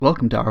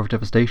Welcome to Hour of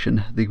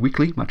Devastation, the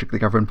weekly Magic the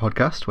Gathering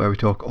podcast where we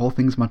talk all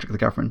things Magic the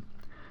Gathering.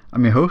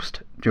 I'm your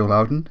host, Joe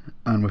Loudon,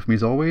 and with me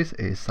as always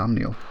is Sam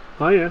Neal.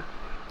 Hiya.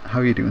 How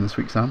are you doing this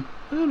week, Sam?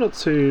 Not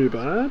too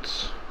bad.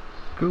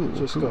 Cool.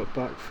 Just got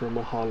back from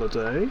a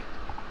holiday.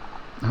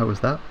 How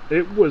was that?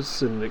 It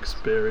was an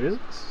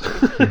experience.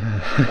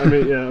 Yeah. I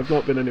mean, yeah, I've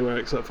not been anywhere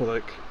except for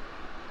like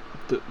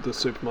the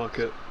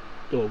supermarket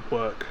or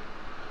work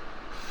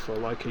for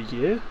like a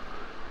year.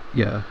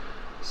 Yeah.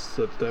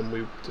 So then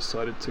we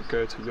decided to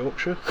go to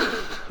Yorkshire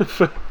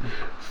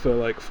for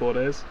like 4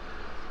 days.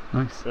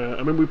 Nice.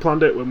 I mean, we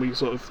planned it when we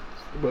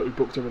we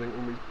booked everything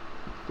when we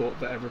thought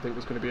that everything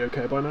was going to be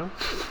okay by now,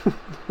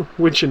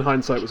 which in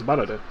hindsight was a bad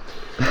idea.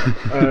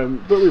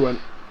 But we went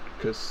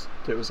because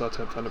it was our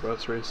 10th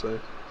anniversary, so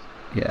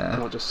Yeah.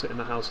 can't just sit in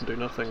the house and do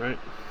nothing, right?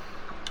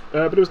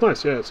 But it was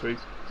nice, yeah. So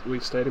we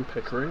stayed in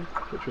Pickering,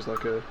 which was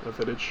like a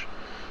village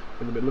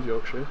in the middle of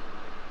Yorkshire.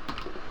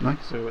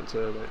 Nice. So we went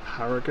to like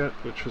Harrogate,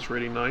 which was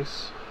really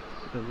nice,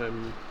 and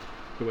then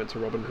we went to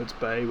Robin Hood's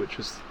Bay, which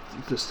is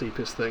the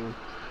steepest thing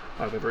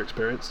I've ever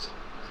experienced,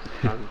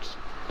 and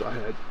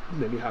I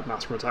nearly had an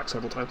asthma attack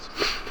several times.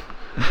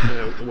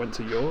 I went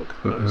to York.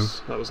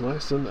 That was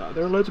nice, and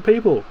there are loads of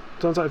people.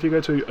 Turns out if you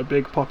go to a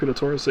big popular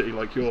tourist city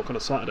like York on a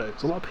Saturday,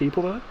 there's a lot of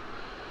people there.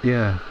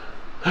 Yeah.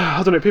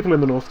 I don't know. People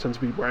in the north tend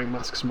to be wearing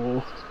masks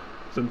more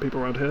than people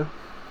around here.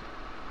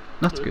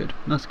 That's good.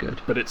 That's good.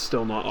 But it's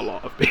still not a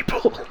lot of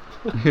people.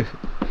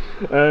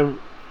 But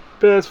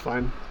it's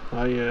fine.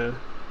 It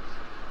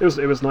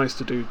was nice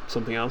to do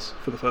something else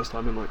for the first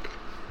time in like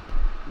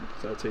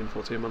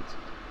 13-14 months.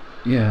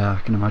 Yeah,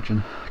 I can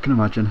imagine.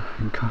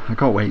 I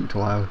can't wait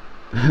until I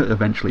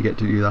eventually get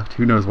to do that.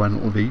 Who knows when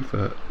it'll be,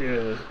 but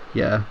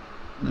yeah.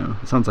 No,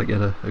 it sounds like you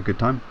had a good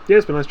time. Yeah,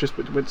 it's been nice. Just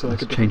went to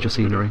like a change of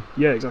scenery.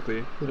 Yeah,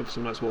 exactly. Went for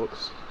some nice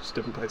walks. Just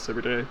different places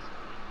every day.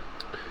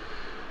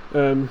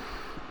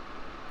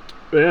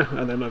 But yeah,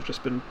 and then I've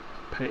just been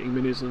painting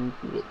minis and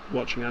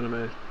watching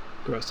anime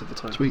the rest of the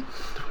time. Sweet.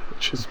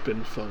 Which has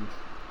been fun.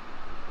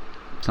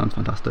 Sounds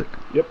fantastic.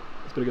 Yep,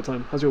 it's been a good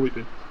time. How's your week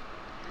been?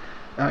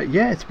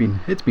 Yeah, it's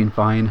been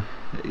fine.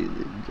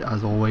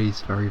 As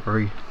always, very,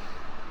 very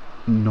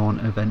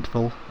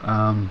non-eventful.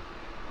 I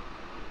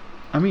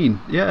mean,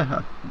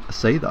 yeah, I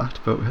say that,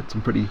 but we had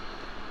some pretty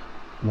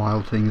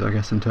wild things, I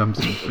guess, in terms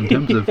of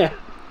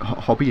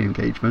hobby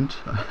engagement.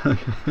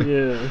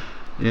 Yeah.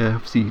 Yeah,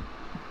 obviously,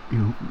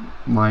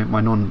 my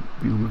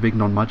big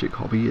non-magic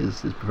hobby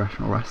is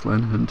professional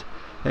wrestling, and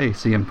hey,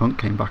 CM Punk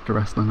came back to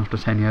wrestling after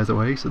 10 years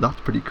away, so that's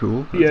pretty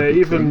cool. That's yeah,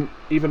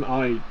 even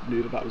I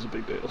knew that was a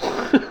big deal.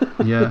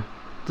 Yeah,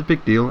 it's a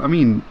big deal. I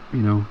mean,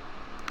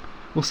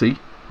 we'll see.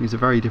 He's a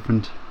very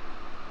different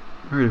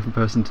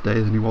person today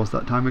than he was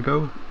that time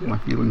ago. Yeah. My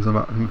feelings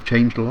about him have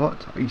changed a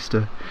lot. I used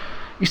to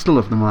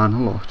love the man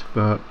a lot,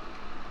 but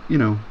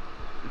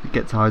if he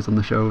gets eyes on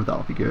the show,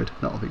 that'll be good,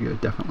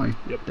 definitely.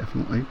 Yep.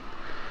 Definitely.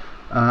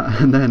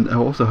 And then I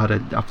also had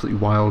an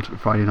absolutely wild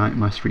Friday night in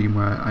my stream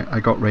where I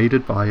got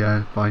raided by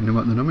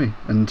Numut the Nummy,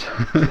 and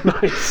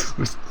nice.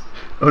 was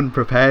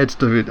unprepared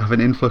to have an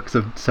influx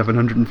of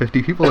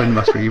 750 people in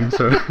my stream,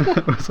 so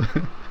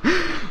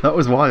that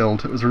was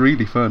wild. It was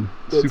really fun.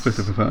 Super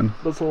fun.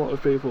 That's a lot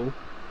of people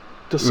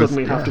to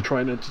suddenly have to try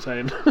and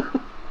entertain.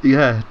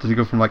 Yeah, to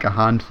go from like a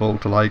handful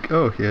to like,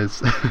 oh,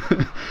 here's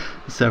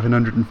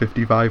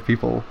 755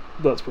 people.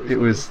 That's pretty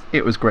cool.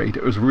 It was great.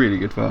 It was really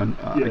good fun.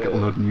 I got a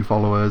load of new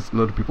followers, a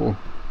load of people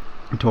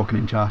talking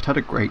in chat. Had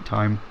a great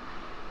time.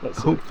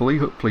 Hopefully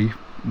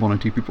one or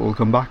two people will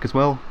come back as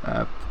well.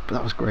 But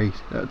that was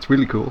great. It's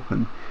really cool,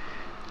 and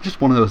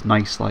just one of those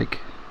nice like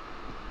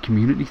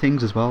community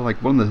things as well.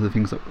 Like one of the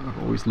things that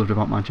I've always loved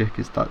about Magic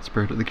is that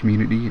spirit of the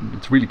community, and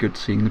it's really good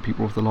seeing the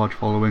people with the large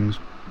followings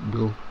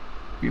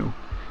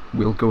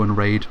we'll go and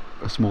raid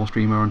a small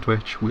streamer on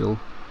Twitch. We'll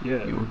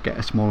get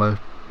a smaller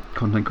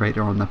content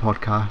creator on their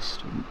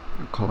podcast, and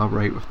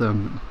collaborate with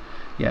them.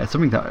 Yeah, it's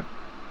something that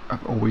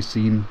I've always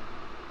seen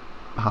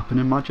happen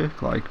in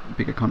Magic. Like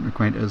bigger content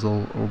creators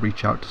will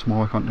reach out to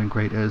smaller content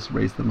creators,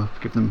 raise them up,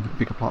 give them a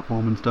bigger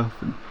platform and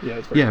stuff. And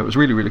it was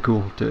really, really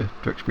cool to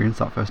experience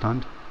that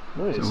firsthand.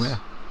 Nice. So yeah,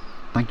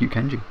 thank you,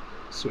 Kenji.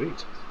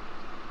 Sweet.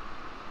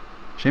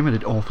 Shame I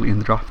did awfully in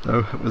the draft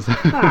though. It was it's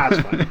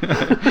fine.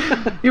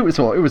 it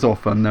was all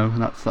fun though,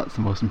 and that's the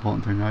most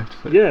important thing, right?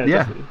 But yeah,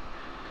 definitely.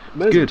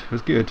 It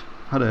was good.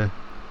 Had a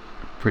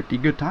pretty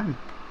good time.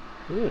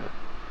 Yeah.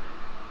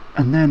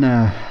 And then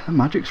a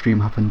Magic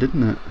stream happened,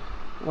 didn't it?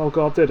 Oh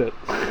god, did it?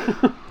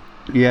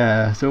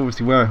 Yeah, so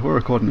obviously we're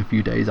recording a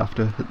few days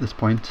after at this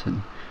point,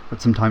 and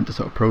had some time to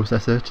sort of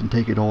process it and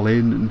take it all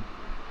in. And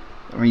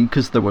I mean,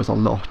 because there was a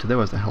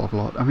hell of a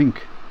lot. I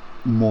think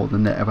more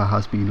than there ever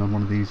has been on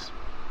one of these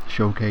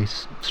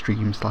showcase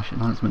stream /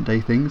 announcement day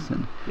things,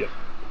 and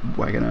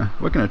we're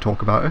gonna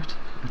talk about it.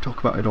 Talk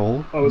about it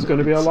all. Oh, it's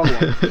gonna be a long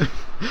one.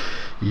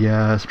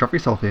 Yeah, strap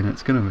yourself in.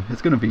 It's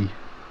gonna be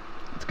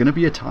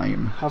a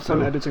time. Have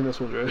fun editing this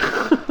one, Joe.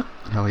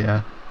 Hell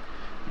yeah.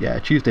 Yeah,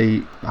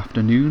 Tuesday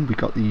afternoon we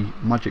got the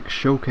Magic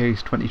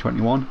Showcase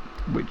 2021,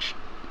 which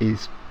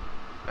is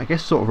I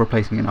guess, sort of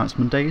replacing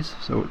announcement days.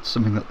 So it's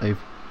something that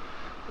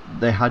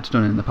they had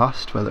done in the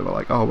past, where they were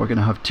like, oh, we're going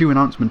to have 2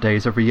 announcement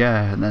days every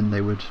year, and then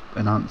they would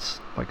announce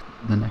like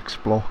the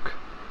next block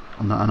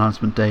on that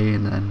announcement day,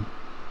 and then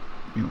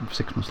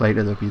 6 months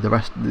later there'd be the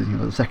rest,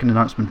 the second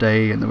announcement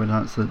day, and they would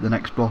announce the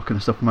next block and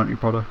a supplementary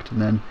product. And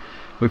then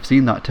we've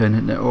seen that turn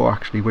into, oh,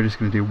 actually we're just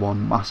going to do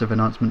one massive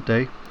announcement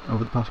day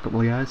over the past couple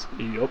of years.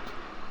 Yup,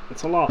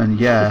 it's a lot. And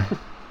yeah,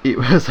 it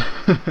was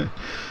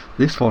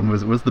this one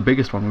was the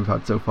biggest one we've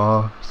had so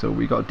far. So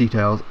we got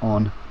details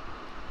on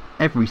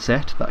every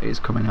set that is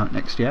coming out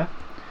next year.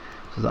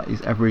 So that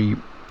is every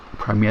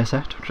premiere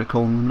set, which they're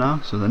calling them now.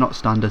 So they're not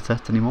standard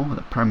sets anymore,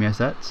 they're premiere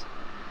sets.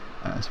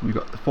 So we've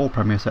got the 4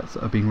 premiere sets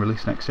that are being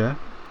released next year,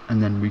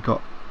 and then we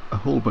got a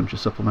whole bunch of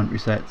supplementary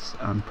sets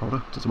and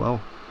product as well.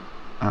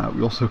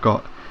 We also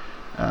got,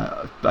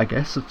 I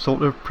guess, a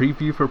sort of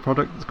preview for a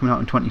product that's coming out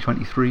in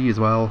 2023 as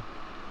well.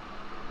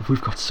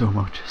 We've got so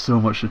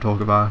much to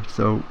talk about.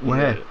 So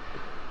where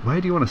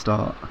do you want to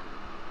start?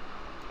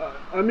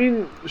 I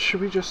mean, should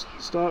we just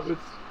start with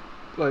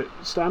like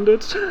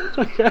standards?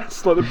 I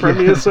guess, like the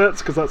premiere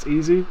sets, because that's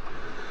easy.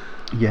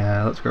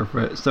 Yeah, let's go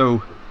for it.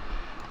 So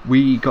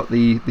we got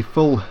the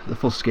full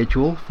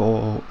schedule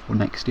for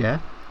next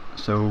year.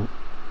 So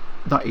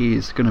that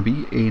is going to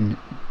be in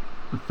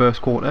the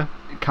first quarter,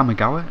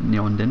 Kamigawa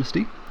Neon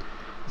Dynasty.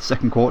 The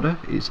second quarter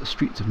is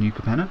Streets of New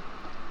Capenna.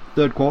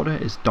 Third quarter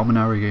is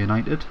Dominaria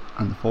United,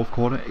 and the fourth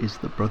quarter is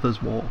the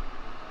Brothers War.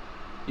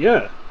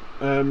 Yeah,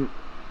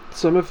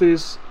 some of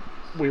these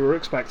we were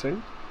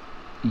expecting.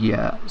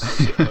 Yeah.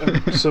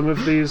 Some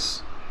of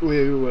these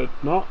we were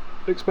not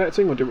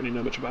expecting or didn't really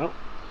know much about.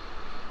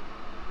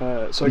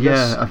 So I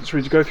guess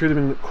should we go through them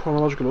in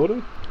chronological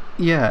order?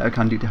 Yeah, I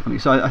can do, definitely.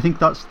 So I think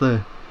that's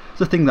the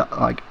thing that,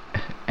 like,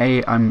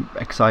 A, I'm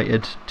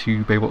excited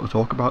to be able to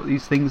talk about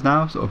these things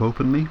now, sort of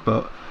openly,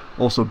 but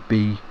also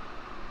B,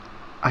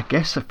 I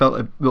guess I felt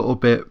a little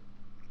bit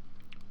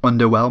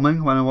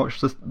underwhelming when I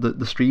watched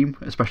the stream,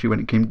 especially when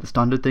it came to the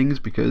standard things,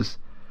 because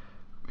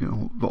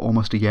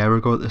almost a year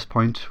ago at this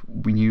point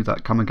we knew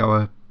that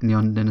Kamigawa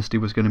Neon Dynasty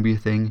was going to be a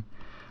thing.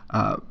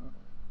 It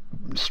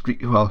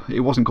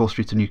wasn't called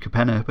Streets of New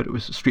Capenna, but it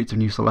was Streets of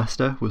New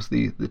Celesta was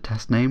the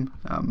test name,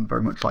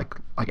 very much like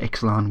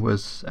Ixalan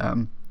was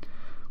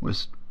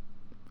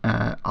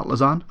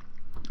Atlazan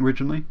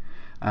originally.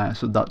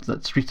 So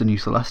that Streets of New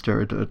Celesta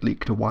had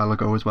leaked a while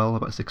ago as well,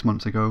 about 6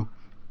 months ago,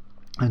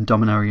 and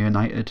Dominaria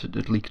United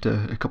had leaked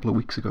a couple of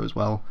weeks ago as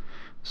well.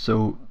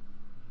 So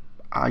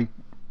I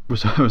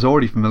was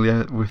already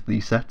familiar with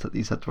these sets, that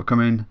these sets were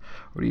coming,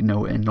 already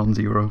know a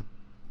non-zero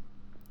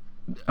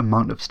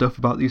amount of stuff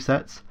about these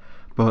sets,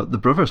 but the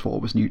Brothers War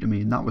was new to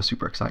me, and that was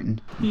super exciting.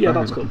 Yeah,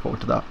 that's looking cool.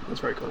 forward to that.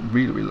 That's very cool.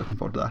 Really looking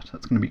forward to that.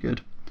 That's going to be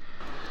good.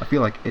 I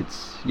feel like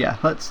it's, yeah,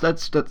 let's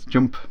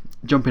jump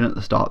in at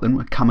the start then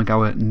with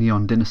Kamigawa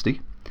Neon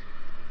Dynasty.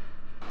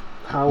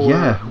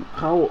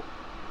 How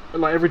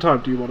like every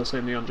time do you want to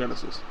say Neon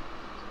Genesis?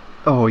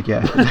 Oh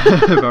yeah,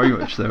 very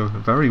much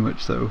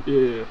so.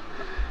 Yeah.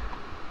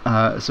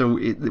 So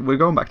we're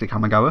going back to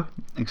Kamigawa,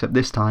 except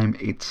this time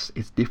it's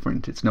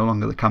different. It's no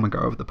longer the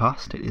Kamigawa of the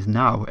past. It is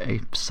now a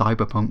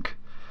cyberpunk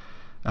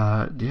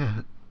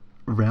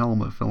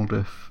realm filled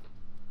with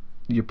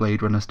your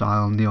Blade Runner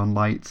style neon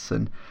lights,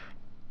 and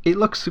it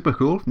looks super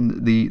cool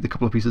from the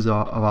couple of pieces of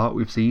art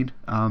we've seen.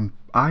 I'm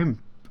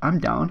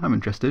down. I'm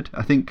interested.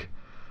 I think,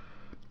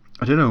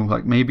 I don't know,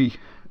 like maybe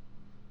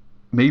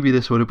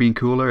this would have been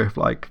cooler if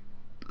like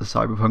the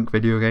Cyberpunk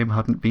video game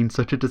hadn't been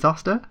such a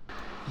disaster.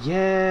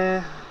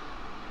 Yeah.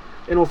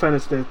 In all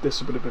fairness,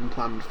 this would have been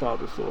planned far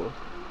before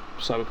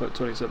Cyberpunk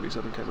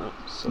 2077 came out.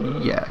 So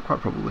yeah,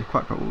 quite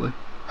probably.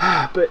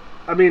 But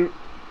I mean,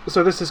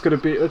 so this is going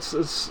to be,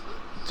 let's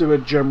do a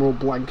general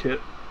blanket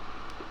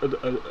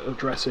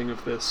addressing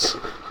of this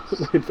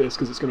with this,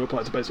 because it's going to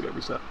apply to basically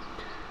every set.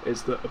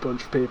 Is that a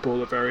bunch of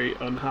people are very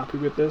unhappy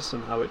with this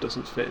and how it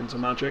doesn't fit into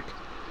Magic,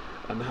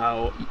 and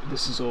how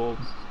this is all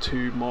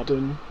too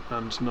modern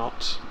and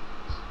not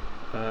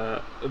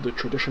the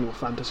traditional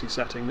fantasy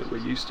setting that we're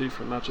used to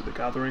from Magic the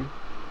Gathering.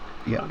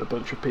 Yeah. And a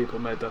bunch of people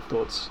made their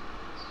thoughts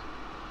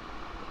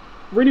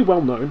really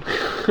well known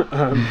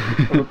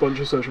on a bunch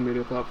of social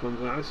media platforms.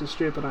 Like, this is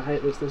stupid, I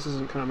hate this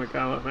isn't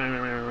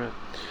Kamigawa.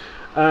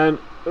 And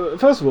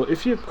first of all,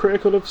 if you're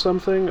critical of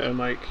something and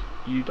like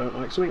you don't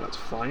like something, that's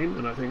fine,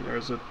 and I think there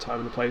is a time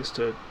and a place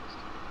to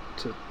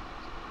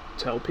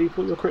tell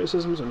people your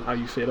criticisms and how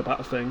you feel about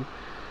a thing.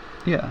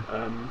 Yeah.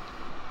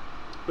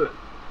 But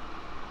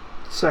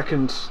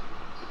second,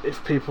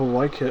 if people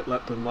like it,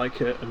 let them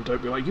like it, and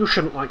don't be like, you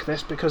shouldn't like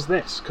this, because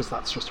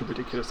that's just a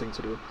ridiculous thing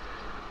to do.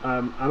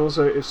 And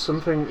also, if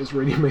something is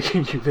really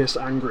making you this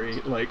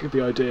angry, like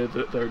the idea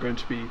that there are going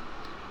to be,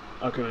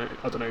 I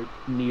don't know,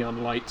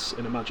 neon lights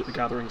in a Magic the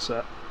Gathering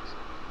set,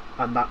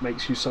 and that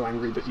makes you so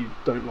angry that you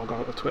don't log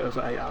on to Twitter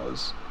for 8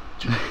 hours,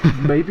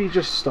 maybe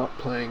just stop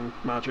playing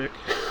Magic.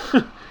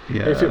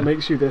 Yeah. If it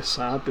makes you this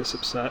sad, this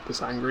upset,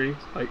 this angry,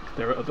 like,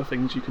 there are other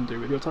things you can do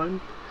with your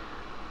time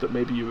that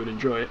maybe you would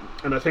enjoy.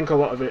 And I think a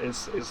lot of it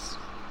is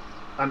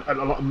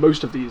and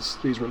most of these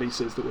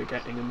releases that we're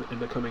getting in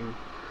the coming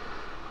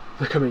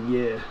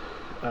year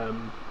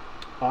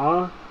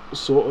are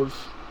sort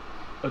of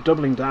a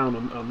doubling down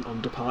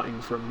on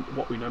departing from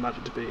what we know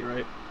Magic to be,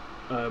 right?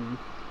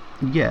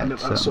 Yeah, and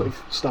that sort of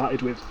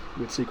started with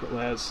Secret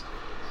Lairs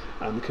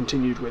and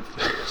continued with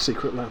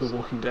Secret Lair The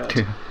Walking Dead,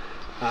 Yeah.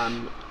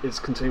 and is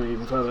continuing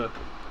even further.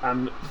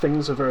 And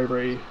things are very,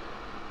 very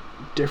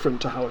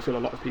different to how I feel a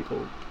lot of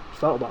people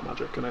felt about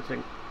Magic, and I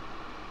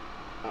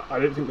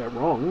don't think they're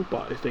wrong,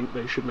 but I think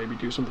they should maybe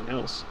do something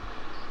else,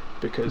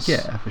 because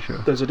Yeah, for sure.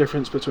 there's a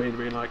difference between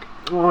being like,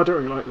 oh, I don't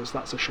really like this,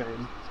 that's a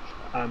shame,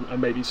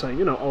 and maybe saying,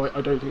 you know, oh,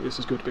 I don't think this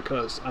is good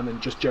because, and then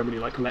just generally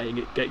like letting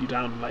it get you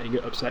down, letting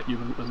it upset you,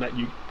 and let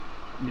you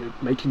know,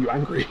 making you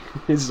angry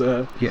is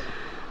Yeah.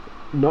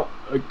 not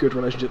a good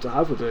relationship to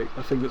have with a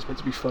thing that's meant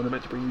to be fun and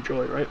meant to bring you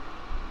joy, right?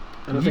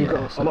 And I think Yeah, a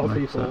lot of certainly,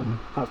 people certainly.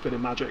 have been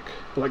in Magic,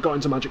 like got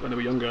into Magic when they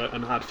were younger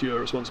and had fewer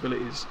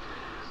responsibilities,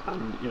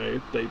 and you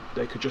know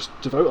they could just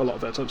devote a lot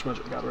of their time to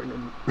Magic the Gathering.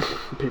 And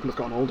people have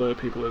gotten older,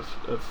 people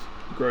have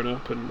grown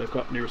up, and they've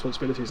got new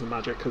responsibilities, and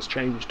Magic has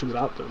changed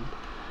without them,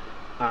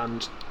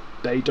 and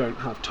they don't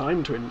have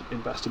time to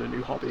invest in a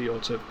new hobby or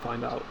to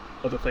find out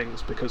other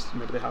things because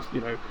maybe they have,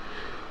 you know,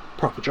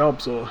 proper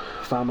jobs or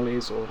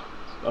families or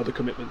other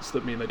commitments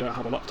that mean they don't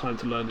have a lot of time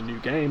to learn a new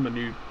game, a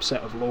new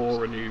set of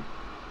lore, a new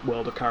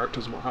world of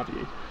characters and what have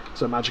you.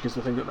 So Magic is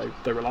the thing that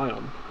they rely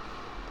on.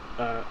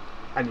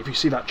 And if you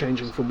see that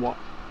changing from what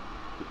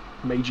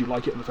made you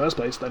like it in the first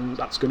place, then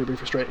that's going to be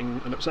frustrating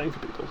and upsetting for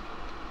people.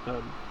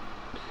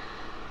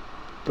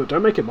 But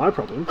don't make it my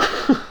problem.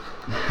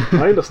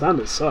 I understand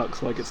it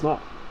sucks. Like, it's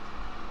not...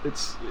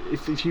 It's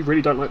if you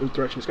really don't like the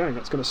direction it's going,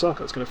 that's going to suck.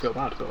 That's going to feel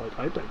bad. But like,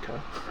 I don't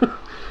care.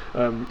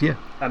 Yeah.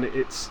 And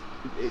it's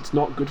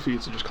not good for you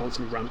to just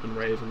constantly rant and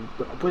rave and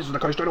Wizards of the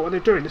Coast don't know what they're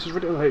doing. This is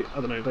ridiculous.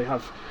 I don't know. They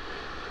have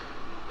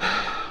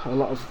a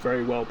lot of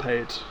very well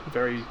paid,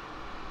 very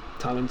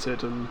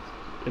talented and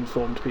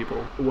informed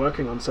people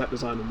working on set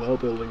design and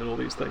world building and all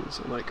these things.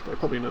 And like, they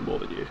probably know more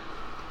than you.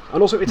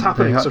 And also, it's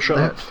happening. So shut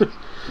up.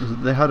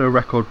 They had a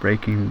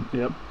record-breaking,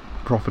 Yep.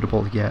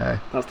 profitable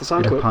year That's the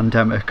sound in a clip.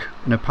 pandemic.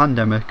 In a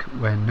pandemic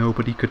where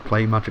nobody could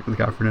play Magic the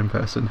Gathering in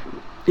person.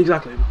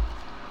 Exactly.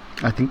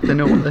 I think they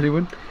know what they're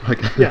doing.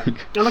 Like, Yeah. And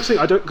like I say,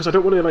 I don't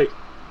want to, like,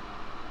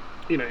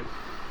 you know,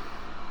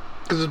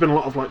 because there's been a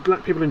lot of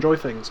like people enjoy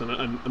things,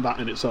 and that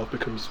in itself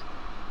becomes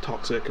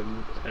toxic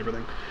and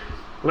everything.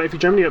 Like, if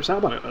you're genuinely upset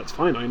about it, that's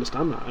fine. I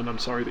understand that, and I'm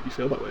sorry that you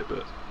feel that way.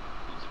 But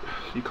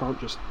you can't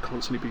just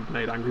constantly be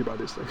made angry by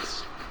these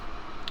things.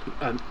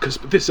 And because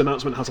this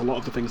announcement has a lot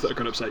of the things that are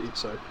going to upset you,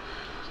 so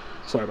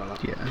sorry about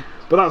that. yeah.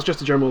 But that was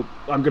just a general.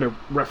 I'm going to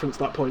reference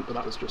that point, but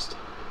that was just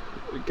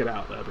get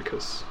out there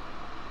because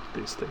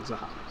these things are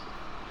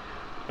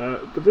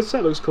happening. But this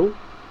set looks cool.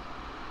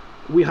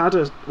 We had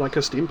a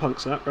steampunk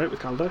set, right, with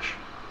Kaladesh,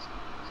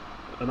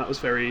 and that was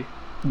very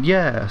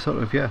Yeah,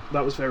 sort of, yeah.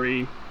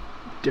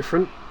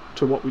 different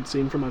to what we'd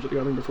seen from Magic the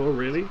Gathering before.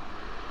 Really,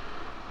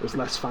 it was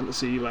less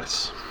fantasy,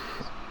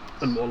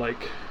 and more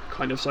like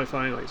kind of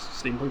sci-fi, like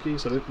steampunky.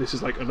 So this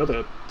is like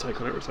another take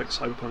on it, where it's like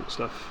cyberpunk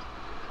stuff.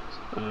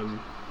 And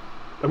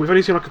we've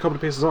only seen like a couple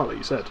of pieces of art, like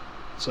you said.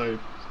 So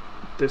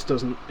this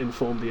doesn't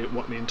inform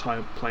what the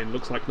entire plane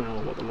looks like now,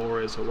 or what the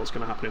lore is, or what's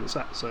going to happen in the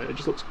set. So it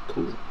just looks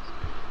cool,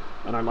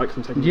 and I like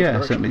them taking this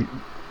direction. Certainly.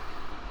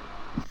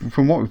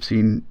 From what we've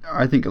seen,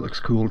 I think it looks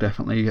cool,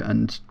 definitely,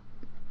 and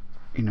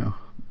you know,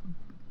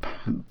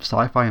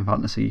 sci-fi and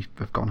fantasy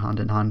have gone hand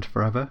in hand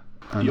forever,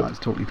 and Yep. that's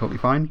totally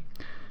fine.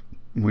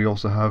 We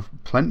also have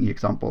plenty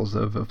examples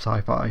of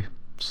sci-fi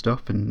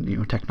stuff and, you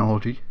know,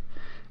 technology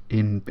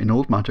in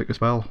old Magic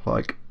as well.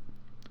 Like,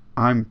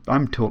 I'm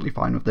totally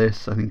fine with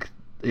this. I think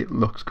it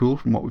looks cool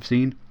from what we've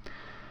seen.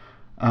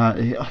 Yeah,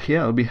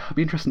 it'll be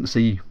interesting to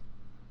see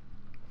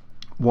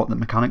what the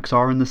mechanics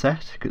are in the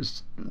set,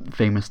 because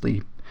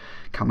famously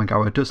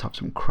Kamigawa does have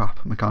some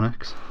crap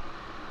mechanics.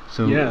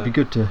 So Yeah. it'd be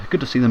good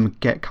to see them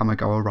get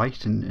Kamigawa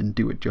right and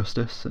do it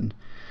justice. And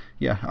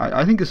yeah,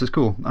 I think this is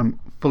cool. I'm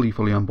fully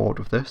on board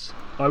with this.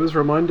 I was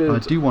reminded I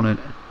do want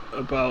to.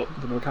 about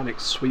the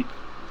mechanics sweep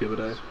the other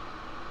day.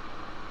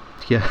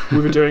 Yeah. We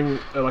were doing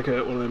one of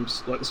them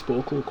like the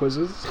Sporkle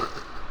quizzes.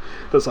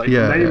 That's like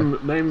Yeah,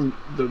 name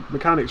the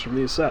mechanics from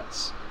these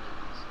sets,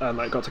 and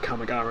like got to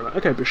Kamigawa and like,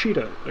 okay,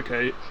 Bushido,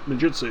 okay,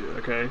 Ninjutsu,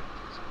 okay,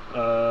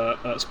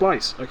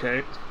 Splice,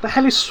 okay. The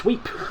hell is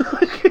sweep?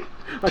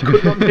 I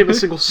could not name a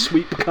single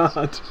sweep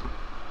card.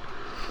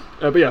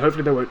 But yeah,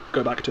 hopefully they won't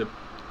go back to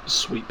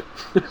sweep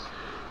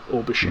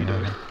or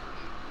Bushido. Yeah.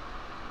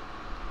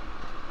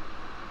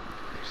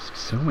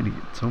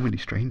 So many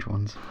strange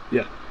ones.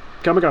 Yeah,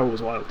 Kamigawa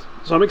was wild.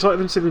 So I'm excited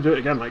to see them do it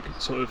again, like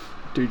sort of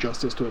do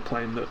justice to a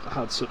plane that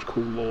had such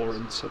cool lore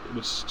and it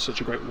was such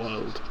a great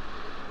world.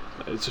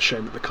 It's a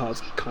shame that the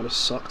cards kind of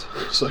sucked.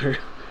 So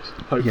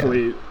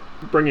hopefully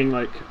bringing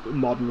like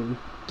modern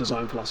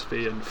design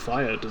philosophy and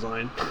fire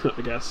design,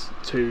 I guess,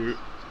 to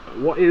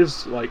what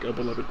is like a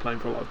beloved plane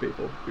for a lot of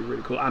people would be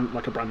really cool, and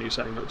like a brand new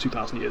setting, like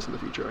 2,000 years in the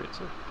future, right?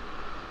 So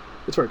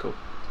it's very cool.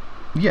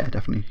 Yeah,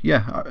 definitely.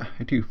 Yeah,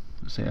 I do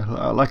say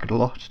I like it a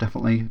lot.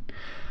 Definitely.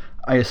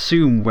 I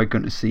assume we're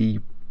going to see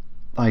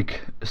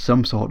like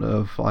some sort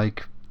of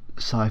like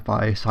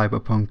sci-fi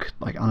cyberpunk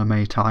like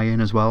anime tie-in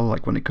as well,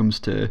 like when it comes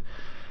to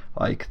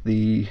like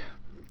the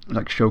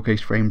like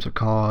showcase frames of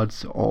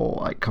cards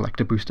or like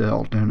collector booster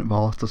alternate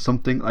art or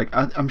something. Like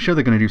I'm sure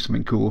they're going to do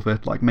something cool with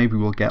it. Like maybe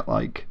we'll get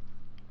like,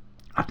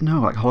 I don't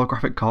know, like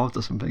holographic cards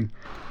or something.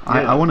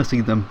 Yeah. I want to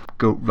see them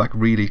go like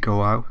really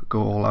go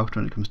all out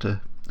when it comes to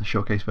the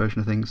showcase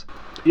version of things.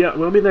 Yeah,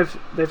 well, I mean,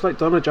 they've like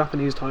done a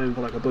Japanese tie-in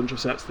for like a bunch of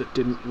sets that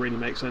didn't really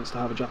make sense to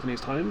have a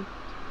Japanese tie-in.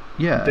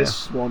 Yeah.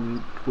 This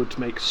one would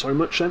make so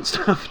much sense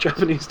to have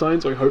Japanese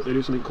tie-in, so I hope they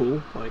do something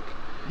cool. Like,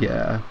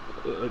 yeah.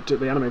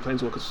 The anime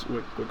Planeswalkers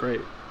were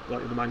great,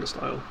 like in the manga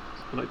style,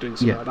 and like doing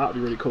something like that would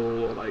be really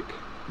cool, or like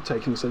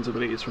taking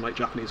sensibilities from like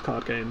Japanese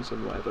card games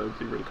and whatever would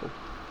be really cool.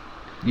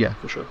 Yeah,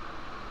 for sure.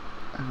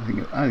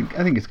 I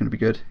think it's going to be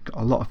good.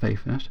 Got a lot of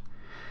faith in it.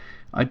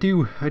 I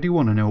do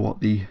want to know what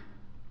the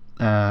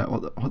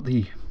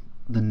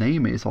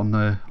name is on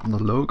the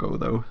logo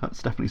though.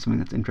 That's definitely something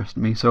that's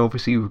interesting me. So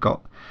obviously we've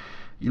got,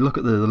 you look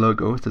at the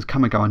logo, it says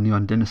Kamigawa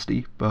Neon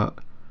Dynasty, but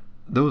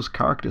those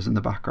characters in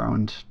the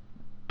background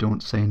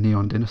don't say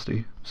Neon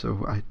Dynasty.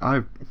 So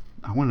I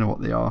want to know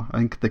what they are. I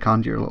think the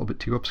kanji are a little bit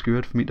too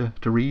obscured for me to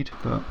read,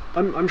 but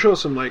I'm sure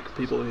some like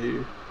people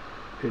who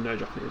know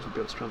Japanese would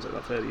be able to translate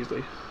that fairly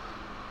easily.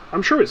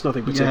 I'm sure it's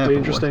nothing particularly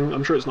interesting.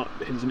 I'm sure it's not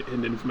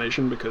hidden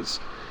information because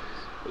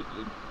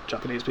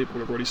Japanese people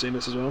have already seen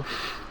this as well.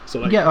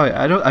 So like, yeah,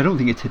 I don't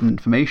think it's hidden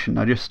information.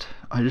 I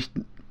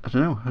don't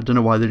know. I don't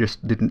know why they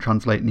just didn't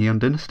translate Neon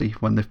Dynasty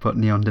when they've put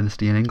Neon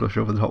Dynasty in English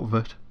over the top of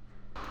it.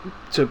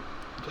 To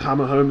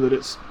hammer home that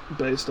it's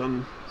based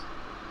on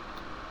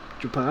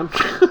Japan.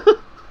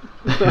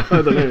 I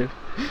don't know.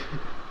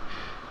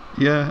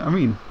 Yeah, I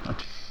mean, I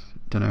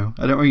don't know.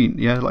 I don't mean,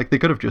 yeah, like they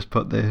could have just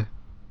put the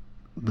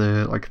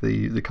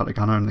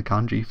katakana and the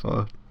kanji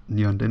for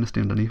Neon Dynasty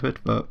underneath it,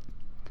 but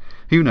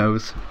who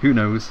knows?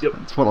 Yep.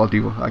 That's what I'll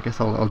do. I guess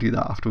I'll do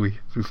that after we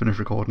finish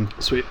recording.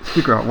 Sweet.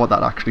 Figure out what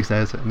that actually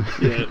says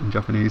in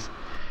Japanese.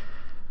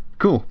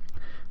 Cool.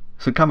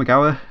 So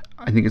Kamigawa,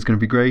 I think it's going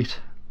to be great.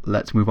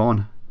 Let's move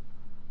on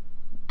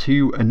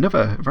to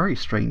another very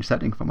strange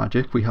setting for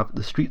Magic. We have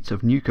the streets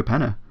of New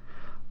Capenna.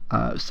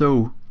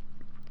 So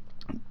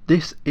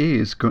this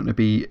is going to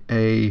be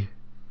a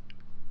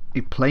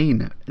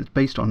plane. It's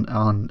based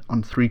on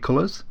 3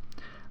 colours,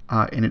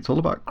 and it's all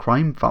about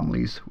crime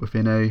families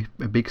within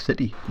a big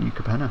city, New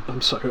Capenna.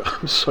 I'm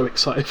so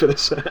excited for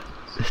this set.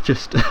 It's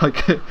just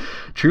like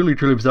truly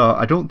bizarre.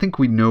 I don't think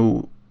we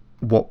know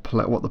what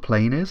the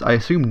plane is. I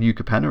assume New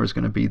Capenna is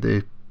going to be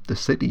the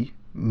city.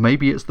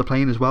 Maybe it's the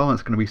plane as well, and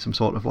it's going to be some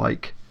sort of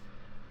like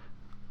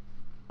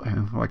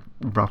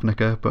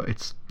Ravnica, but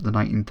it's the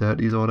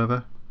 1930s or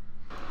whatever.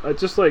 I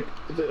just like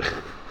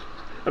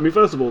I mean,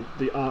 first of all,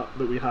 the art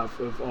that we have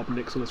of Ob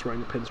Nixilis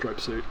wearing a pinstripe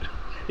suit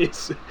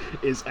is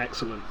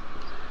excellent.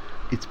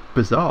 It's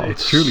bizarre.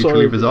 It's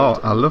truly bizarre.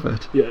 I love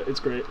it. Yeah, it's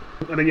great.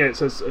 And then it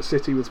says a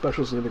city with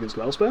special significance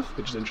to Elspeth,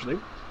 which is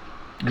interesting.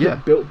 Yeah.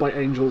 Built by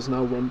angels,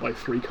 now run by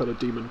 3-colored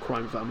demon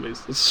crime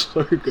families. It's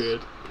so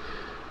good.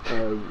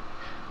 So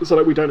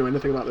like we don't know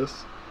anything about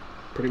this,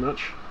 pretty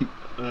much.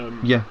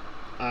 Yeah.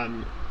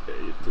 And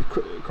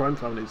crime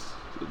families,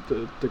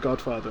 the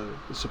Godfather,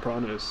 the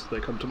Sopranos,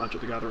 they come to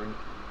Magic the Gathering.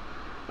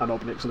 And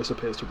Ob Nixilis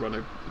appears to run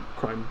a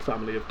crime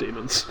family of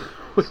demons,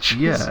 which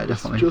is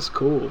definitely just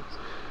cool.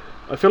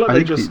 I feel like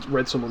they just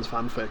read someone's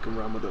fanfic and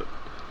ran with it.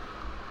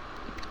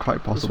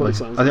 Quite possibly.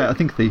 I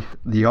think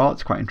the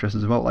art's quite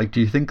interesting as well. Like,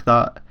 do you think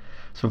that?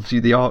 So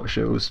obviously the art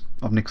shows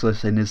Ob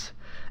Nixilis in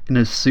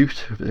his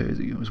suit,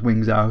 his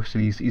wings out,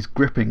 and he's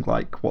gripping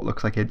like what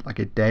looks like a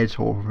dead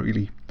or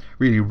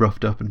really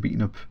roughed up and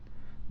beaten up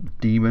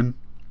demon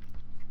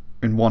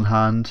in one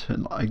hand.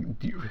 And like,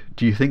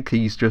 do you think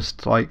he's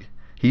just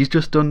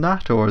done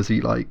that, or is he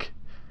like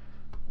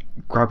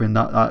grabbing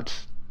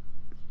that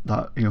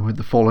with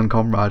the fallen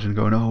comrade and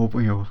going,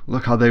 oh,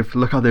 look how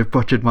they've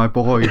butchered my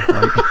boy.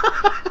 Like,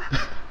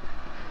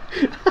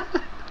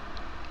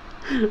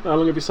 how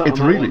long have you sat on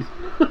that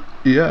one?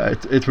 Yeah,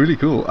 it's really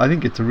cool. I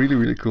think it's a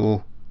really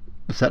cool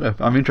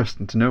setup. I'm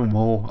interested to know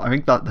more. I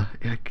think that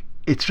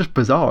it's just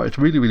bizarre. It's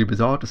really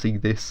bizarre to see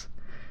this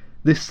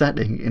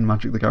setting in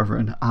Magic the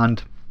Gathering,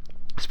 and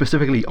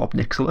specifically Ob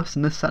Nixilis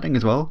in this setting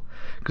as well,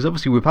 because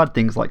obviously we've had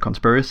things like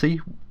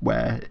Conspiracy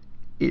where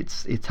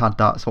it's had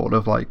that sort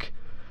of like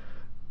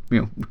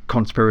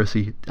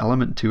conspiracy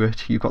element to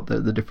it. You've got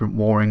the different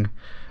warring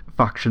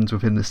factions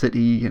within the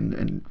city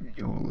and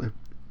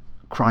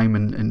crime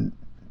and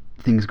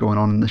things going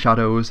on in the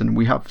shadows, and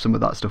we have some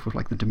of that stuff with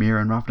like the Dimir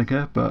and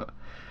Ravnica, but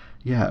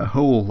yeah, a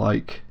whole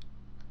like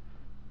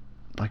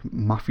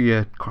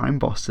mafia crime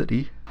boss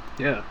city.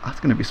 Yeah, that's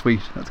going to be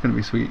sweet.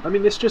 I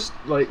mean, it's just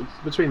like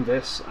between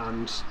this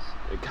and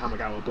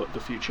Kamigawa, but the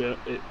future,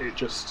 it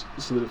just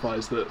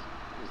solidifies that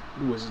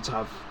Wizards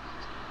have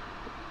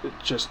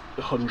just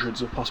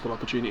hundreds of possible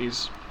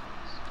opportunities.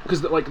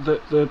 Because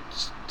the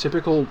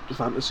typical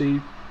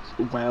fantasy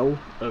well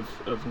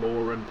of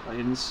lore and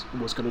planes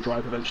was going to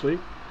drive eventually.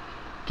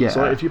 Yeah.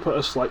 So if you put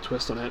a slight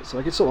twist on it, so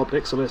like it's still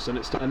Obnixilis and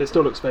it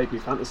still looks vaguely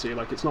fantasy.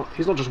 Like he's not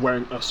just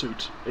wearing a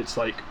suit. It's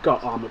like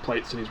got armor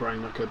plates and he's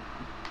wearing like a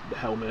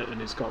helmet and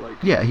he's got like.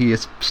 Yeah, he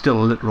is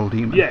still a literal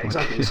demon. Yeah,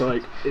 exactly. So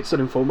like it's still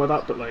informed by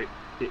that, but like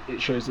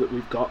it shows that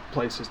we've got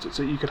places to.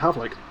 So you could have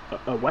like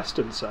a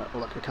western set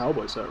or like a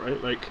cowboy set,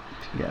 right? Like.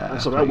 Yeah.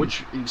 And so that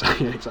which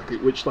exactly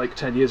which like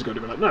 10 years ago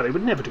they'd be like, no, they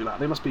would never do that.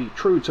 They must be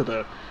true to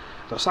the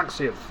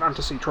sanctity of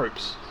fantasy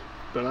tropes.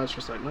 But I was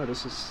just like, no,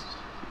 this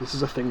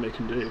is a thing they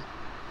can do.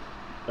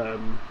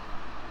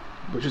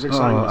 Which is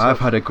exciting. Oh, I've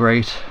had a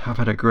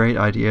great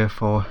idea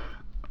for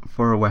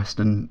a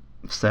western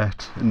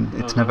set, and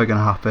it's never going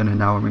to happen. And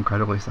now I'm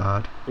incredibly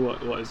sad.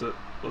 What is it?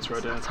 What's your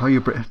idea? It's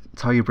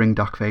how you bring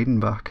Dark Vaden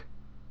back.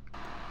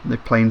 The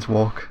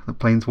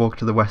planeswalk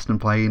to the western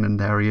plane, and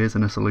there he is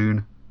in a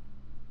saloon.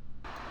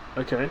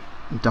 Okay.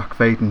 Dark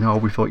Vaden. Oh,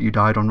 we thought you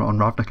died on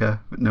Ravnica,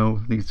 but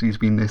no, he's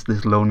been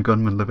this lone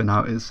gunman living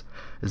out his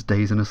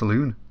days in a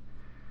saloon.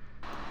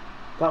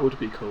 That would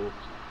be cool.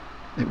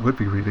 It would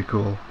be really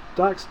cool.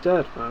 Dark's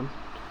dead, man.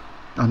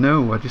 I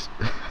know. I just.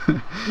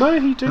 No,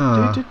 he did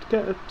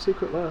get a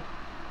secret lair.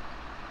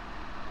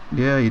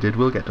 Yeah, he did.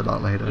 We'll get to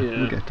that later. Yeah.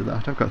 We'll get to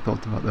that. I've got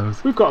thoughts about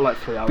those. We've got like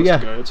 3 hours to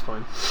go. It's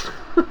fine.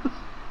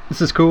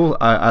 This is cool.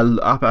 I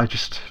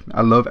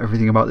love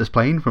everything about this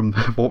plane from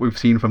what we've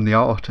seen from the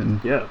art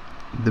and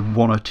the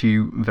 1 or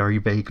 2 very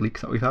vague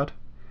leaks that we've had.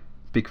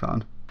 Big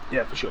fan.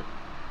 Yeah, for sure.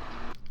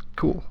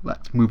 Cool.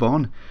 Let's move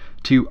on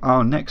to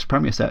our next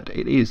Premier set.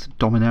 It is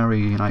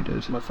Dominaria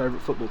United. My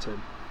favourite football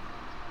team.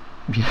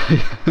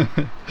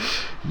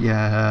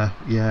 Yeah.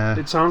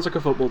 It sounds like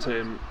a football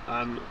team,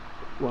 and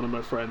one of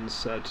my friends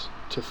said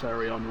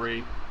Teferi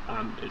Henry,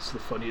 and it's the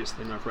funniest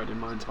thing I've read in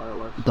my entire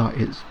life. That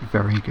is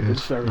very good.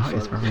 It's very funny.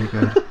 That is very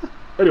good.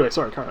 Anyway,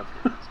 sorry, carry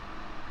on.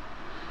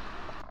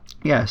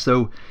 Yeah,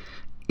 so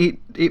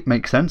it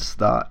makes sense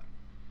that,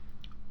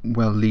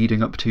 well,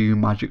 leading up to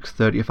Magic's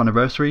 30th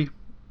anniversary,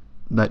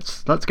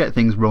 let's get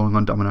things rolling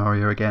on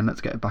Dominaria again.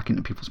 Let's get it back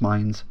into people's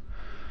minds.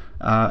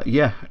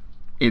 Yeah,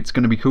 it's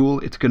going to be cool.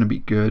 It's going to be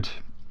good.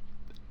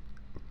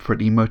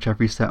 Pretty much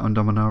every set on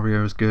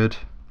Dominaria is good.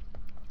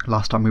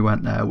 Last time we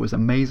went there was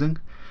amazing.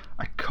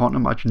 I can't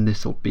imagine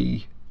this will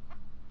be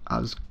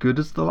as good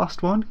as the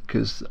last one,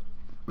 because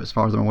as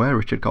far as I'm aware,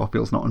 Richard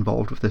Garfield's not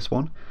involved with this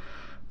one.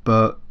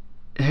 But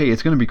hey,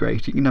 it's going to be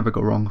great. You can never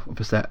go wrong with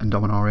a set in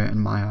Dominaria in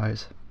my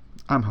eyes.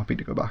 I'm happy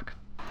to go back.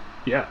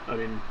 Yeah, I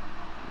mean,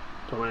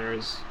 Dominaria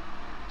is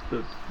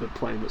the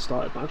plane that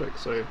started Magic,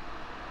 so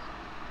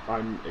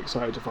I'm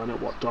excited to find out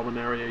what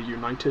Dominaria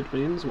United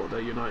means, what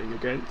they're uniting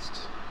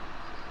against.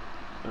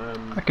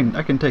 I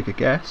can take a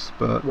guess,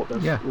 but what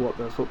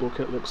their football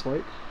kit looks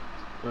like.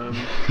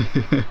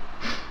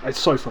 It's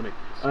so funny.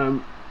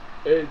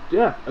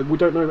 We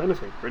don't know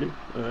anything really.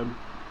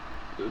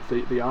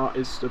 The art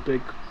is a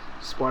big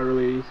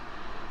spirally,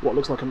 what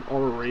looks like an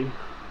orrery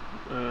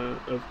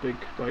of big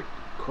like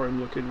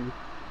chrome-looking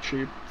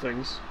tube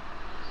things.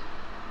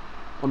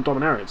 On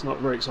Dominaria, it's not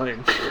very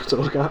exciting to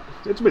look at.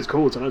 It's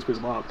cool, it's a nice piece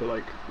of art, but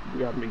like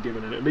we haven't been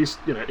given it. At least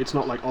it's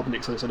not like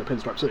Obnixilis in a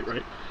pinstripe suit,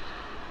 right?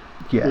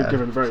 Yeah, we've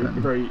given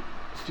very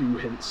few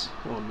hints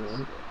on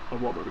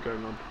what might be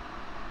going on.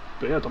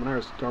 But yeah,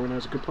 Dominaria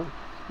is a good plan,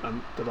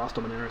 and the last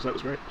Dominaria set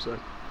was great, so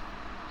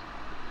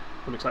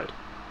I'm excited.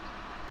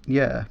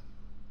 Yeah,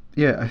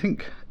 I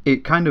think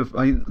it kind of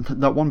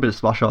that one bit of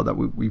splash art that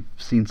we've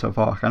seen so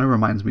far kind of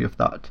reminds me of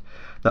that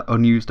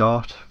unused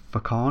art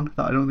for Karn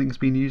that I don't think has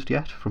been used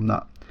yet from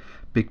that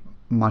big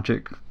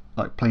Magic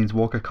like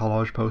Planeswalker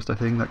collage poster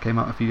thing that came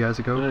out a few years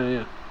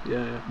ago.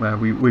 Yeah. Where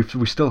we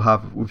still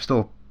have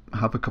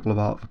a couple of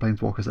art for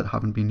Planeswalkers that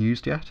haven't been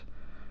used yet,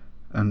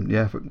 and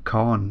yeah,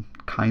 Karn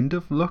kind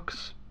of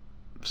looks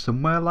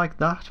somewhere like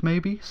that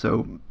maybe.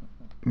 So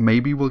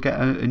maybe we'll get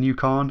a new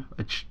Karn.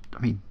 I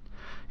mean,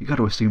 you got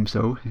to assume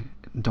so.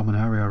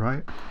 Dominaria,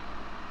 right?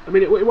 I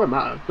mean, it won't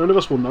matter. None of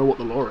us will know what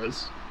the lore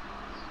is.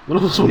 None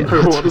of us will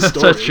know what the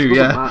story that's is. true, it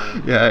yeah.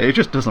 Matter. Yeah, it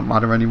just doesn't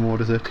matter anymore,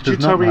 does it? Could you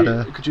tell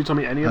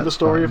me any of the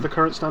story of the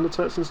current standard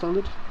sets in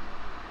Standard?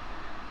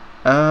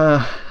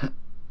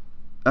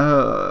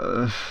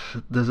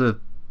 There's a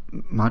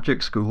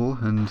magic school,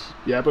 and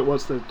yeah, but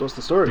what's the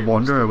story? The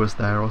Wanderer was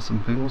there or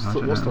something. What's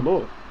the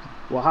lore?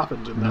 What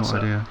happened in that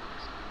set? No idea.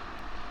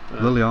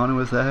 Liliana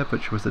was there,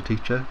 but she was the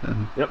teacher,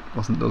 and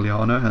wasn't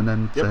Liliana, and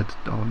then said,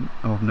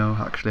 "Oh no,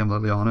 actually I'm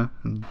Liliana."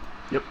 And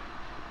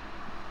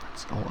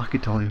that's all I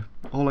could tell you.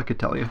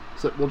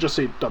 So we'll just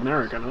see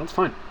Dominaria again, and that's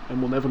fine, and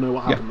we'll never know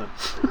what happened then.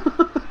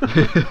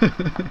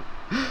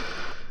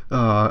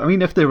 I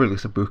mean, if they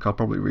release a book, I'll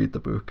probably read the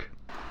book.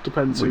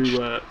 Depends who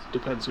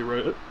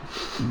wrote it.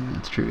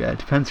 It's true. Yeah, it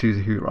depends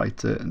who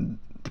writes it, and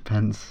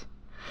depends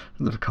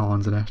the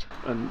Karns in it,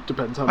 and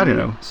depends how many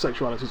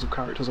sexualities of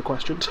characters are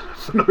questioned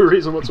for no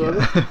reason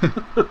whatsoever.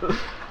 Yeah.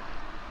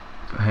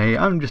 Hey,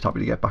 I'm just happy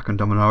to get back on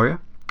Dominaria.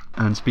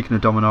 And speaking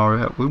of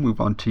Dominaria, we'll move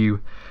on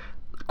to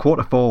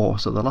Quarter 4.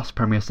 So the last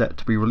Premier set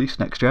to be released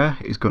next year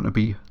is going to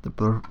be the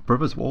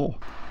Brothers' War.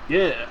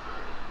 Yeah.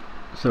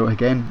 So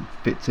again,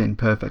 fits in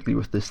perfectly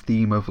with this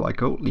theme of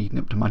like, oh, leading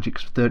up to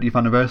Magic's 30th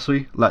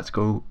anniversary, let's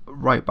go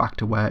right back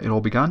to where it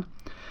all began.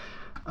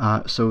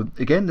 So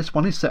again, this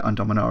one is set on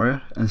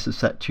Dominaria, and this is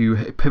set to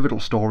a pivotal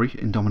story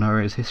in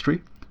Dominaria's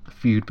history, the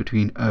feud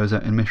between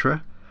Urza and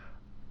Mishra.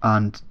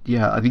 And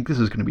yeah, I think this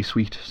is going to be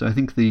sweet. So I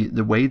think the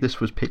way this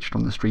was pitched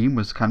on the stream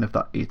was kind of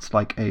that it's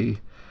like a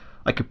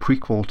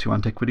prequel to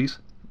Antiquities,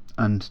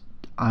 and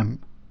I'm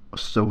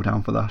so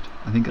down for that.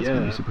 I think it's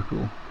going to be super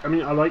cool. I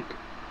mean, I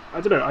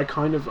don't know.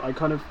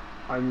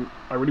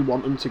 I really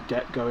want them to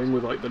get going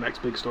with like the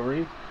next big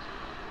story,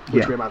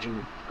 which we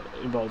imagine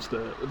involves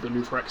the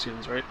new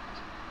Phyrexians, right?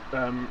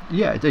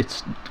 Yeah,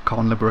 it's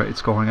Khorne Liberated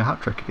scoring a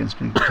hat trick against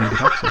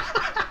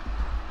Jin-Gitaxias.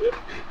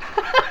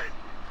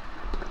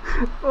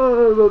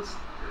 Oh,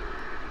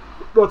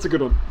 that's a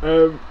good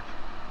one.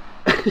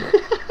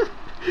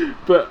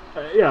 But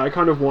yeah, I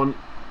kind of want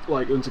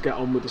like them to get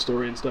on with the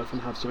story and stuff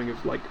and have something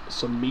of like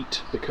some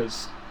meat,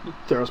 because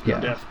Theros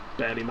Beyond Death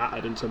barely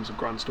mattered in terms of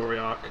grand story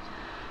arc.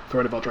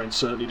 Throne of Eldraine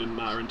certainly didn't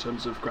matter in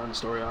terms of grand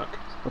story arc,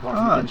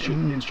 apart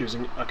from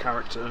introducing a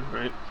character,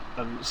 right,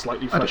 and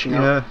slightly fleshing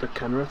out the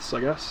Kenriths,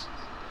 I guess.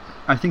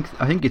 I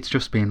think it's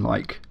just been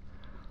like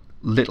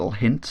little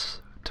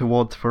hints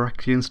towards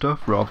Phyrexian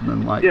stuff rather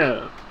than like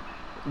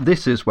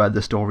this is where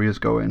the story is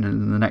going, and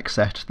in the next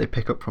set they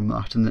pick up from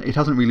that, and it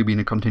hasn't really been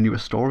a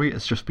continuous story.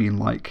 It's just been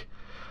like,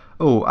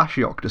 oh,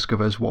 Ashiok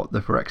discovers what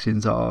the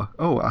Phyrexians are.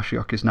 Oh,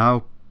 Ashiok is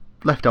now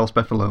left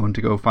Elspeth alone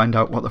to go find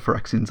out what the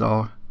Phyrexians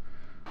are.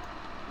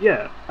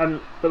 Yeah,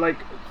 but like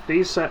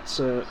these sets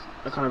are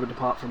kind of a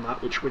depart from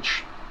that,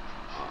 which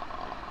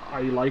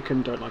I like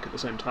and don't like at the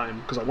same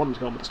time, because I want them to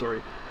go on with the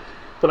story.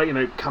 But like, you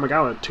know,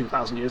 Kamigawa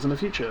 2,000 years in the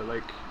future,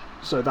 like,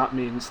 so that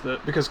means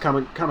that because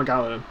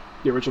Kamigawa,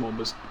 the original one,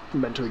 was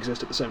meant to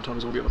exist at the same time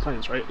as all the other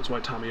planes, right? That's why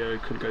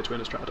Tamiyo could go to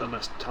Innistrad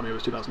unless Tamiyo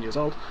was 2,000 years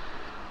old.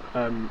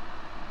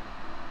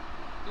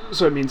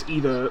 So it means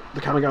either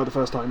the Kamigawa the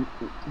first time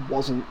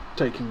wasn't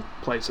taking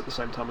place at the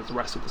same time as the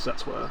rest of the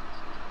sets were,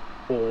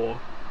 or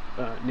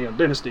Neon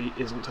Dynasty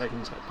isn't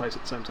taking place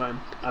at the same time,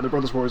 and the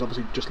Brothers War is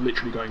obviously just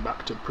literally going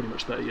back to pretty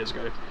much 30 years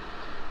ago,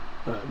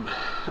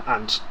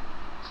 and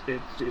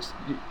it's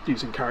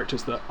using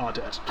characters that are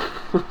dead,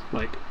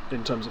 like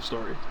in terms of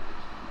story.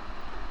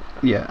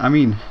 Yeah, I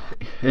mean,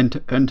 in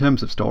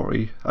terms of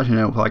story, I don't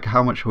know, like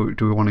how much do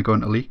we want to go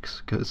into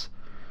leaks, because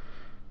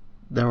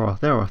there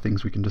are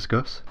things we can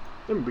discuss.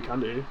 I mean, we can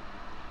do.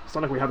 It's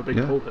not like we have a big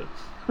pool here.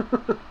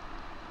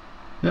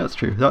 Yeah,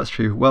 that's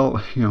true.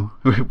 Well, you know,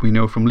 we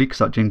know from leaks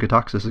that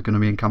Jin-Gitaxias is going to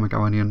be in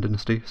Kamigawa Neon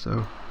Dynasty,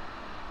 so...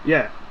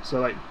 Yeah, so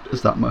like...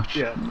 There's that much.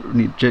 Yeah.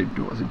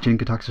 Was it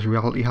Jin-Gitaxias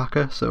Reality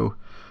Hacker? So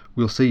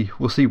we'll see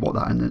what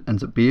that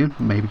ends up being.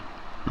 Maybe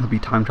there'll be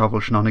time travel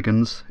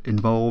shenanigans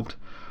involved.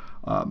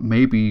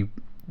 Maybe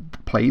the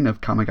plane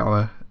of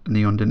Kamigawa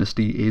Neon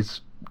Dynasty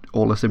is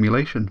all a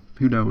simulation.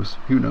 Who knows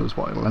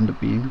what it'll end up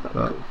being. That'd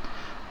but be cool.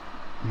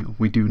 You know,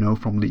 we do know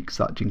from leaks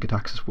that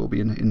Jin-Gitaxias will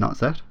be in that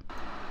set.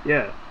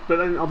 Yeah, but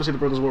then obviously the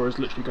Brothers War is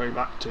literally going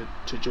back to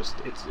just,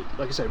 it's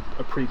like I say,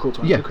 a prequel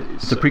to Antiquities. Yeah,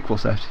 it's a prequel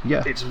set,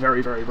 yeah. It's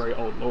very, very, very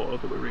old lore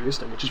that we're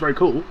revisiting, which is very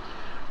cool,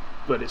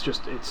 but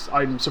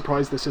I'm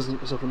surprised this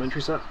isn't a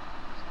supplementary set.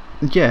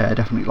 Yeah,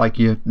 definitely, like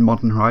your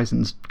Modern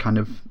Horizons kind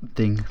of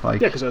thing.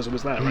 Like, yeah, because Urza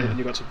was there, right, and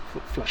you got to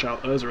flesh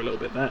out Urza a little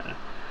bit there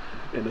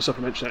in the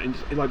supplementary set,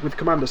 and, like with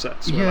Commander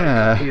sets,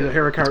 where, like,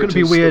 here are characters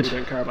be weird. that we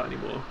don't care about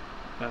anymore.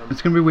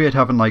 It's going to be weird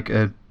having like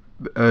an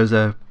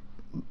Urza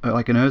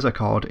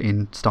card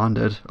in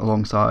Standard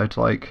alongside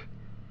like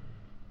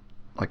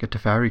a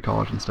Teferi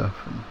card and stuff.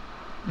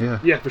 And,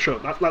 yeah, for sure.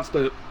 That's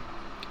the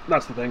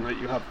thing that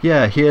you have.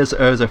 Yeah, here's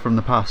Urza from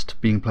the past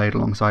being played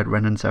alongside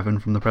Ren and Seven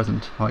from the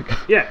present. Like,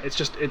 yeah, it's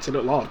a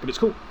little odd, but it's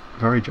cool.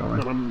 Very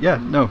jarring.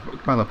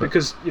 I love it,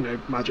 because you know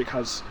Magic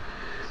has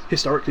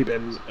historically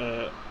been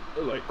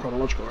like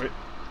chronological, right?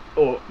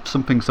 Or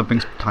something's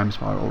time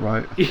spiral,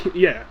 right?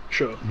 Yeah,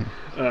 sure.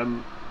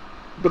 Yeah.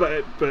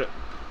 But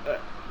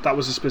that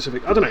was a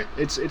specific. I don't know.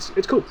 It's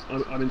cool.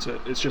 I'm into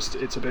it. It's just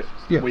it's a bit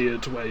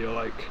weird where you're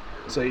like,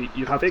 say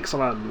you have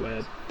Ixalan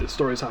where the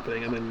story is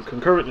happening, and then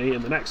concurrently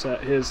in the next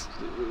set, here's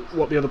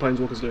what the other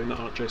Planeswalkers are doing that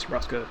aren't Jace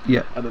Raska.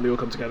 Yeah. And then they all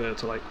come together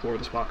to like War of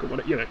the Spark or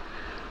whatever, you know.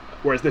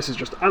 Whereas this is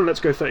just, and let's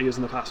go 30 years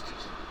in the past.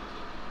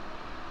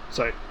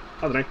 So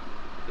I don't know.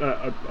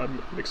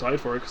 I'm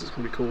excited for it because it's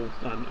going to be cool,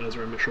 and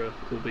Urza and Mishra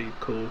will be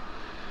cool.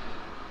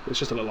 It's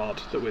just a little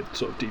odd that we're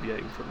sort of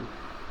deviating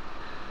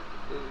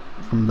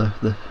from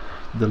the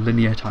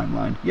linear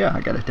timeline. Yeah,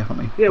 I get it,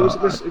 definitely. Yeah,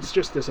 it's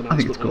just this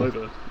announcement all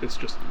over. It's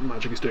just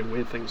Magic is doing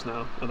weird things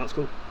now, and that's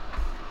cool.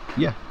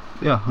 Yeah,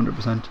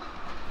 100%.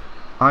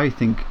 I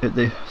think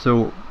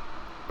so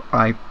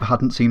I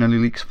hadn't seen any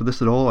leaks for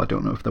this at all. I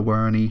don't know if there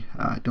were any.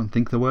 I don't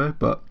think there were,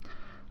 but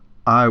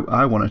I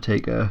want to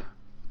take a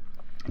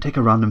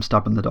random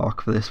stab in the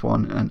dark for this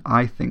one, and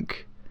I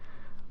think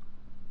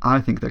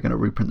they're going to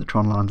reprint the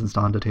Tron lands in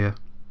Standard here.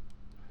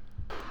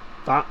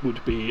 That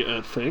would be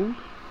a thing.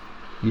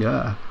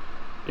 Yeah.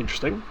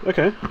 Interesting.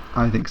 Okay.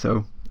 I think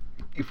so.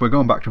 If we're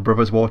going back to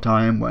Brothers War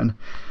time, when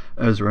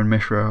Urza and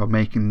Mishra are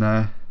making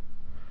their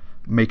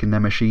making their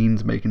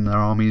machines, making their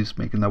armies,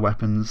 making their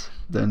weapons,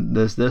 then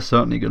there's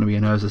certainly going to be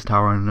an Urza's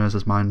Tower and an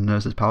Urza's Mine and an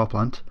Urza's Power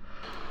Plant.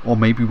 Or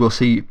maybe we'll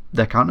see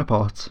their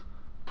counterparts.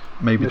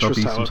 Maybe there'll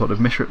be some sort of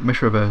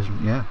Mishra version,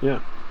 yeah.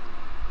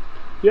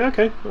 Yeah,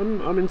 okay,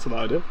 I'm into that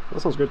idea.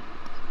 That sounds good.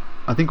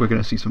 I think we're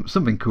going to see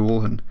something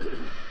cool, and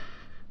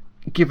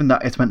given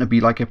that it's meant to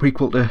be like a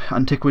prequel to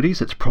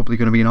Antiquities, it's probably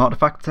going to be an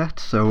artifact set,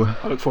 so...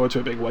 I look forward to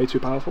it being way too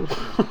powerful.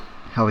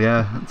 Hell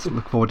yeah, let's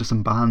look forward to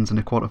some bands in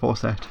a Quarter 4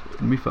 set. It's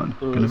going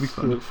to be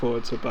fun. Look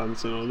forward to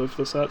bands in all of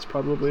the sets,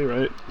 probably,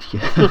 right?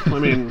 Yeah. I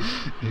mean...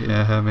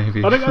 yeah,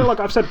 maybe. I think, like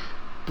I've said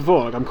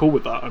before, like I'm cool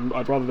with that.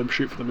 I'd rather them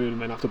shoot for the moon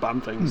and then have to ban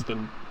things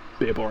than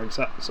be a boring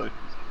set, so...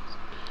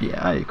 Yeah,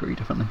 I agree,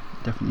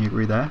 definitely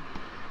agree there.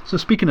 So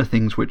speaking of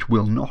things which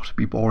will not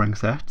be boring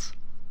sets,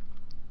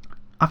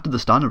 after the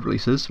standard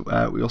releases,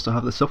 we also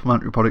have the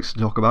supplementary products to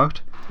talk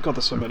about. God,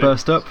 there's so many.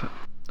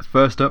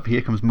 First up,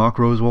 here comes Mark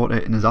Rosewater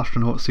in his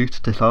astronaut suit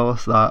to tell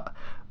us that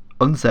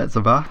unsets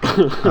are back.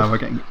 We're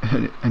getting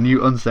a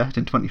new unset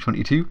in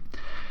 2022.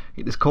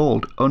 It is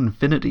called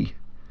Unfinity.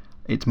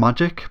 It's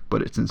magic,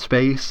 but it's in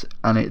space,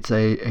 and it's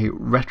a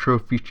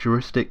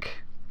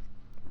retro-futuristic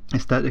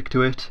aesthetic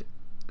to it.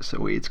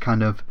 So it's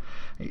kind of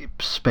a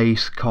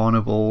space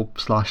carnival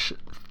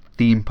 /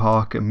 theme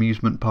park,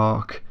 amusement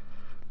park,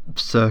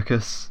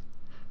 circus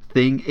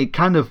thing. It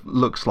kind of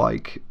looks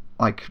like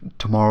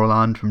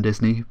Tomorrowland from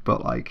Disney,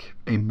 but like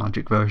a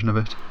magic version of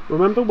it.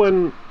 Remember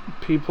when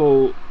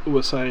people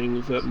were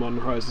saying that Modern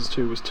Horizons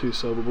 2 was too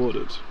silver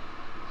bordered?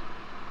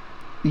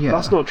 Yeah.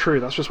 That's not true,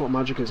 that's just what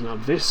magic is now.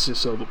 This is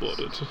silver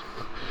bordered.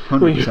 100%.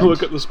 When you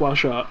look at the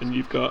splash art and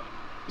you've got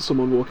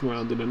someone walking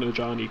around in an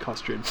Ajani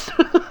costume.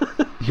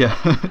 Yeah.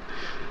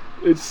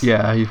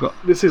 You've got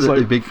this is the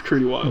like big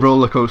truly wild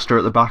roller coaster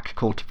at the back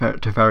called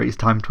Teferi's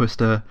Time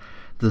Twister.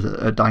 There's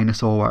a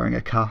dinosaur wearing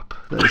a cap.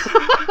 There's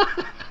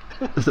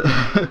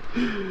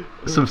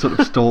some sort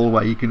of stall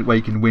where you can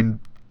win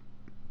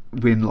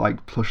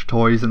like plush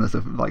toys, and there's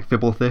a like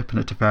Fibblethip and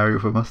a Teferi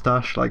with a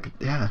mustache. Like,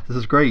 yeah, this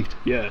is great.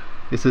 Yeah.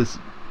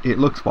 It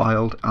looks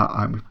wild.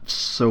 I'm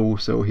so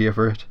here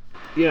for it.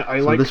 Yeah, I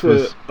like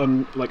that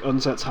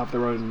unsets have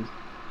their own.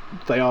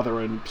 They are their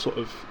own sort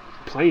of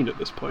plane at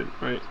this point,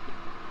 right?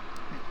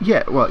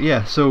 Yeah, well,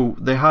 yeah. So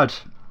they had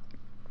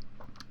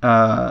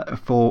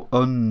for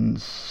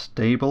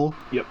Unstable.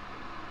 Yep.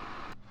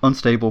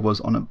 Unstable was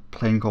on a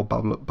plane called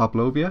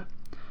Bablovia,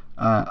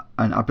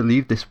 and I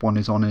believe this one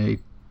is on a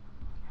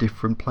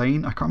different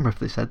plane. I can't remember if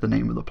they said the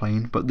name of the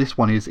plane, but this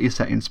one is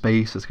set in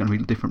space. It's going to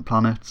be different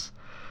planets,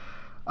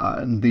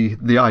 and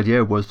the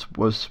idea was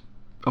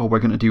we're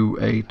going to do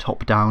a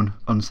top-down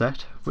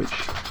unset, which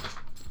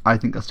I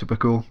think that's super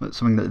cool. It's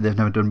something that they've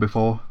never done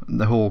before.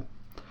 And the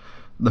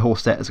whole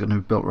set is going to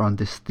be built around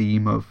this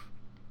theme of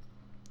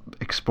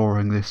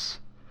exploring this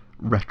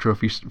retro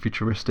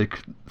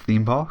futuristic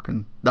theme park,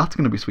 and that's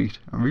going to be sweet.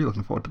 I'm really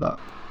looking forward to that.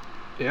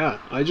 Yeah,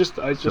 I just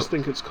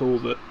think it's cool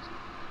that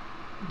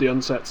the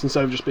unsets,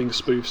 instead of just being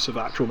spoofs of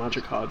actual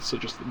Magic cards, are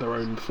just their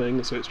own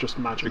thing. So it's just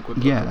Magic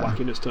with the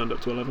wackiness turned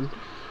up to 11.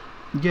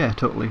 Yeah,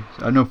 totally.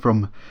 I know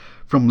from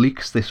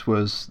leaks this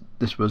was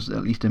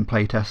at least in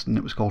playtest, and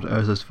it was called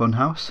Urza's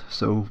Funhouse.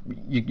 So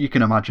you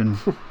can imagine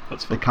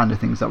the kind of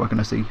things that we're going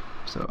to see.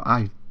 So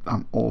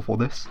I'm all for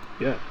this.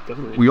 Yeah,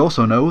 definitely. We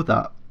also know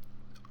that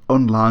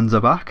Unlands are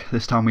back.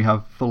 This time we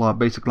have full art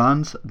basic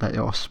lands that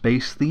are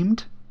space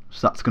themed,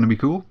 so that's going to be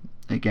cool.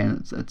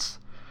 Again, it's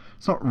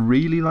not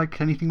really like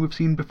anything we've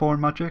seen before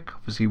in Magic.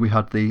 Obviously we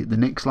had the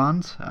Nyx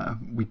lands.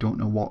 We don't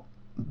know what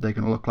they're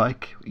going to look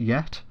like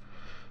yet,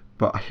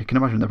 but I can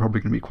imagine they're probably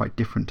going to be quite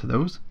different to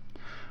those.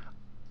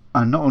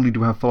 And not only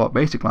do we have full art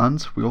basic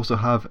lands, we also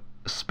have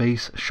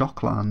space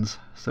shock lands.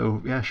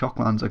 So yeah, shock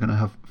lands are going to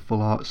have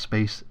full art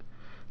space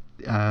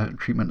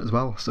treatment as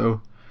well.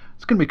 So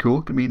it's going to be cool.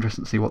 It's going to be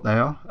interesting to see what they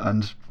are.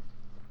 And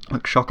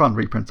like, Shockland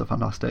reprints are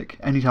fantastic.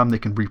 Anytime they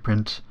can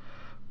reprint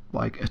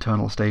like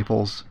Eternal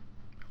Staples,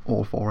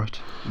 all for it.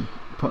 And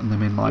putting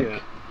them in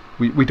like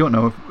we don't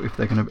know if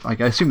they're going to, like,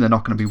 I assume they're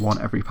not going to be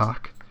one every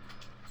pack,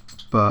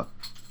 but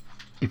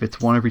if it's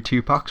one every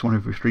 2 packs, one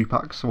every 3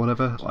 packs or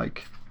whatever,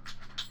 like,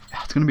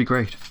 yeah, it's going to be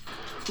great.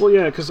 Well,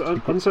 yeah, because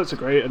unsets are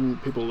great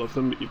and people love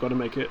them, but you've got to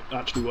make it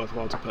actually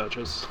worthwhile to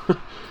purchase.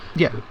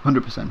 Yeah,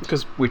 100%.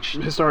 Because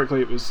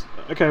historically it was,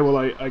 okay, well,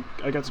 I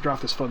get to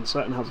draft this fun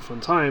set and have a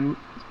fun time,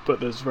 but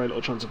there's very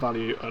little chance of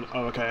value, and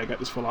okay, I get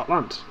this full art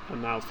land,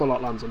 and now full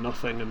art lands are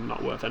nothing and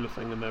not worth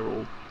anything, and they're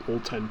all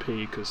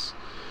 10p because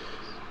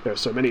there are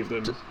so many of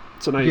them.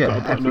 So now you've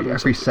got to put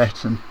every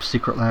set and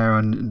secret lair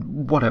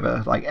and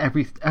whatever, like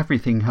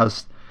everything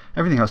has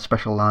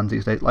special lands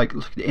these days. Like,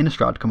 look at the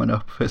Innistrad coming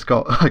up. It's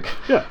got like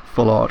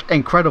full art,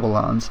 incredible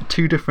lands,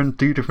 two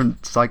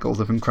different cycles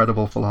of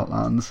incredible full art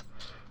lands.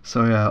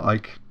 So yeah,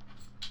 like,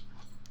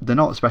 they're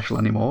not special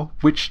anymore,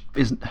 which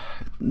is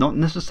not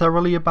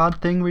necessarily a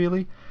bad thing,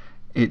 really.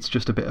 It's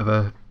just a bit of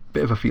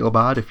a feel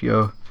bad if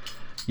you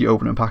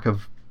open a pack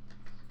of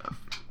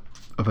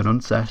an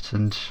unset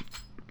and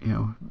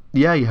you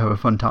have a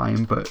fun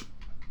time, but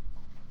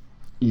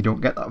you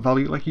don't get that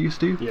value like you used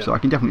to. Yeah. So I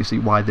can definitely see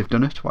why they've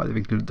done it, why they've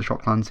included the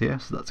Shocklands here,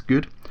 so that's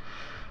good.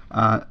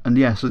 And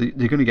yeah, so they're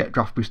going to get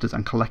draft boosters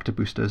and collector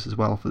boosters as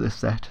well for this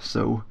set,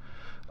 so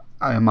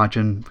I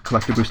imagine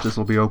collector boosters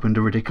will be opened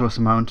a ridiculous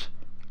amount,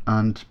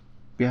 and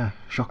yeah,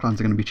 Shocklands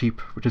are going to be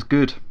cheap, which is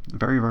good.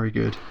 Very, very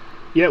good.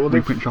 Yeah, well,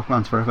 reprint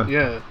Shocklands forever.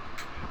 Yeah,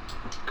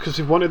 because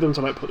if you wanted them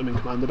to like put them in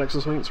Commander decks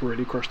or something to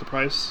really crush the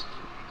price,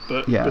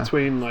 but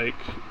between like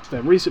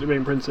them recently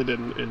being printed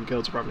in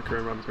Guilds of Ravnica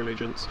and Ravnica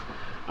Allegiance,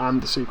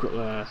 and the Secret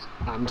Lair,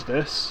 and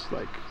this,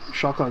 like,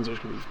 Shocklands are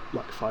just going to be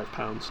like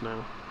 £5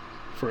 now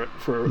for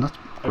that's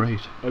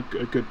great. A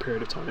good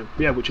period of time.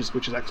 Yeah, which is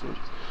excellent.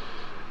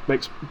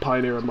 Makes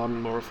Pioneer and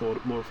Modern more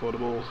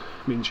affordable.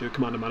 Means your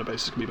Commander mana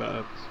bases can be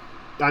better.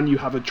 And you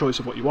have a choice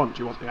of what you want. Do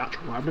you want the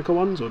actual Ravnica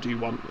ones, or do you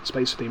want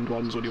space-themed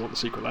ones, or do you want the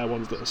Secret Lair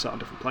ones that are set on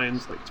different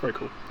planes? Like, it's very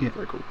cool. Yeah.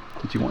 Very cool.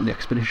 Do you want the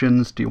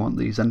expeditions? Do you want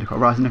the Zendikar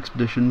Rising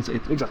expeditions?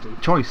 Exactly.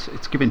 Choice.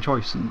 It's giving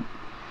choice, and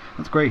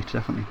that's great.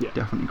 Definitely. Yeah.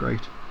 Definitely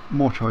great.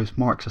 More choice,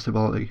 more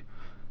accessibility.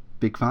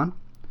 Big fan.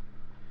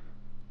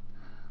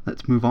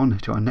 Let's move on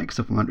to our next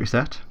supplementary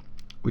set.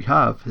 We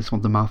have, this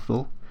one's a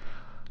mouthful,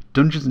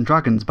 Dungeons &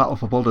 Dragons Battle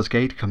for Baldur's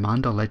Gate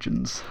Commander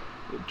Legends.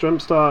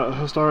 Jumpstart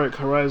Historic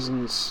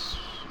Horizons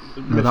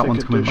Mythic that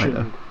one's coming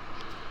Edition.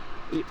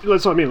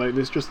 That's what I mean, like,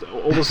 there's just,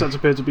 all the sets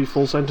appear to be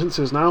full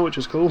sentences now, which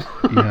is cool.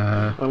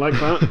 Yeah. I like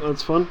that,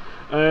 that's fun.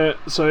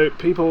 So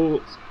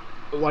people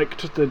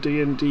liked the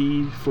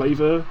D&D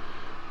flavour,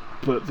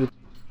 but the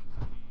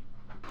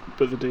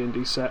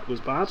D&D set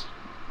was bad,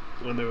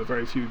 and there were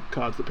very few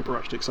cards that people were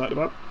actually excited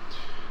about.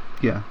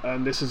 Yeah.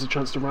 And this is a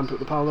chance to ramp up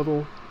the power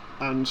level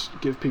and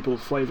give people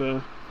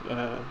flavour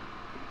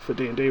for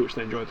D&D, which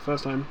they enjoyed the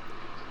first time,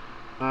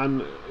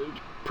 and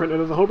print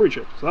another whole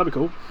breacher, so that'd be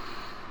cool.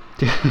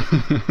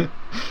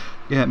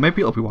 Yeah,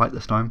 maybe it'll be white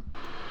this time.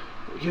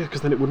 Yeah,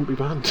 because then it wouldn't be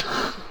banned.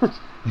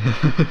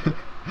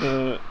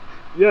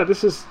 Yeah,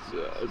 this is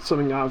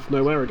something out of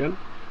nowhere again.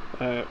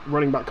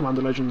 Running back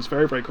Commander Legends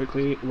very, very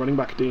quickly, running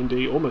back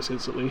D&D almost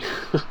instantly.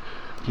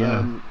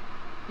 Yeah.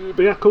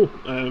 But yeah, cool.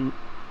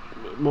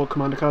 More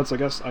Commander cards, I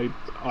guess.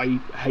 I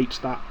hate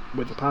that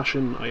with a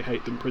passion. I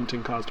hate them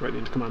printing cards directly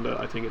into Commander.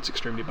 I think it's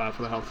extremely bad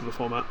for the health of the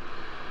format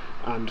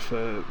and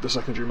for the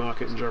secondary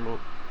market in general.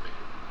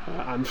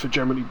 And for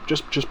generally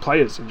just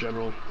players in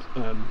general,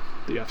 that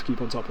you have to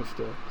keep on top of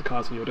the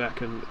cards in your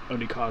deck, and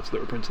only cards that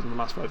were printed in the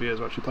last 5 years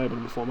are actually playable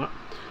in the format.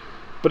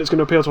 But it's going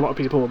to appeal to a lot of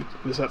people.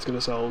 The set's going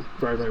to sell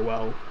very, very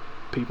well.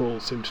 People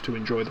seemed to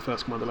enjoy the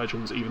first Commander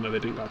Legends, even though they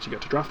didn't actually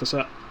get to draft the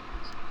set.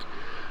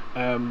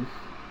 And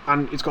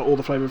it's got all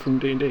the flavour from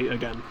D&D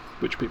again,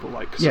 which people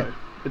like. Yeah.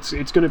 So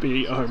it's going to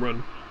be a home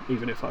run,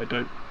 even if I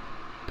don't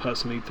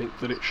personally think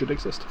that it should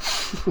exist.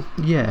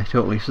 Yeah,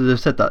 totally. So they've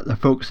said that they're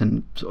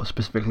focusing sort of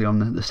specifically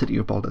on the city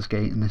of Baldur's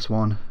Gate in this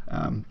one,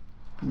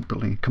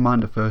 building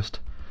Commander first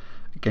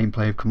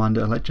gameplay of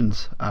Commander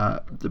Legends.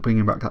 They're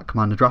bringing back that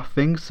Commander draft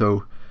thing,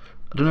 so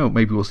I don't know,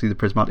 maybe we'll see the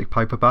Prismatic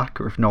Piper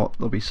back, or if not,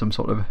 there'll be some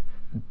sort of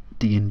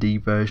D&D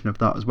version of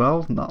that as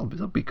well, and that'll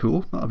be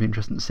cool. That'll be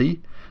interesting to see.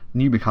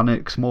 New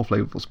mechanics, more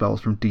flavourful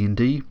spells from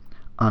D&D,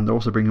 and they're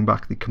also bringing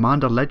back the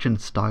Commander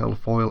Legends style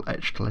foil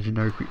etched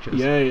legendary creatures.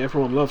 Yay,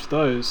 everyone loved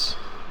those.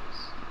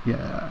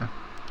 Yeah.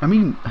 I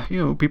mean,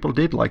 people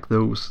did like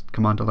those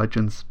Commander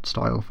Legends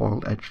style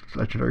foil etched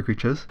legendary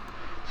creatures.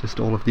 It's just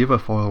all of the other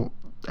foil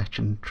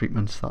etching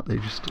treatments that they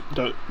just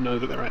don't know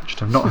that they're etched.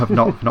 have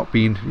not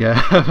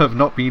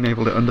been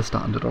able to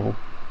understand at all.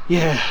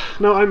 Yeah,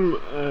 no,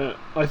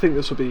 I think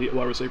this will be a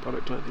well-received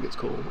product, and I think it's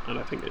cool, and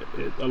I think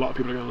a lot of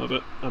people are going to love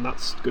it, and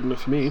that's good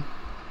enough for me,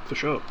 for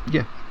sure.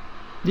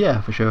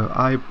 Yeah, for sure.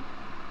 I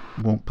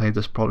won't play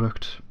this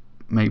product.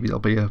 Maybe there'll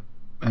be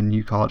a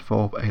new card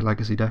for a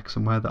legacy deck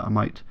somewhere that I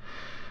might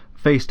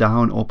face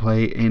down or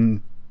play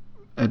in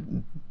a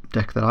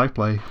deck that I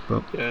play,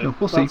 but yeah,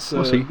 we'll see.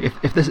 We'll see.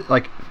 If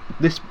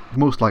this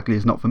most likely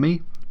is not for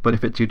me, but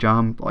if it's your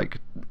jam, like,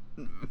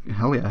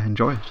 hell yeah,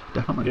 enjoy it,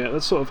 definitely. Yeah,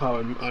 that's sort of how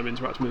I'm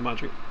interacting with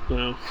Magic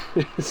now.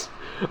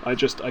 I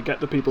get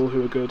the people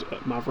who are good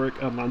at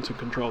Maverick and Lantern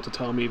Control to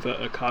tell me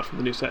that a card from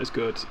the new set is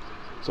good,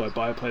 so I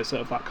buy a play set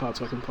of that card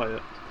so I can play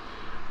it,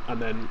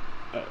 and then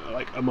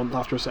like a month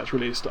after a set's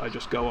released, I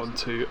just go on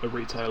to a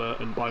retailer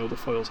and buy all the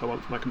foils I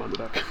want for my Commander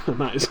deck. And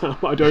that is how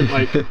I don't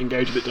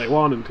engage with it day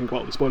one and think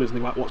about all the spoilers and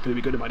think about what's going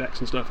to be good in my decks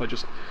and stuff. I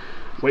just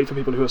wait for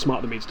people who are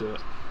smarter than me to do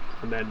it,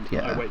 and then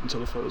I wait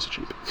until the foils are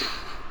cheap.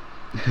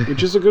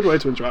 Which is a good way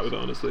to interact with it,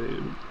 honestly.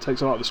 It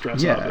takes a lot of the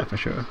stress out of it. Yeah, for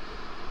sure.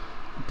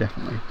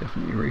 Definitely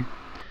agree.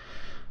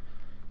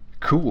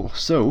 Cool.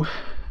 So,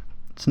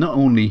 it's not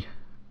only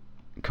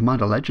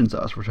Commander Legends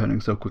that is returning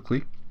so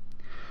quickly.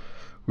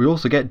 We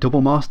also get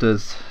Double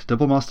Masters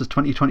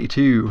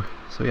 2022.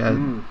 So yeah,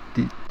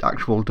 the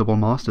actual Double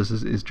Masters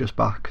is just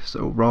back.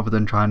 So rather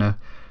than trying to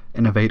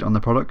innovate on the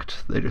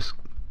product, they just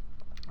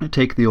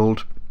take the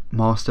old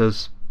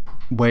Masters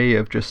way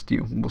of just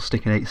we'll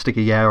stick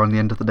a year on the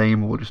end of the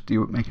name, or we'll just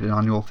make it an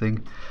annual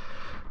thing.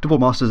 Double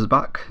Masters is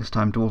back. This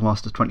time Double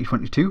Masters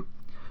 2022.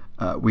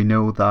 We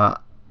know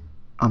that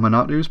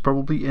Amanatu is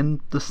probably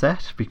in the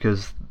set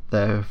because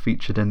they're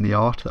featured in the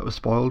art that was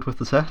spoiled with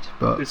the set,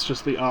 but it's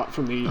just the art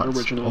from the that's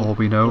original all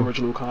we know.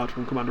 Original card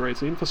from Commander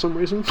 18 for some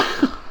reason.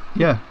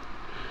 Yeah.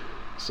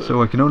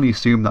 So I can only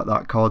assume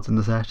that card's in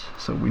the set.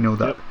 So we know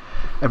that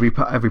every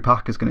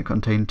pack is going to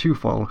contain 2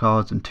 foil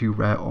cards and 2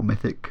 rare or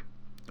mythic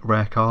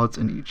rare cards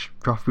in each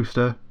draft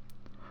booster.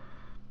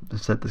 They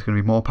said there's going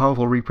to be more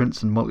powerful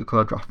reprints and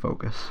multicolour draft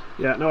focus.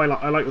 Yeah, no,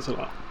 I like this a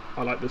lot.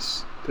 I like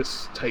this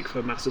take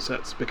for master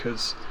sets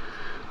because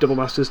double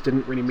masters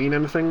didn't really mean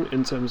anything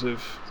in terms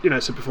of,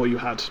 so before you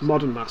had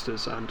modern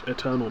masters and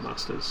eternal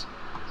masters,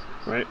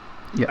 right?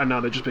 Yeah. And now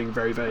they're just being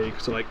very vague.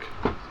 So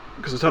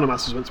because eternal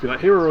masters went to be like,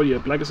 here are all your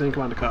legacy and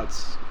commander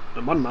cards,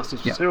 and modern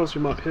masters just here's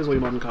all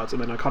your modern cards,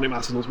 and then iconic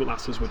masters and ultimate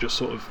masters were just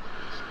sort of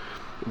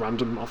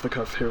random off the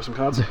cuff, here are some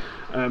cards.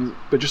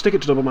 But just stick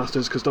it to double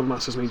masters, because double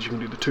masters means you can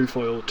do the 2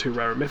 foil, 2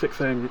 rare and mythic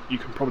thing. You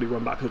can probably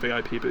run back the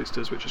VIP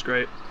boosters, which is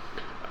great.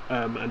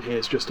 And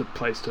here's just a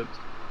place to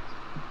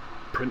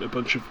print a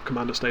bunch of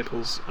commander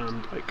staples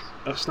and like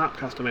a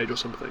Snapcaster Mage or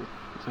something.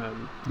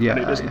 And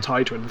it isn't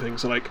tied to anything.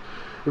 So the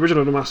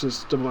original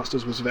double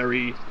masters was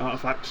very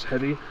artifact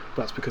heavy.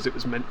 That's because it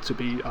was meant to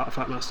be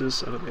artifact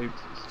masters, and they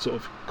sort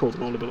of called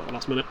them all a bit at the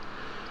last minute.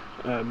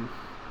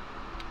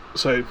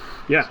 So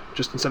yeah,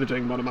 just instead of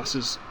doing modern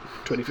masters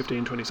 2015,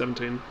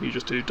 2017, you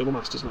just do double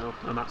masters now,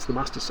 and that's the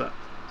master set,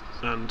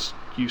 and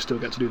you still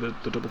get to do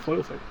the double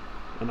foil thing,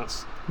 and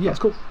that's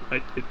cool.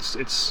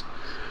 It's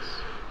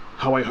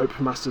how I hope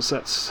master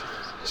sets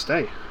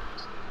stay.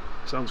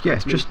 Sounds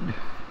great. Just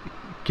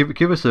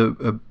give us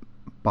a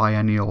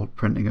biennial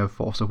printing of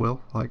Force of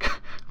Will,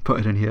 put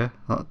it in here.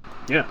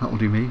 That'll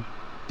do me.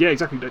 Yeah,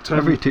 exactly.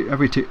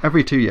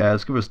 Every 2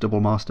 years, give us double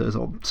masters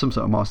or some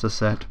sort of master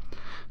set.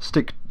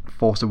 Stick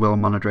Force of Will,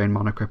 Mana Drain,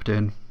 Mana Crypt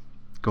in.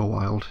 Go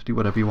wild. Do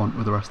whatever you want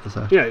with the rest of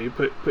the set. Yeah, you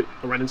put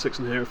a Renin 6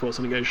 in here, Force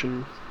of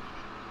Negation.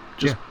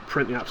 Just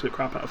print the absolute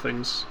crap out of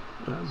things.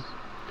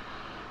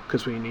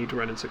 Because we need a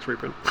Renin 6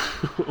 reprint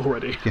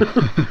already.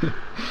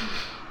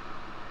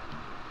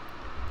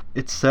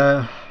 It's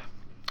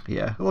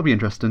it'll be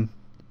interesting.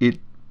 It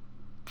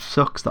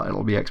sucks that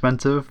it'll be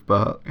expensive,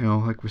 but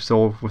like we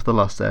saw with the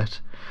last set,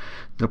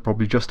 they'll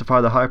probably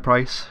justify the high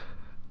price.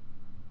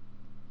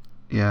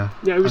 Yeah,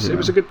 it was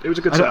a good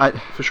set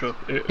for sure.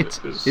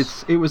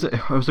 It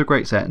was a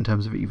great set in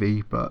terms of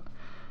EV, but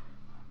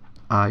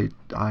I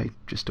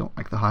just don't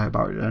like the higher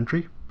barrier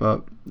entry.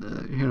 But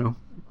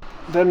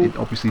then it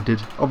obviously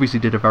did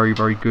a very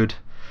good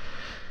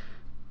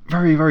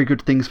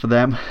things for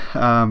them.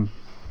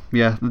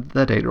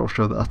 Their data will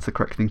show that that's the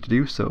correct thing to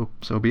do. So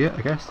be it,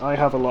 I guess. I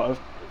have a lot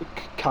of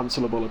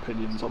cancelable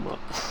opinions on that.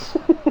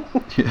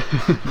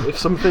 If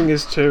something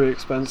is too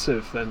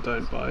expensive, then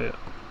don't buy it.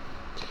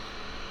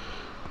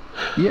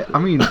 Yeah, I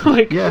mean,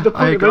 I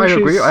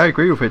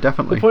agree with it,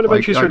 definitely. The point of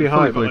entry is really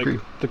high, but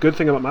the good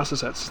thing about master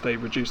sets is they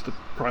reduce the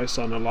price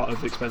on a lot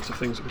of the expensive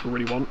things that people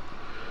really want.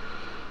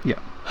 Yeah.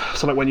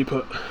 So when you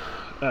put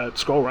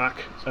Scroll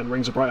Rack and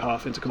Rings of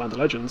Brighthearth into Commander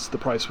Legends, the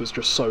price was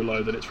just so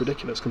low that it's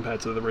ridiculous compared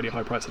to the really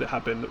high price that it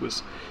had been that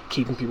was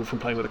keeping people from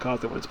playing with the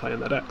cards they wanted to play in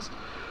their decks.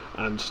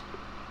 And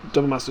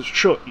double masters,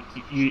 sure,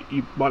 you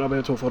might not be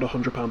able to afford a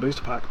 £100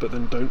 booster pack, but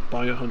then don't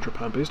buy a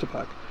 £100 booster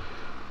pack.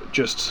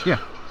 Just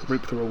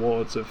reap the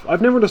rewards of.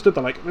 I've never understood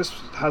that. This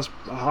has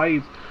a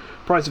high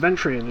price of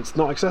entry and it's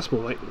not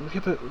accessible.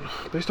 But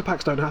booster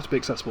packs don't have to be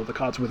accessible. The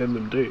cards within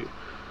them do,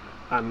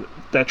 and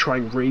they're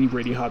trying really,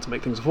 really hard to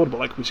make things affordable.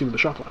 Like we've seen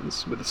with the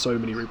Shocklands, with so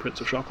many reprints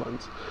of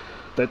Shocklands,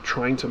 they're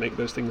trying to make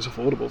those things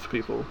affordable for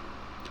people,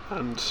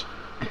 and so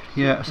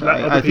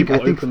other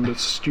people open the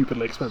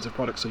stupidly expensive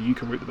products so you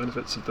can reap the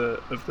benefits of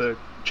the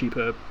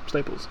cheaper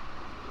staples.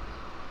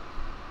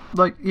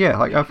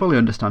 I fully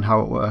understand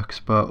how it works,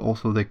 but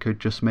also they could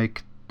just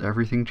make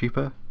everything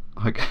cheaper.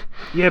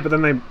 Yeah, but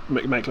then they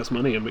make less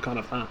money, and we can't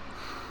have that.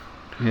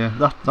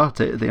 Yeah, that's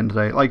it. At the end of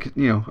the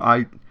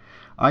day,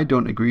 I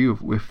don't agree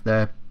with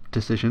their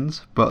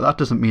decisions, but that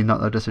doesn't mean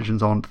that their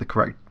decisions aren't the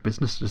correct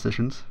business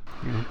decisions.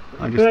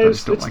 I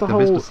just don't like the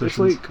business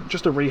decisions. It's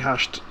just a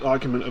rehashed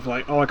argument of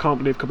I can't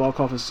believe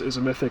Cabalkov is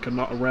a mythic and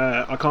not a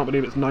rare. I can't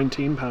believe it's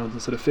 £19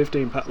 instead of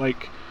 £15.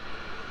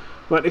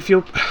 But if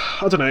you're,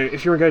 I don't know,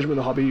 if your engagement with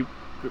the hobby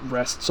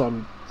rests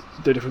on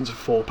the difference of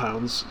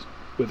 £4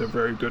 with a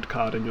very good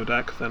card in your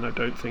deck, then I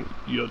don't think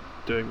you're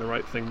doing the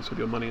right things with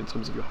your money in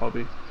terms of your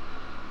hobby.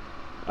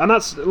 And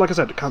that's, like I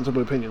said,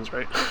 cancelable opinions,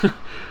 right?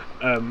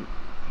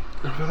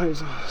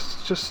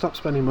 Just stop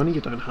spending money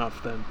you don't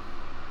have, then.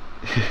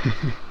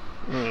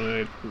 I don't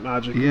know,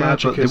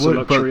 magic is a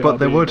luxury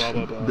hobby, blah,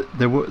 blah,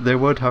 blah. They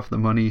would have the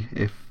money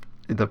if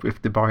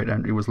the barrier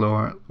entry was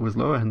lower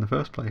in the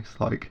first place.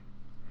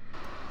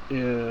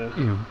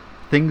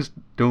 Things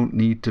don't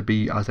need to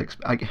be as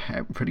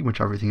pretty much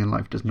everything in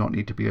life does not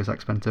need to be as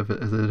expensive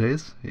as it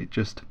is. It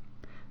just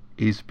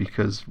is,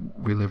 because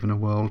we live in a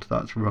world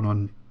that's run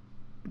on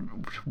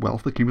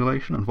wealth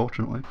accumulation,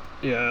 unfortunately.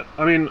 Yeah,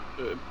 I mean,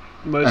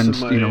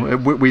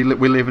 we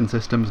live in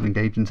systems and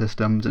engage in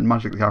systems, and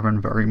Magic the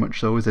Gathering very much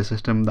so is a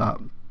system that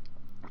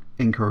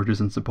encourages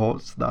and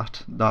supports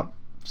that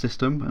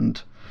system,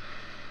 and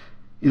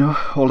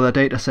all of their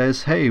data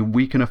says, hey,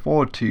 we can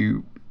afford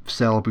to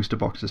sell booster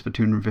boxes for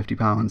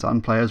 £250,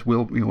 and players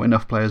will,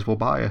 enough players will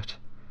buy it,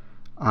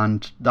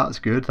 and that's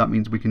good. That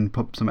means we can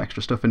put some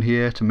extra stuff in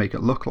here to make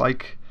it look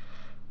like,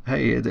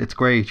 hey, it's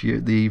great.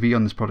 The EV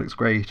on this product's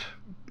great.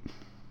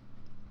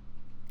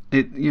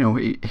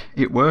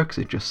 It works.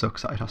 It just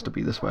sucks that it has to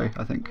be this way,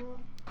 I think.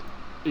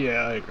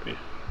 Yeah, I agree.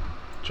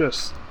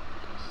 Just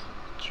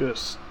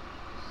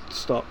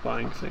stop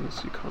buying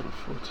things you can't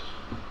afford.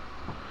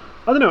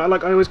 I don't know.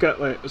 I always get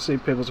see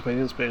people's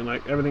opinions being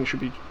like everything should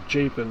be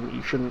cheap, and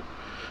you shouldn't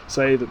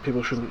say that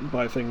people shouldn't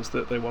buy things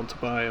that they want to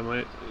buy. I'm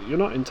like, you're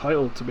not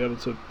entitled to be able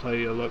to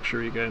play a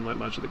luxury game like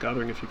Magic the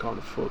Gathering if you can't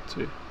afford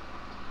to.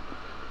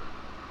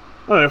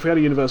 I don't know. If we had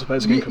a universal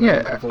basic income,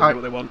 people can get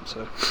what they want.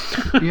 So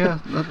yeah,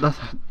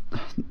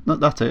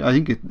 that's it. I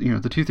think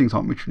the two things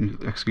aren't mutually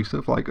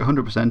exclusive. Like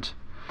 100%.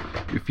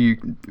 If you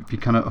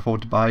cannot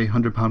afford to buy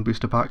 £100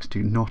 booster packs,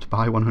 do not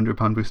buy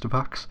 £100 booster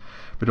packs.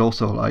 But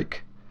also,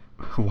 like,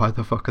 why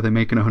the fuck are they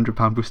making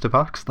 £100 booster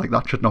packs? Like,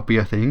 that should not be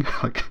a thing.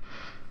 Like,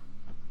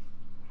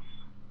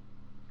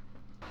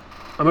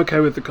 I'm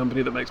okay with the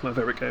company that makes my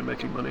favourite game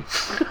making money.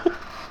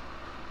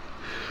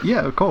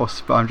 yeah, of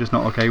course, but I'm just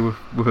not okay with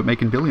it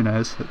making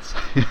billionaires.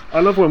 I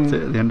love when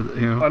at the end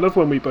of I love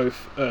when we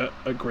both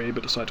agree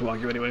but decide to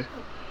argue anyway.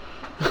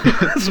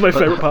 This is my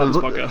favourite part of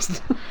this podcast.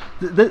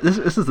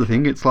 This is the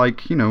thing. It's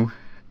like,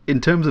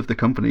 in terms of the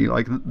company,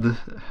 like the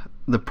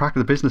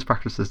business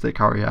practices they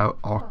carry out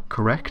are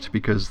correct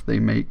because they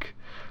make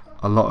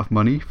a lot of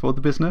money for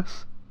the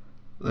business.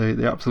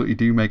 They absolutely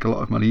do make a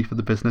lot of money for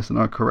the business and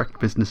are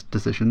correct business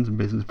decisions and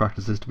business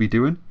practices to be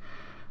doing.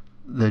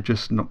 They're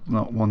just not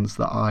ones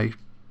that I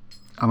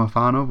am a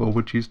fan of or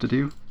would choose to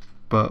do.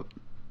 But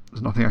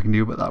there's nothing I can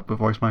do about that but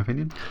voice my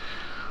opinion.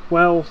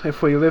 Well,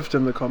 if we lived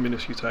in the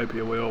communist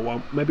utopia we all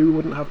want, maybe we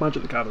wouldn't have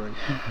Magic the Gathering.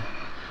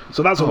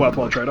 So that's a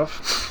worthwhile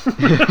trade-off.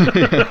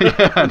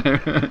 Yeah, I know.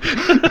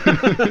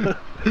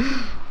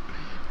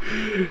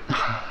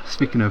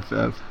 Speaking of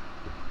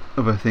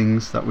other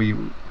things that we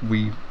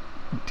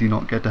do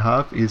not get to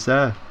have, is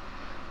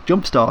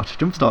Jumpstart.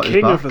 Jumpstart is back.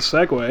 King of the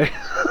segue.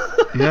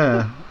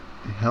 Yeah,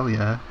 hell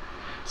yeah.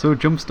 So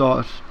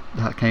Jumpstart,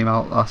 that came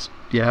out last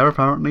year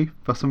apparently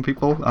for some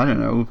people. I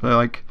don't know.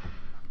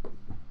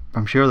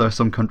 I'm sure there are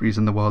some countries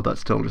in the world that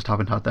still just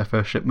haven't had their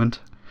first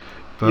shipment.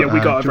 But, yeah, we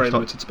got a very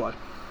limited supply.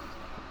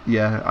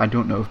 Yeah, I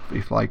don't know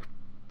if like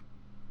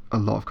a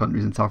lot of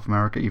countries in South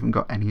America even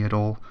got any at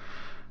all.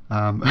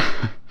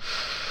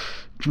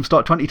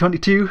 Jumpstart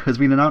 2022 has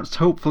been announced.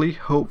 Hopefully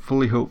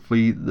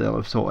they'll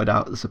have sorted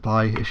out the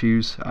supply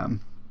issues.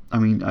 I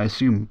mean, I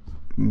assume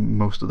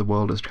most of the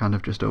world has kind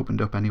of just opened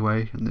up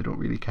anyway, and they don't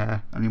really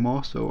care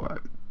anymore. So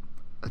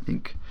I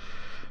think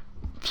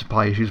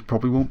supply issues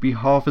probably won't be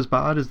half as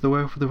bad as they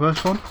were for the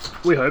first one.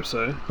 We hope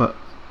so. But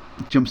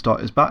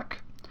Jumpstart is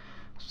back.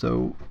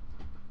 So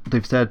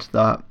they've said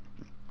that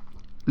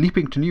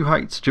leaping to new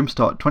heights,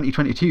 Jumpstart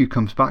 2022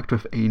 comes back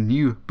with a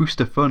new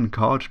Booster Fun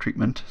card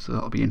treatment, so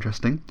that'll be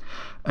interesting.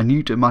 A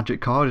new to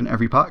Magic card in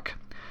every pack,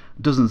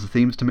 dozens of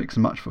themes to mix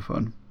and match for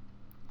fun,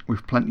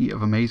 with plenty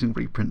of amazing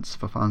reprints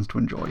for fans to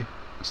enjoy.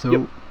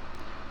 So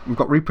we've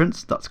got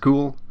reprints, that's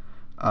cool.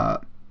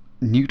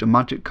 New to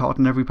Magic card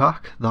in every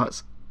pack,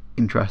 that's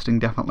interesting,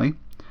 definitely.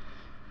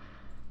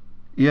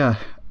 Yeah,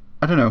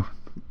 I don't know.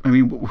 I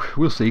mean,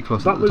 we'll see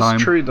closer to the time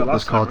what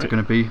those cards are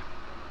going to be.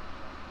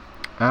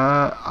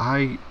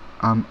 I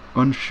am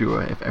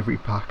unsure if every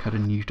pack had a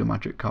new to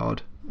Magic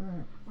card.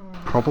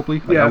 Probably.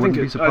 Like, yeah, I wouldn't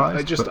be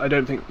surprised. I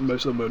don't think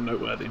most of them were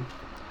noteworthy.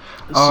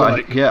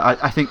 I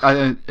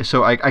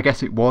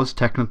guess it was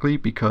technically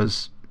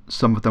because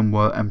some of them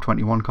were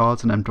M21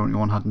 cards and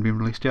M21 hadn't been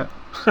released yet.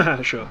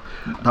 Sure.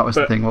 That was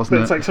the thing, wasn't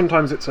it? It's like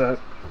sometimes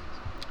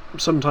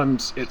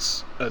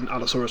it's an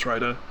Allosaurus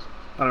Rider,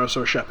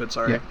 Allosaurus Shepherd,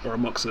 or a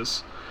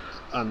Muxus,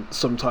 and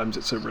sometimes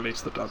it's a Release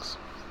the Dogs.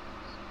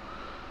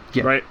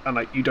 Yeah. Right, and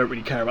like you don't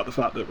really care about the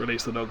fact that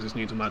Release the Dogs is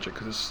new to Magic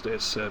because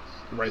it's a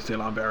Raise the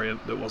Alarm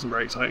variant that wasn't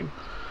very exciting.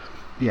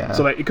 Yeah.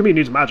 So like it can be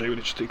new to Magic,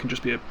 but it can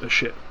just be a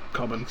shit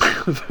common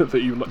that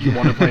you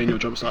want to play in your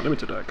Jumpstart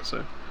Limited deck.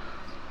 So,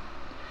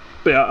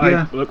 but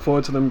I look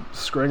forward to them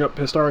screwing up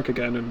Historic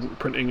again and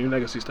printing new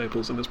Legacy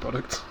staples in this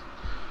product.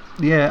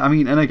 Yeah, I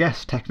mean, and I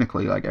guess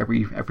technically, like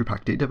every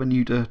pack did have a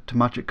new to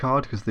Magic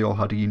card because they all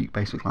had a unique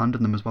basic land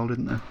in them as well,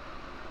 didn't they?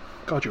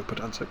 God, you're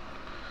pedantic.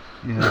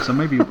 Yeah, so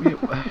maybe they'll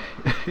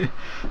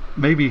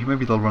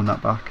run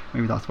that back.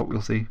 Maybe that's what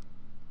we'll see.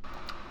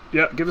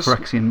 Yeah, give us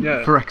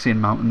Phyrexian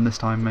Mountain this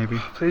time, maybe.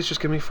 Please just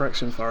give me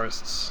Phyrexian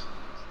Forests.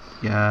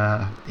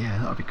 Yeah,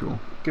 that'd be cool.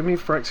 Give me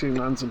Phyrexian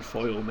lands in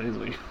foil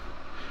mainly.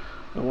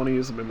 I want to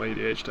use them in my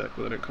EDH deck,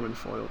 but they don't come in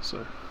foil,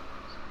 so.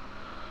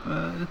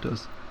 It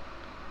does.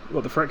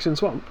 What, the Phyrexian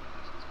Swamp?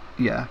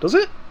 Yeah. Does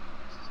it?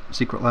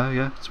 Secret Lair,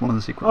 yeah. It's one of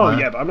the Secret Lair. Oh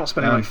yeah, but I'm not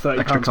spending like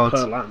 £30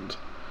 per land.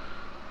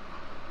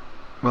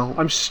 Well,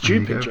 I'm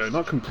stupid, Joe,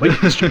 not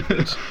completely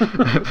stupid.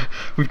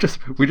 we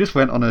just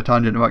went on a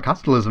tangent about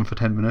capitalism for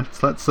 10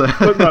 minutes. Let's.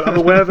 Look, I'm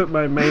aware that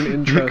my main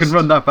interest. You can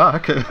run that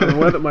back. I'm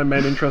aware that my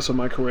main interests of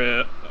my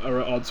career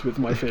are at odds with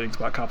my feelings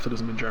about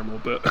capitalism in general,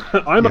 but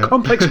I'm a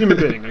complex human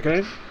being,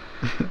 okay?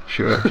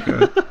 Sure.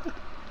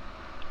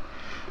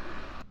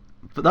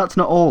 But that's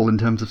not all in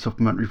terms of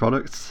supplementary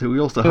products. So we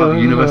also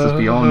have Universes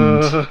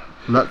Beyond.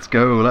 Let's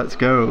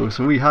go.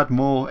 So we had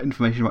more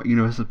information about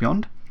Universes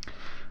Beyond.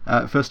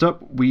 First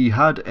up, we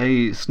had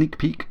a sneak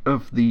peek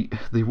of the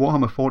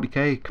Warhammer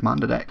 40k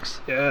Commander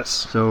decks. Yes.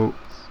 So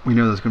we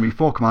know there's going to be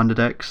 4 Commander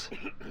decks,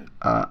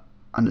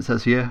 and it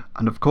says here,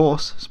 and of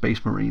course,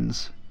 Space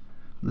Marines.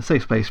 When they say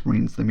Space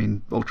Marines, they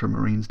mean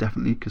Ultramarines,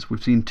 definitely, because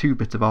we've seen 2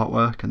 bits of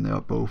artwork, and they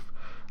are both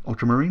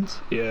Ultramarines.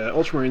 Yeah,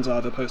 Ultramarines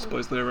are the poster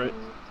boys there, right?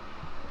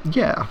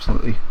 Yeah,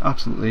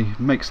 absolutely.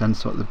 Makes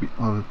sense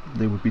why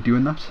they would be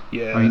doing that.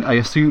 Yeah. I mean,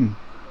 I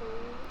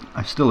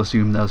still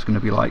assume there's going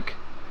to be like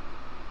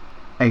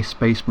a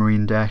Space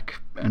Marine deck,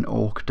 an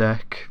Orc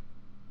deck,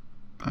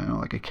 I don't know,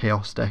 like a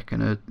Chaos deck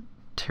and a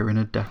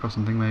Tyranid deck or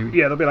something maybe.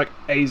 Yeah, there'll be like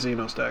a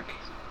Xenos deck,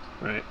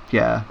 right?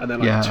 Yeah. And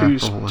then like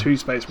two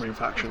Space Marine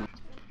factions.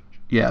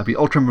 Yeah, it'll be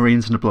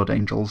Ultramarines and a Blood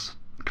Angels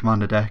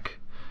Commander deck,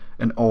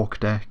 an Orc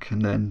deck,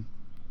 and then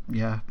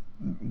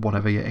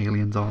whatever your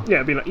aliens are.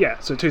 Yeah, it'd be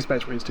like, so 2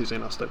 Space Marines, 2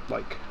 Xenos,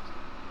 like,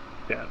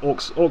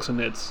 Orcs and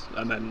Nids,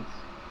 and then,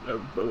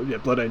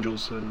 Blood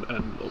Angels and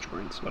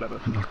Ultramarines,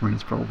 whatever. And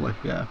Ultramarines, probably,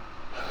 yeah.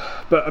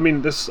 But, I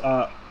mean, this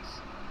art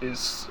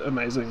is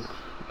amazing.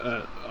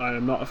 I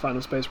am not a fan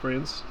of Space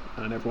Marines,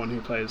 and everyone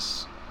who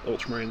plays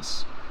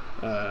Ultramarines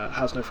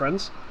has no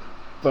friends.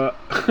 But,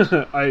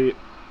 I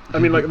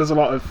mean, like, there's a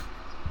lot of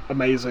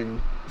amazing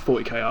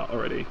 40k art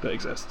already that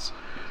exists.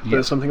 But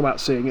there's something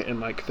about seeing it in,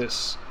 like,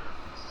 this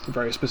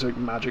very specific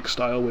magic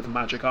style with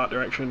magic art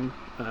direction,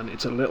 and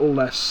it's a little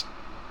less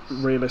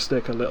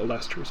realistic, a little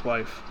less true to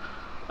life,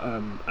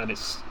 and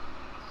it's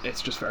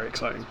just very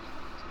exciting.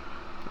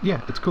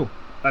 Yeah, it's cool.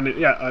 And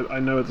I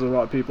know there's a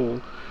lot of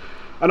people,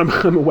 and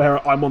I'm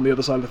aware I'm on the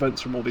other side of the fence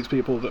from all these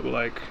people that were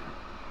like,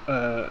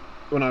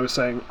 when I was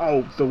saying,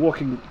 oh, the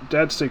Walking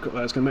Dead secret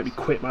lair is going to make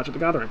me quit Magic the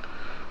Gathering,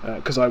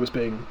 because I was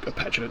being a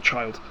petulant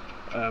child.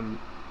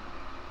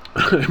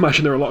 I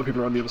imagine there are a lot of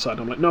people on the other side.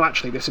 I'm like, no,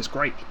 actually, this is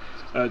great.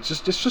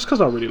 Just because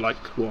I really like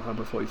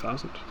Warhammer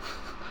 40,000,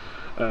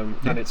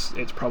 and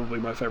it's probably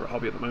my favourite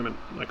hobby at the moment,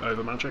 like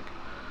over Magic.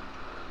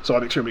 So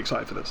I'm extremely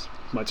excited for this.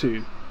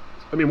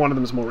 One of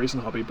them is a more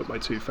recent hobby, but my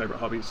 2 favourite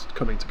hobbies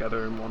coming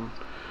together in one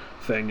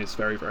thing is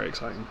very, very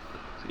exciting.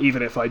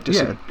 Even if I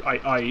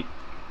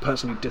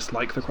personally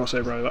dislike the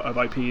crossover of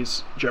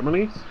IPs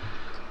generally,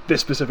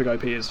 this specific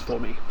IP is for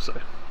me, so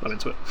I'm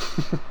into it.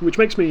 Which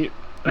makes me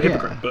a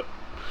hypocrite, but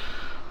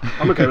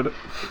I'm okay with it.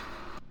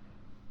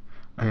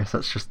 I guess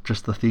that's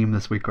just the theme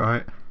this week,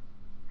 right?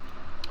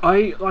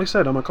 I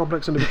said I'm a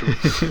complex individual.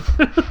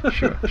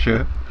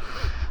 Sure.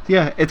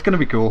 Yeah, it's going to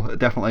be cool,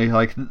 definitely.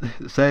 Like,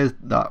 it says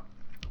that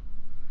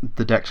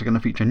the decks are going to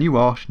feature new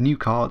art, new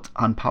cards,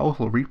 and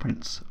powerful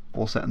reprints,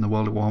 all set in the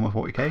world of Warhammer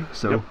 40k,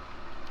 so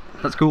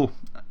that's cool.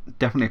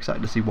 Definitely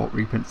excited to see what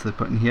reprints they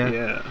put in here.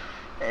 Yeah.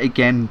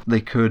 Again,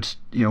 they could,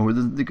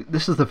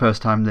 this is the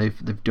first time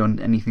they've done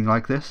anything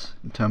like this,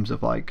 in terms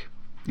of, like,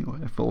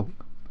 a full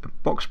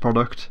box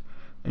product,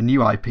 a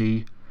new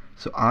IP,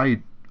 so I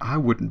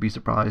wouldn't be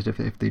surprised if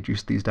they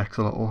juiced these decks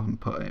a little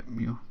and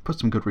put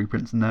some good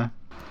reprints in there.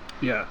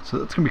 Yeah. So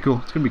that's gonna be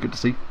cool. It's gonna be good to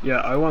see. Yeah,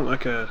 I want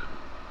like a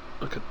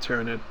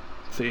Tyranid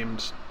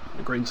themed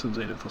Green Sun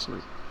Zenith or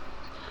something.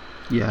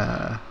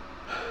 Yeah,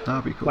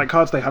 that'd be cool. Like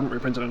cards they haven't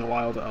reprinted in a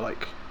while that are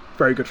like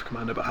very good for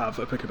Commander but have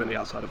applicability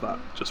outside of that,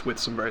 just with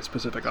some very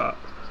specific art.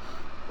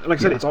 And like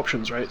I said, it's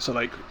options, right? So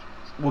like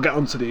we'll get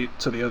onto the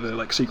other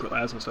like secret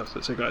layers and stuff,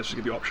 but secret layers just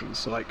give you options.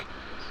 So like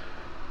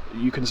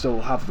you can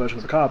still have a version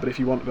of a card, but if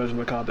you want a version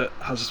of a card that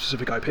has a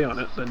specific IP on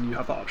it, then you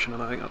have that option,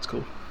 and I think that's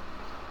cool.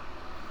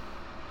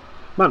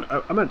 Man,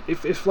 I meant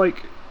if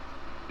like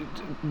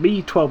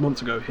me 12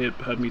 months ago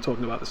heard me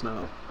talking about this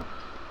now,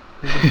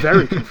 I'd be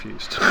very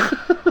confused.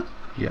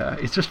 Yeah,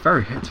 it's just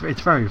it's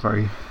very,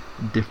 very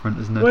different,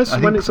 isn't it?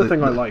 When it's a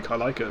thing I like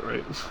it,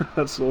 right?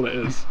 That's all it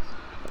is.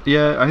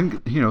 Yeah, I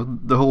think,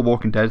 the whole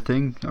Walking Dead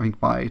thing, I think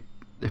my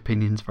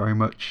opinions very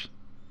much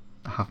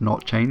have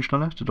not changed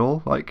on it at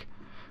all. Like,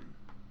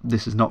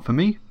 this is not for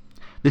me.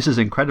 This is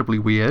incredibly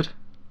weird,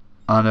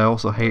 and I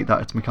also hate that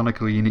it's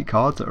mechanically unique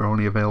cards that are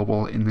only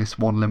available in this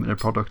one limited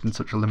product in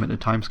such a limited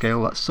time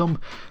scale that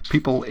some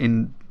people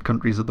in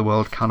countries of the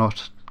world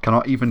cannot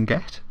even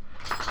get.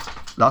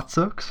 That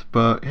sucks,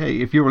 but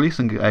hey, if you're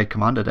releasing a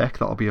Commander deck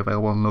that'll be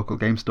available in local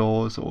game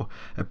stores, or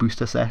a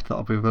booster set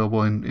that'll be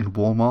available in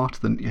Walmart,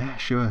 then yeah,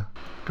 sure,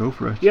 go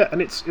for it. Yeah,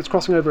 and it's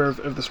crossing over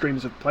of the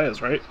streams of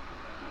players, right?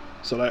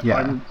 So like,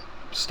 I'm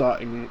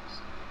starting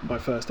my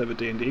first ever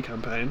D&D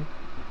campaign,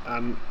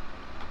 and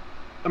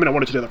I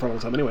wanted to do that for a long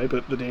time anyway,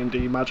 but the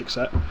D&D Magic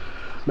set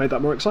made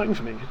that more exciting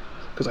for me,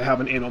 because I have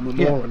an in on the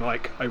lore, and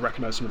like I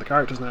recognise some of the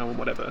characters now and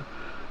whatever.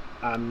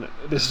 And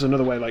this is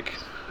another way, like,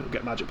 it'll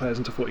get Magic players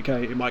into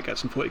 40k, it might get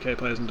some 40k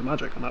players into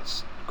Magic, and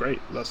that's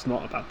great. That's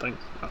not a bad thing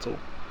at all.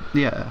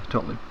 Yeah,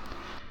 totally.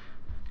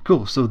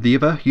 Cool, so the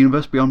other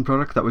Universe Beyond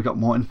product that we got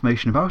more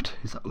information about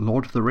is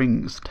Lord of the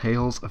Rings,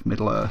 Tales of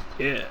Middle-earth.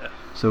 Yeah.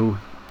 So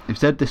they've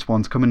said this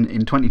one's coming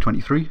in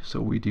 2023, so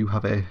we do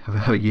have a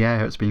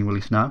year it's being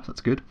released now, so that's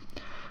good.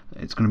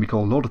 It's going to be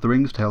called Lord of the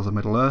Rings Tales of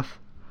Middle-earth.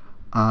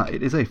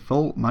 It is a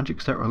full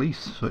Magic set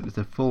release, so it is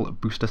a full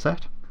booster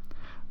set.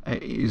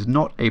 It is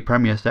not a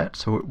Premier set,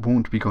 so it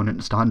won't be going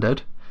into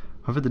Standard.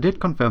 However, they did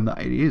confirm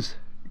that it is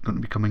going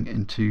to be coming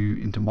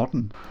into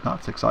Modern.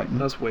 That's exciting.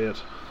 That's weird.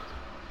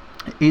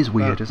 It is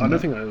weird, isn't it? I don't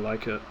think I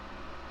like it.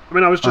 I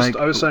mean, I was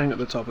saying at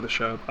the top of the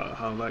show about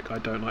how I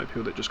don't like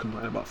people that just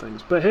complain about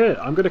things. But here,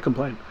 I'm going to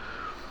complain.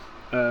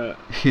 I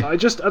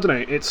don't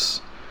know,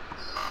 it's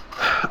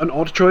an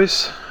odd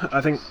choice. I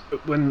think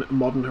when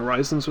Modern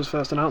Horizons was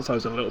first announced, I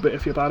was a little bit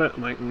iffy about it.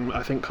 Like,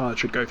 I think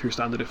cards should go through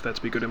Standard if they're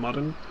to be good in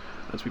Modern,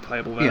 and to be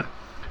playable there.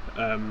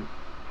 Yeah.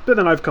 But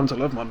then I've come to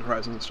love Modern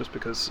Horizons just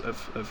because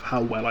of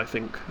how well I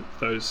think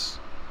those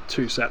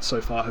two sets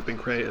so far have been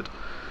created.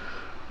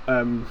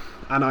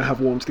 And I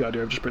have warmed to the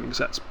idea of just printing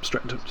sets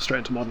straight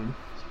into Modern.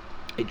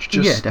 It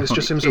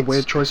just seems a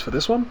weird choice for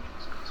this one.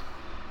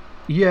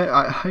 Yeah,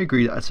 I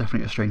agree that it's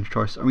definitely a strange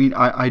choice. I mean,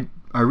 I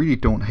really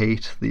don't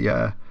hate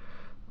the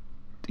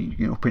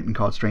printing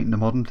cards straight into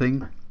Modern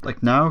thing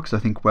like now, because I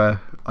think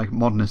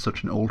Modern is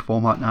such an old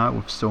format now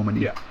with so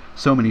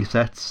many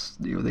sets.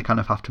 They kind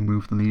of have to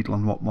move the needle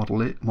on what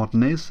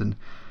Modern is, and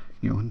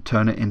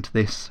turn it into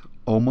this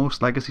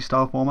almost legacy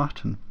style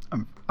format. And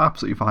I'm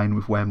absolutely fine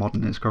with where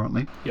Modern is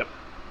currently. Yep.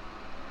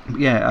 But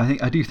yeah,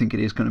 I do think it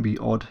is going to be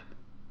odd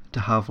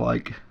to have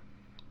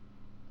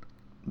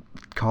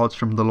cards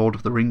from the Lord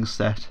of the Rings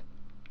set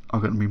are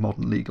going to be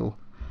Modern legal.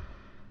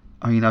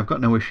 I mean, I've got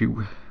no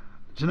issue. I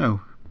don't know.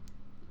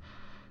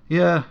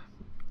 Yeah,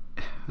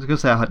 I was going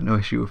to say I had no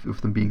issue with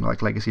them being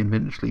Legacy and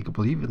Vintage legal,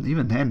 but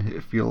even then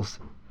it feels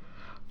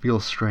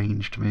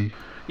strange to me.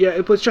 Yeah,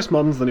 it's just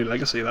Modern's the new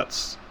Legacy.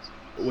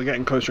 We're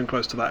getting closer and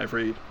closer to that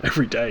every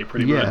day,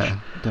 pretty much. Yeah,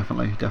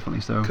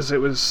 definitely so. Because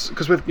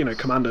with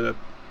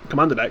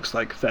Commander decks,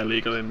 they're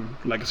legal in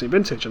Legacy and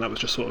Vintage, and that was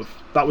just sort of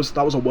that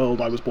was a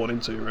world I was born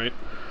into, right?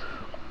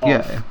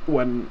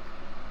 When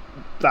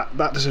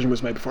that decision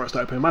was made before I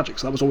started playing Magic,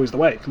 so that was always the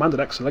way. Commander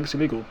decks are Legacy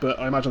legal, but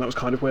I imagine that was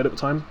kind of weird at the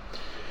time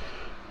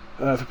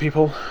for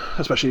people,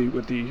 especially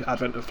with the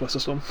advent of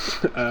Flusterstorm.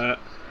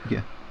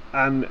 Yeah.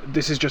 And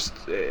this is just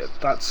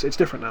it's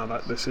different now.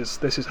 That this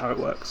is how it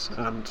works,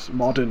 and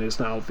Modern is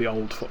now the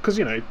old, because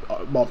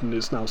Modern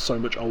is now so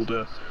much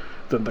older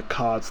than the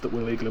cards that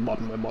were legal in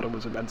Modern when Modern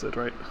was invented,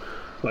 right?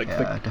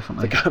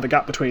 Definitely. The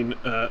gap between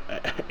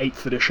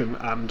 8th edition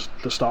and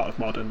the start of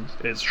Modern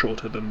is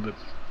shorter than the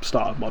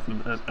start of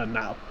Modern and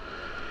now.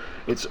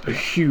 It's a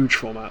huge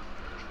format.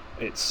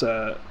 It's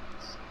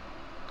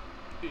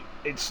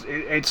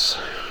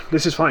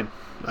this is fine,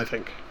 I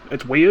think.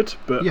 It's weird,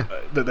 but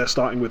that they're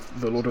starting with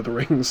the Lord of the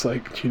Rings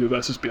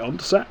Universes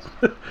Beyond set.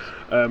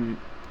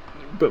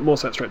 But more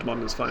set straight to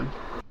Modern is fine.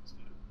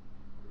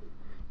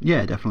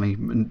 Yeah, definitely.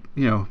 And,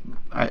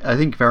 I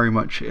think very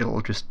much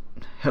it'll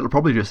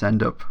probably just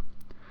end up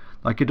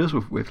like it does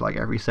with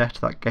every set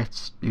that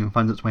gets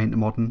finds its way into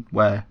Modern,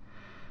 where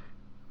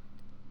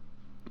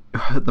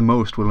at the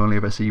most we'll only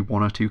ever see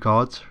one or two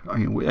cards. I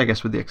mean, I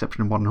guess with the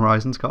exception of Modern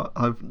Horizons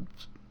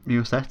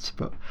sets,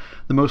 but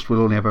the most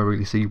we'll only ever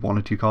really see one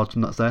or two cards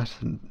from that set,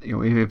 and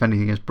if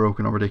anything is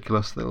broken or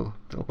ridiculous, they'll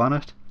ban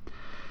it.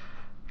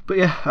 But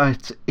yeah,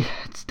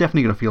 it's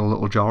definitely going to feel a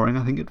little jarring,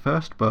 I think, at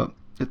first, but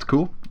it's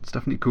cool. It's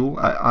definitely cool.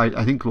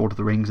 I think Lord of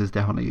the Rings is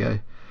definitely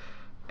an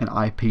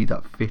IP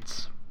that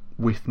fits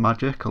with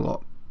Magic a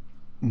lot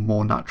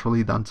more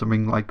naturally than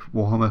something like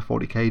Warhammer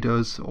 40k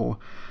does, or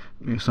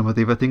some of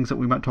the other things that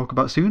we might talk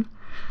about soon.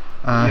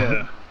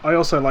 I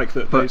also like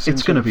that. But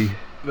it's going to be.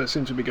 They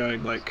seem to be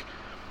going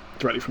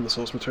directly from the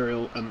source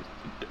material, and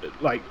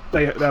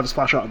they have a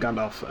splash art of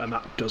Gandalf, and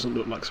that doesn't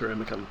look like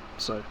Cirion McKellen.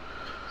 So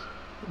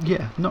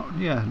not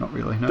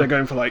really. No. They're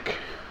going for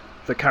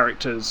the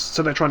characters,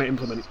 so they're trying to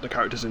implement the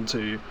characters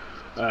into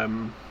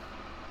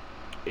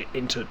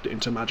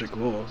Magic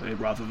lore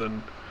rather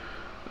than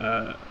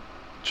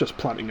just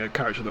planting a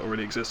character that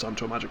already exists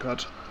onto a Magic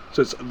card.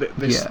 So it's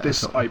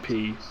this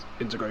IP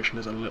integration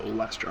is a little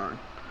less jarring.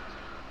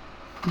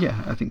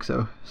 Yeah, I think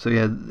so. So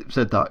yeah, it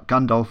said that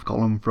Gandalf,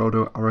 Gollum,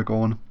 Frodo,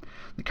 Aragorn,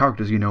 the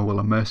characters will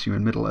immerse you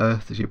in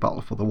Middle-earth as you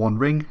battle for the One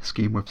Ring,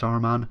 scheme with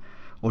Saruman,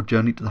 or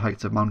journey to the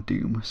heights of Mount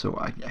Doom. So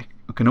I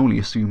can only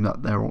assume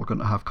that they're all going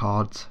to have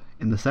cards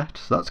in the set,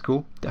 so that's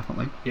cool,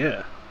 definitely.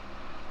 Yeah.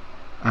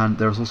 And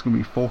there's also going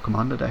to be 4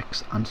 Commander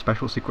decks and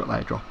special secret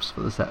layer drops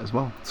for the set as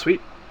well.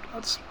 Sweet.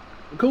 That's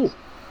cool.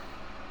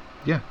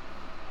 Yeah.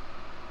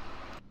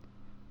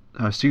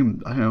 I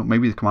assume, I don't know,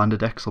 maybe the Commander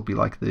decks will be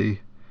like the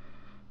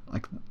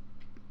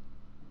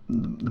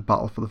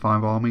battle for the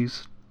 5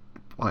 armies,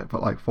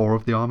 but 4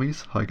 of the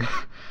armies. I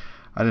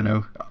don't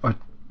know.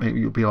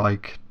 Maybe it'll be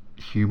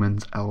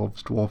humans,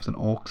 elves, dwarves, and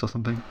orcs or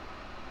something.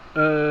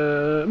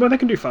 Well, they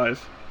can do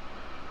 5.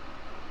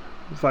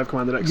 5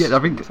 Commander decks. Yeah, I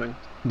think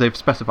they've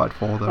specified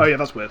 4 though. Oh yeah,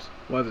 that's weird.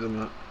 Why have they done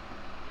that?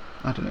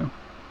 I don't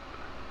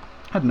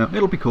know.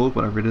 It'll be cool,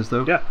 whatever it is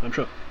though. Yeah, I'm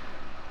sure.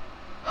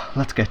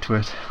 Let's get to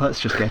it. Let's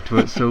just get to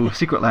it. So,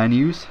 secret layer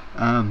news.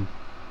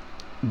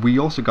 We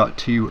also got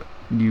 2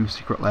 new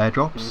secret lair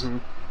drops, Mm-hmm.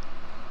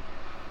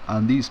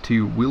 and these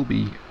two will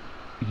be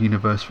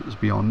Universes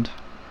Beyond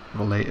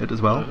related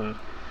as well. Uh-huh.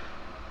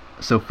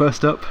 So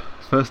first up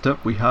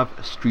we have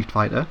Street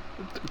Fighter.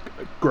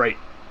 Great,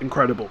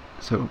 incredible.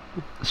 So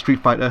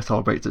Street Fighter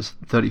celebrates its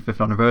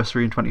 35th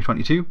anniversary in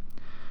 2022,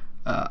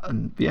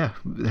 and yeah,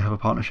 they have a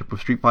partnership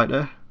with Street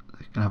Fighter.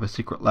 They can have a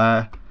secret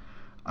lair.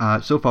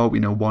 So far we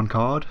know one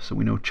card, so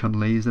we know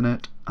Chun-Li's in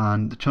it,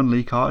 and the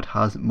Chun-Li card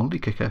has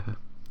multi-kicker,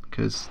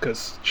 because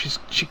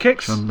she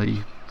kicks.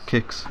 Chun-Li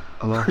kicks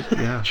a lot.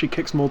 Yeah. She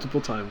kicks multiple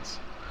times.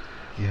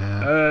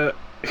 Yeah.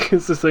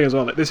 It's this thing as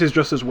well. Like, this is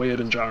just as weird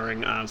and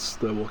jarring as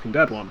the Walking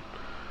Dead one,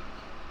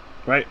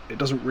 right? It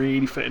doesn't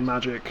really fit in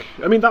Magic.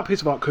 I mean, that piece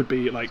of art could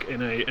be like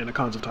in a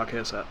Khans of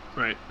Tarkir set,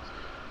 right?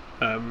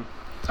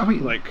 I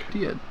mean, like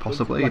yeah,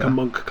 possibly like yeah. a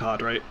monk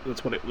card, right?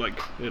 That's what it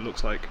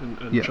looks like,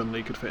 and Yeah.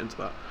 Chun-Li could fit into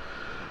that.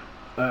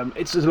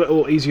 It's a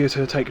little easier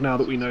to take now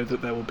that we know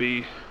that there will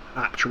be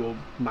actual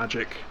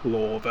Magic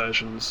lore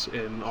versions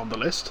on the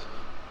list.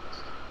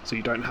 So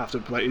you don't have to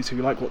play. So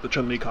you like what the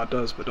Chun-Li card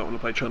does, but don't want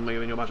to play Chun-Li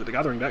in your Magic the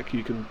Gathering deck,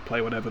 you can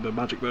play whatever the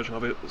Magic version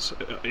of it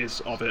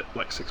is of it,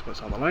 like 6 points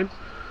down the line.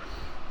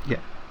 Yeah.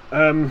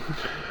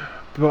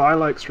 But I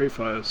like Street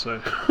Fighter, so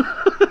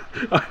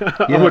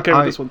I'm okay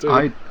with this one too.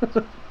 I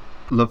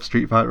love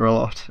Street Fighter a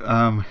lot.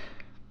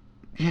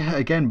 Yeah,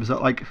 again, was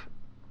that like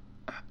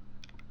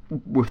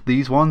with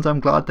these ones, I'm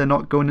glad they're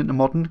not going into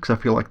modern, because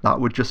I feel like that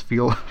would just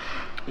feel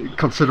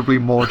considerably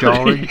more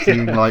jarring. Yeah,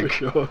 seeing like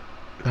for sure.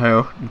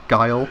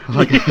 Guile,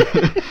 like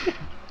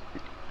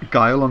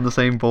Guile on the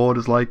same board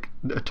as like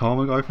a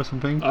Tarmogoyf or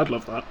something. I'd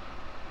love that.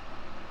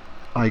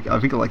 Like, I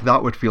think like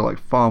that would feel like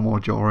far more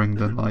jarring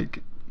than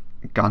like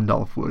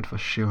Gandalf would, for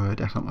sure,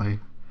 definitely.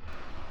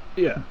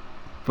 Yeah.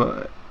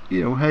 But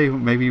you know, hey,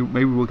 maybe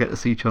we'll get to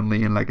see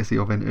Chun-Li in Legacy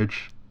or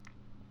Vintage.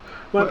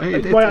 My But,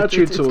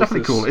 attitude it's towards definitely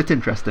this, cool. It's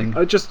interesting.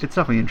 It's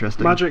definitely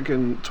interesting. Magic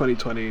in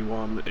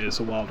 2021 is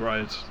a wild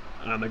ride,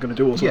 and they're going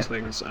to do all sorts of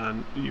things,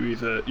 and you're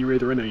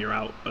either in or you're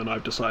out, and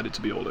I've decided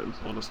to be all in,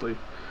 honestly.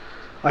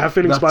 I have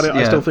feelings about it.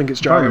 I still think it's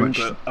jarring,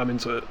 but I'm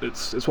into it.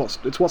 It's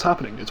what's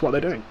happening. It's what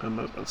they're doing,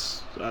 and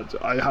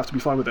I have to be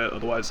fine with it.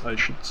 Otherwise, I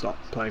should stop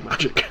playing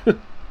Magic.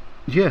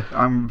 Yeah,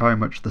 I'm very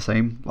much the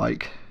same.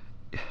 Like,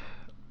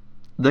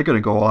 they're going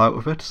to go all out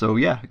with it, so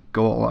yeah,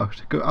 go all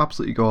out.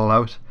 Absolutely go all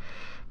out.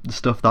 The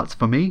stuff that's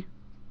for me,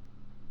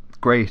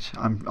 great.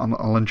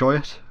 I'll enjoy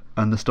it,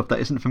 and the stuff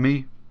that isn't for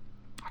me,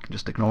 I can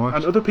just ignore it.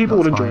 And other people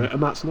will enjoy fine. it,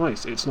 and that's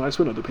nice. It's nice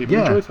when other people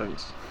enjoy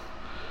things.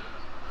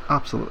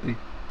 Absolutely.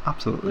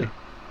 Yeah.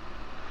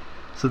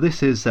 So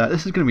this is going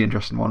to be an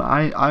interesting one.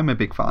 I'm a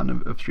big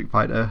fan of Street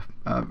Fighter.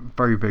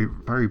 Very, very,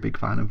 very big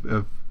fan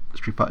of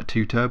Street Fighter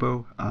 2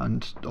 Turbo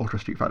and Ultra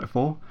Street Fighter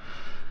 4.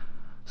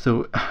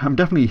 So I'm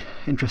definitely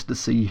interested to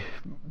see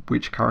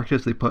which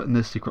characters they put in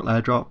this secret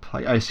lair drop.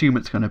 Like, I assume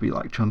it's going to be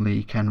like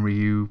Chun-Li, Ken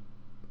Ryu,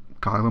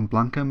 Guile and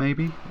Blanca,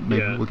 maybe.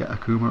 Maybe we'll get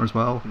Akuma as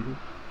well. Mm-hmm.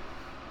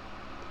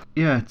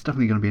 Yeah, it's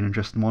definitely going to be an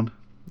interesting one.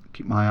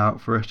 Keep my eye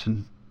out for it,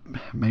 and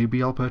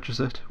maybe I'll purchase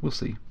it. We'll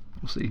see.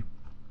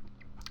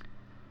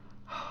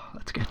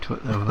 Let's get to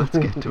it, though. Let's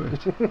get to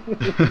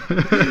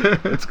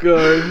it. Let's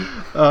go.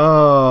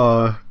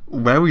 Oh,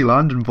 where we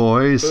landing,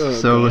 boys.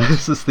 So God.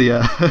 this is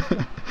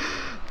the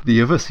the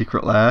other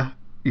secret lair,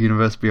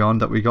 Universe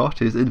Beyond, that we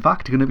got is in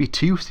fact going to be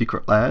 2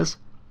 secret lairs,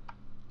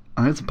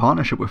 and it's a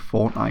partnership with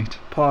Fortnite.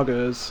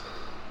 Poggers.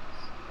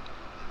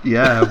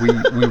 Yeah, we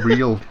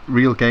real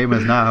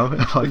gamers now.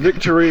 Like,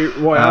 Victory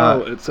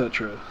Royale,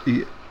 etc.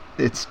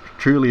 It's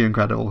truly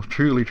incredible,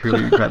 truly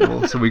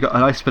incredible. So we got a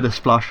nice bit of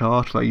splash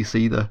art where you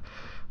see the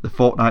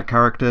Fortnite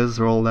characters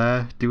are all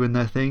there doing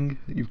their thing.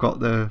 You've got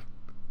the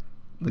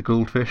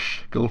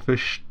goldfish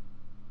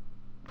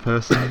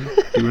person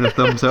doing a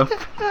thumbs up.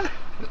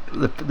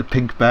 The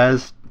pink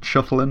bears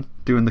shuffling,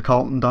 doing the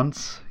Carlton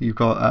dance. You've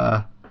got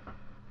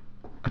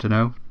I don't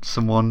know,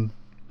 someone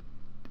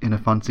in a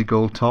fancy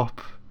gold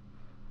top.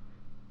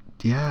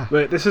 Yeah.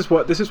 Wait, this is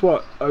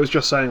what I was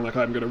just saying. Like,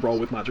 I'm going to roll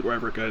with Magic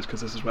wherever it goes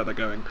because this is where they're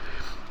going.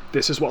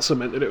 This is what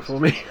cemented it for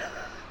me.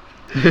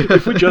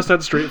 If we just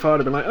had Street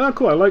Fighter, I'd been like, oh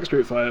cool, I like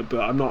Street Fighter, but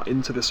I'm not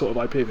into this sort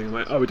of IP thing. I'm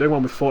like, oh, we're doing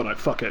one with Fortnite.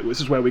 Fuck it.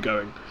 This is where we're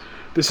going.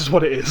 This is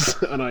what it is,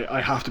 and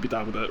I have to be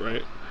down with it,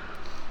 right?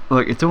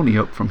 Look, it's only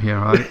up from here,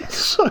 right? It's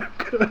so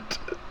good.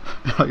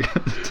 Like,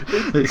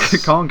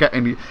 it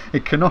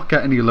cannot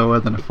get any lower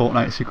than a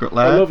Fortnite secret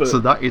lair. I love it. So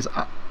that is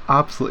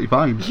absolutely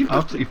fine.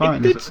 Absolutely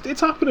fine.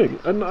 It's happening,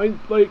 and I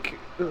like.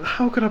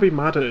 How can I be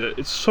mad at it?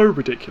 It's so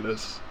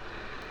ridiculous.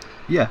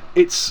 Yeah.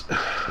 It's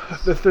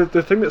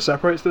the thing that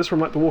separates this from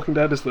like The Walking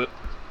Dead is that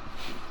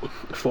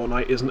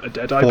Fortnite isn't a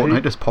dead IP.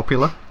 Fortnite is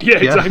popular. Yeah,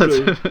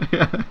 exactly.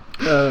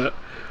 Yeah.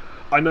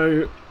 I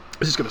know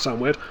this is going to sound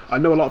weird. I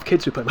know a lot of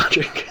kids who play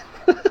Magic.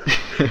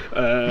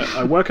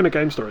 I work in a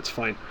game store. It's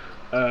fine.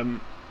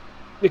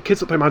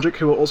 Kids that play Magic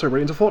who are also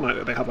really into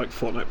Fortnite. They have like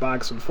Fortnite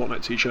bags and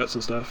Fortnite T-shirts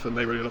and stuff, and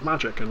they really love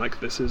Magic. And like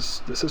this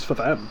is for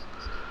them.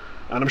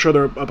 And I'm sure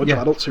there are a bunch of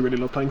adults who really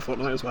love playing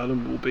Fortnite as well,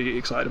 and will be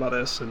excited about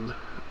this. And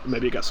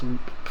maybe get some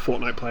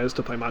Fortnite players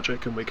to play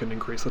Magic, and we can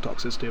increase the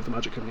toxicity of the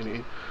Magic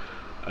community.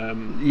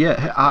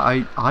 Yeah,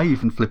 I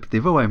even flipped the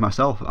other way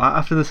myself.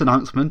 After this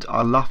announcement,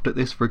 I laughed at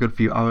this for a good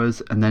few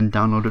hours and then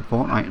downloaded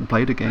Fortnite and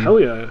played a game. Hell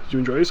yeah! Did you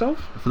enjoy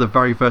yourself? For the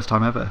very first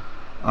time ever.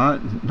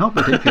 Not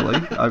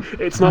particularly.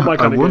 It's not my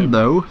kind of game. I won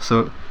though,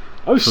 so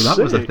that was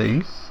a sick.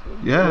 thing.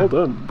 Yeah. Well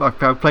done. I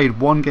played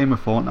one game of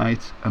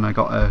Fortnite and I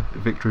got a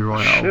victory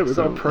royale. Shit, we've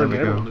got a pro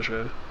gamer on the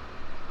show.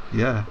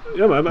 Yeah.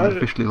 Yeah, man. I'd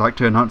officially like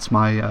to announce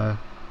my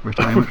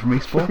retirement from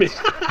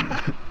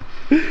esports.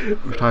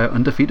 Retire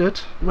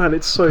undefeated. Man,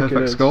 it's so Perfect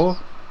good. score.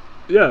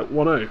 Yeah,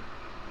 1-0.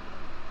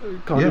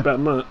 Can't do better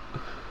than that.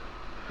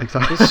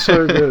 Exactly. It's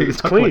so good. It's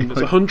Exactly. clean. It's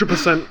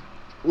 100%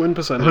 win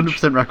percentage.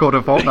 100% record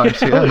of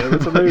Fortnite. Yeah,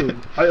 That's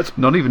amazing.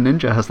 Not even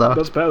Ninja has that.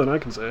 That's better than I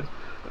can say.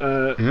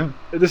 Yeah.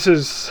 This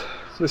is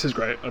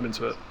great. I'm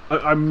into it.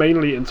 I'm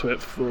mainly into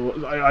it for.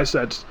 I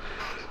said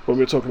when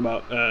we were talking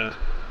about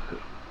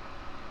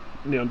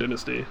Neon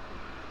Dynasty,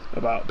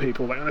 about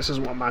people like, this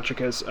isn't what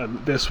Magic is,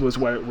 and this was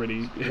where it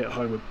really hit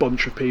home. A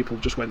bunch of people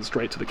just went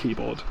straight to the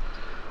keyboard.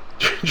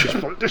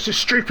 Just like, this is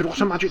stupid.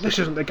 What's a Magic? This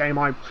isn't the game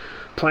I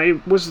play.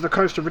 Wizards of the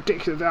Coast are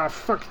ridiculous.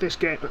 Fuck this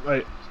game.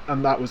 Like,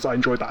 and I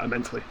enjoyed that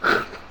immensely.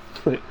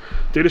 Like,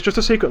 dude, it's just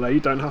a secret lair you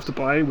don't have to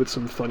buy with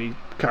some funny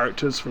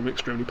characters from an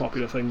extremely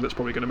popular thing that's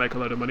probably going to make a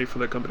load of money for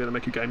the company that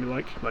make a game you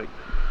like. Like,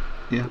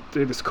 yeah,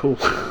 dude, it's cool.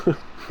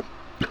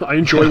 I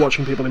enjoy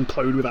watching people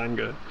implode with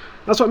anger.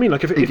 That's what I mean.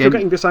 Like, if you're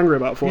getting this angry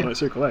about Fortnite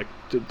Secret Lair,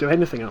 do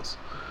anything else.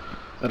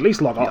 At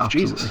least log off.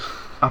 Absolutely. Jesus.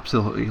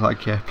 Absolutely.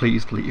 Like, yeah,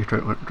 please delete your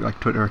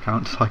Twitter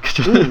account. Like,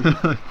 just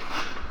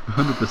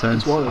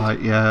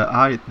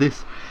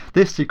 100%.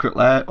 This secret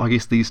lair, I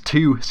guess these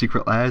two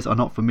secret lairs are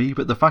not for me.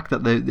 But the fact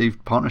that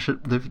they've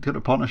got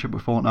a partnership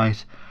with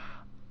Fortnite,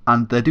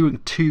 and they're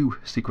doing two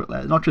secret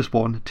lairs, not just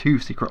one, two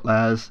secret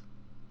lairs,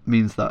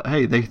 means that,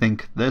 hey, they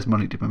think there's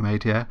money to be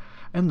made here.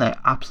 And there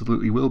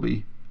absolutely will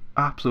be.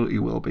 Absolutely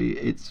will be.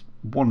 It's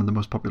one of the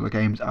most popular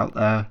games out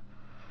there.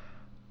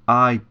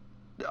 I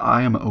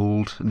am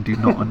old and do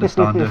not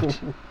understand it. It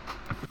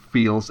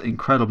feels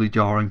incredibly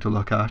jarring to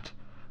look at.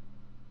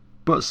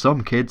 But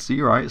some kids,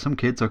 you're right, some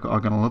kids are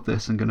going to love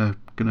this and going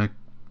to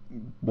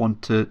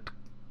want to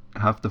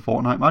have the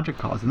Fortnite Magic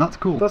cards, and that's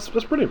cool. That's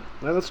brilliant.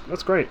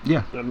 That's great.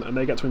 Yeah. And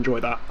they get to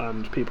enjoy that,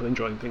 and people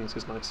enjoying things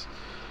is nice.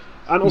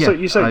 And also,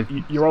 you say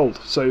you're old,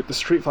 so the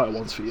Street Fighter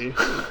one's for you.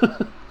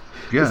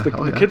 Yeah,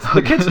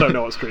 the kids don't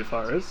know what Street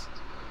Fighter is.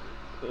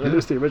 At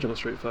least the original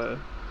Street Fighter.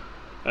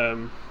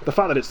 The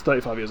fact that it's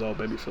 35 years old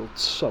made me feel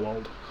so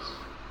old.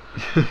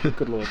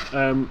 Good lord.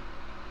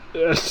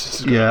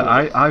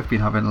 I've been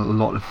having a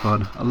lot of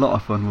fun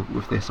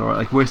with this. Alright,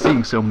 like, we're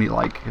seeing so many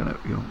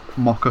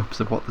mock-ups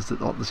of what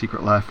the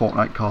Secret Lair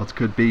Fortnite cards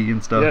could be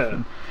and stuff. Yeah.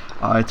 And,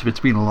 it's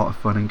been a lot of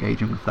fun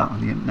engaging with that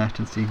on the internet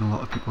and seeing a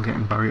lot of people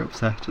getting very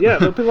upset. Yeah,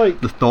 they'll be like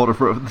the thought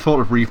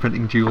of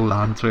reprinting dual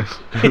lands with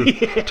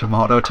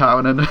Tomato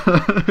Town, and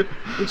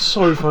it's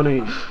so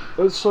funny.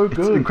 It's so good.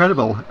 It's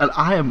incredible, and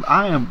I am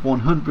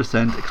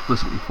 100%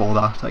 explicitly for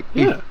that. Like,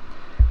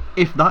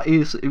 if that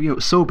is,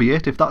 so be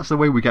it. If that's the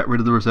way we get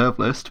rid of the reserve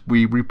list,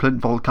 we reprint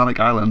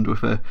Volcanic Island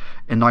with a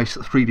nice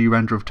 3D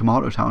render of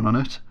Tomato Town on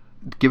it.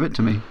 Give it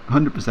to me,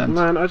 100%.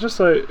 Man, I just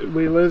like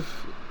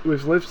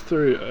we've lived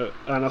through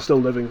and are still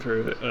living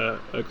through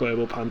a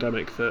global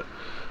pandemic that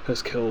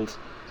has killed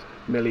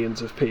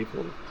millions of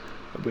people.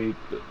 We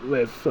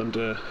live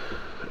under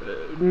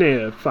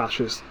near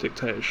fascist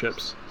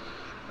dictatorships,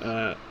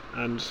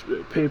 and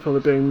people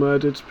are being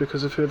murdered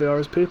because of who they are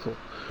as people.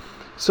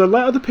 So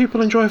let other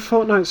people enjoy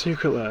Fortnite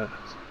Secret Lair.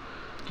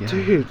 Yeah.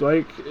 Dude,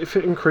 like, if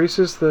it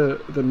increases the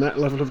net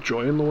level of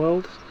joy in the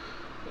world,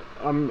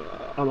 I'm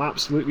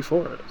absolutely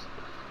for it.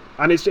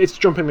 And it's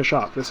jumping the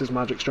shark. This is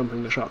Magic's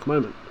jumping the shark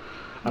moment.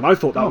 And I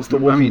thought that was the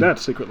Walking Dead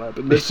Secret Lair,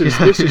 but this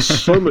is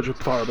so much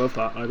far above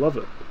that. I love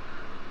it.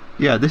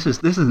 Yeah, this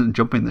isn't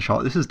jumping the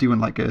shark. This is doing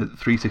like a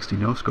 360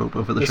 no scope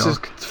over the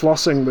shark. This is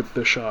flossing with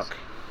the shark.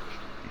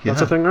 Yeah.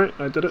 That's a thing, right?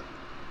 I did it.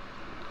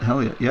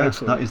 Hell yeah! Yeah,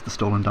 excellent. That is the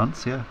stolen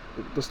dance. Yeah.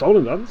 The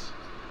stolen dance.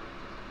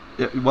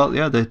 Yeah. Well,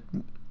 yeah. They're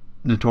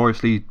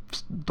notoriously,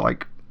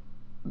 like,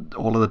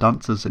 all of the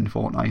dancers in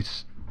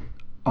Fortnite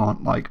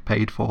aren't like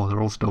paid for.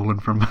 They're all stolen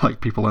from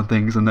like people and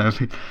things, and there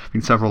have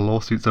been several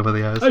lawsuits over the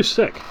years. Oh,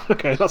 sick.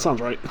 Okay, that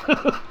sounds right.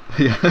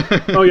 Yeah.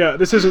 Oh yeah,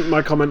 this isn't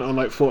my comment on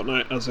like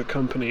Fortnite as a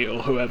company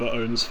or whoever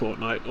owns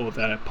Fortnite or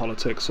their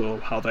politics or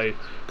how they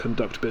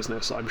conduct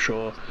business. I'm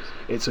sure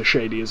it's as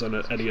shady as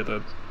any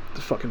other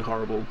fucking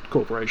horrible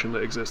corporation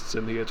that exists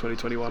in the year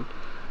 2021.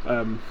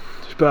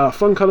 But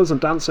fun colours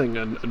and dancing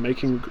and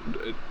making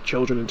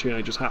children and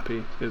teenagers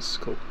happy is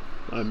cool.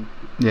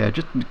 Yeah,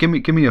 just give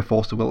me a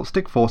Force of Will.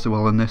 Stick Force of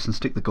Will in this and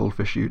stick the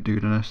Goldfish dude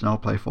in it, and I'll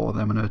play 4 of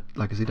them in a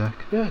Legacy deck.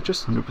 Yeah,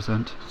 just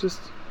 100%.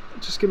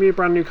 Just give me a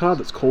brand new card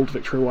that's called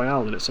Victory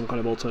Royale and it's some kind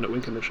of alternate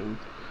win condition.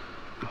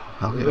 Oh,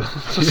 hell yeah.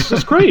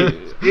 That's great.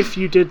 If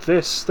you did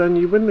this, then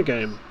you win the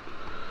game.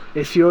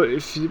 If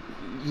you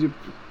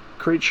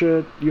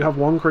creature, you have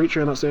one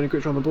creature and that's the only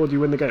creature on the board, you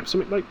win the game.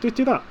 Something like,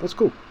 do that. That's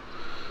cool.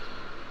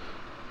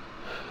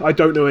 I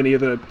don't know any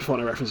other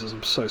Fortnite references.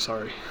 I'm so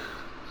sorry.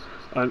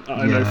 I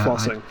know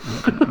flossing.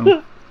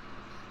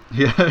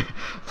 Yeah,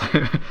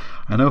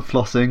 I know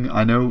flossing.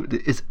 I know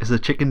is a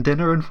chicken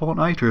dinner in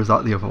Fortnite, or is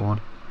that the other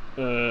one?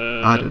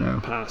 I don't know.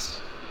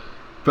 Pass.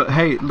 But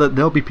hey,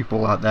 there'll be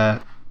people out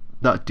there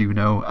that do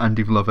know and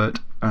do love it,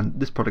 and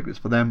this product is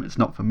for them. It's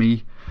not for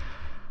me.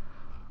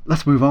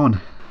 Let's move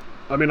on.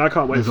 I mean, I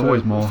can't wait There's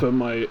always more. for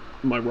my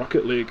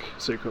Rocket League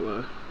secret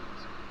lair.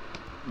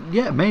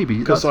 Yeah, maybe.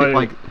 Because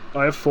That's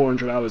I have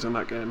 400 hours in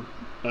that game,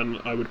 and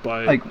I would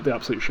buy the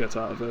absolute shit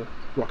out of a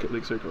Rocket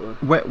League secret lair.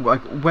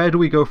 Where do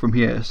we go from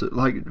here? So,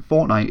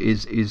 Fortnite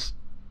is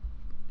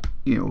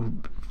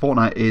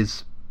Fortnite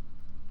is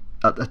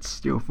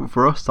that's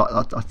for us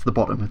that's the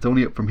bottom. It's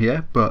only up from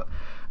here, but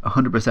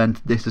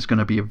 100% this is going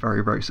to be a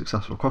very, very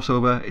successful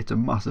crossover. It's a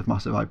massive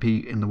IP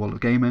in the world of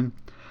gaming,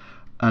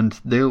 and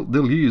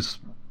they'll use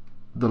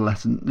the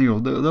lesson. They'll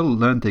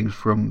learn things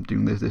from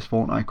doing this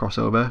Fortnite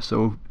crossover.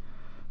 So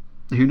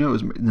who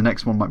knows? The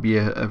next one might be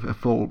a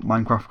full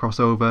Minecraft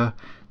crossover.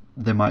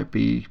 There might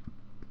be,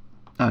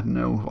 I don't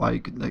know,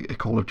 like a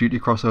Call of Duty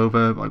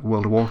crossover, like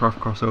World of Warcraft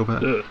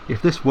crossover. Yeah.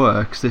 If this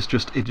works, it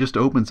just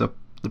opens up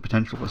the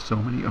potential for so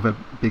many other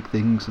big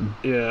things. And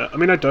yeah, I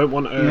mean, I don't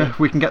want if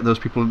we can get those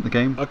people in the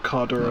game, a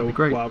COD or a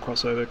WoW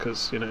crossover,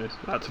 because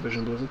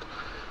Activision Blizzard.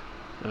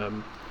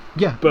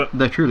 Yeah, but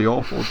they're truly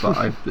awful.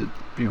 But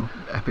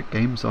Epic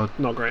Games are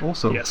not great.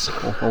 Also, yes,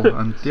 awful.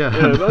 And yeah,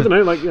 but I don't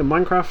know, like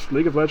Minecraft,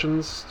 League of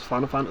Legends,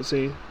 Final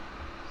Fantasy.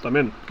 I'm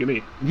in. Give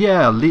me.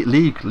 Yeah,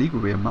 League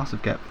would be a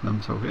massive get for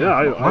them. So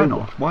why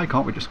not? Why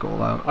can't we just go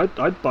all out?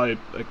 I'd buy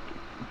a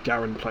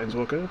Garen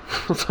Planeswalker.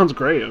 That sounds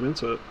great. I'm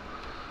into it.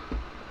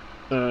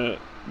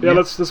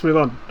 Let's move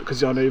on,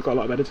 because I know you've got a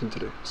lot of editing to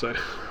do. So.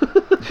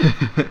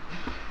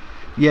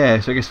 Yeah,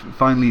 so I guess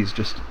finally it's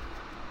just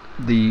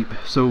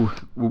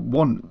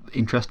one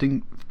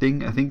interesting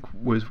thing I think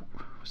was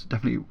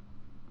definitely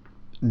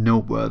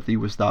noteworthy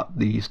was that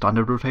the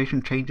standard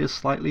rotation changes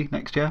slightly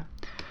next year.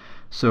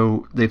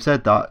 So they've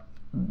said that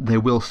there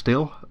will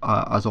still,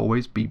 as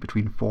always, be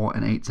between 4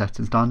 and 8 sets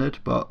in standard,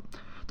 but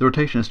the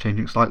rotation is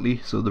changing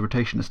slightly. So the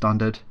rotation is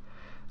standard.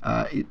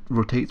 It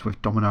rotates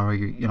with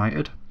Dominaria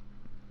United.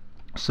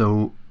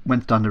 So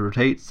when standard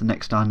rotates, the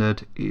next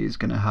standard is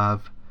going to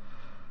have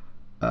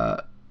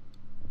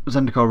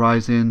Zendikar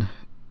Rising,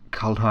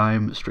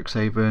 Kaldheim,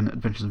 Strixhaven,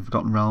 Adventures in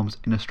Forgotten Realms,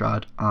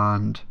 Innistrad,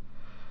 and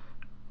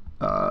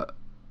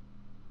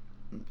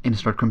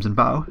Innistrad Crimson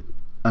Vow,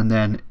 and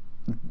then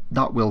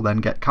that will then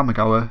get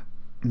Kamigawa,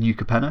 New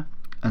Capenna,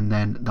 and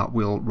then that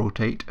will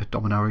rotate at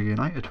Dominaria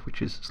United,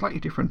 which is slightly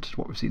different to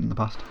what we've seen in the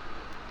past.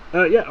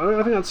 I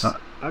think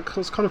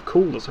that's kind of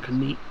cool. That's like a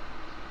neat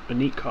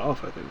cut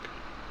off, I think.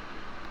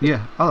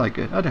 Yeah, I like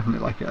it. I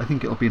definitely like it. I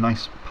think it'll be a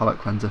nice palette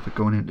cleanser for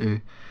going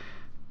into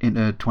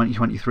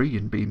 2023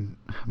 and being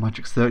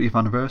Magic's 30th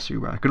anniversary,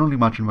 where I can only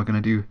imagine we're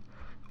going to do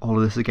all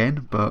of this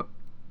again, but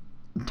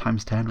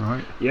times 10,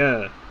 right?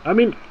 Yeah, I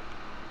mean,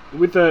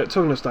 with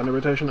talking of standard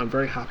rotation, I'm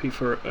very happy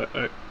for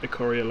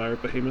Ikoria Lair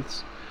of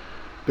Behemoths,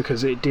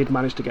 because it did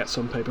manage to get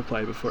some paper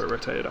play before it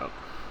rotated out.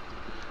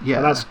 Yeah,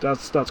 and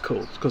that's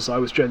cool, because I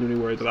was genuinely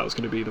worried that was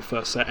going to be the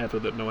first set ever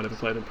that no one ever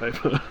played in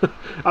paper.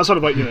 Outside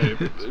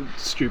of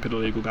stupid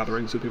illegal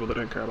gatherings with people that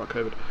don't care about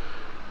COVID.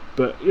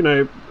 But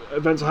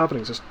events are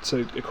happening, so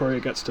Ikoria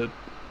gets to.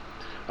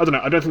 I don't know.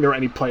 I don't think there are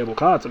any playable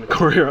cards in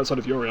Ikoria outside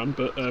of Yorion,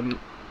 but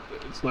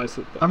it's nice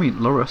that. I mean,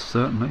 Lurrus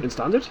certainly in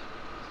standard.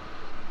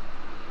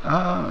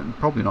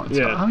 Probably not in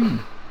standard. I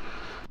mean,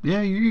 yeah,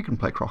 you can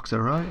play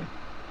Croxer, right?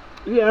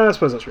 Yeah, I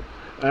suppose that's true.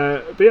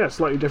 But yeah,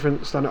 slightly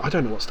different standard. I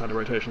don't know what standard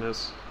rotation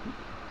is.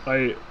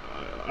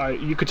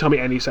 You could tell me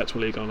any sets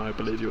were legal, and I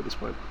believe you at this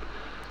point.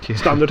 Yeah.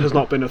 Standard has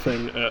not been a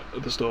thing at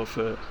the store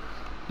for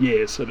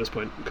years at this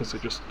point, because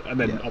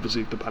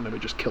obviously the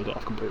pandemic just killed it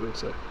off completely.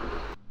 So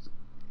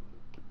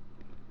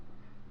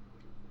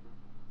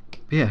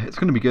yeah, it's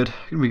going to be good.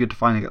 It's going to be good to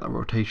finally get that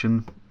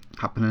rotation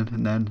happening,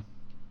 and then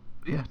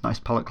nice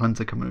palette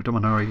cleanser coming with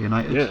Dominaria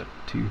United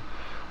to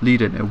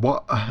lead into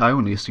what I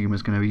only assume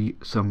is going to be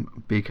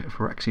some big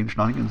Phyrexian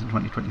shenanigans in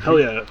 2023. Hell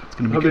yeah! It's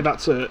going to be good.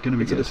 That's a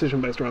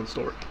decision based around the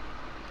story.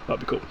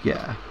 That'd be cool.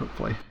 Yeah,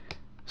 hopefully.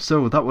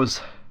 So that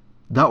was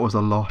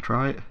a lot,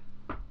 right?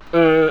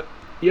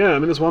 Yeah, I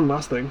mean, there's one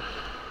last thing.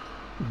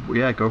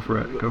 Yeah, go for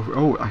it.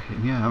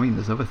 I mean,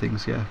 there's other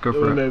things. Yeah, go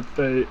for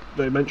it.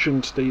 They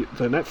mentioned the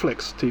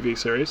Netflix TV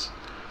series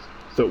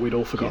that we'd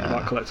all forgotten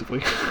about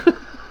collectively.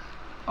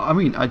 I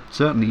mean, I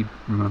certainly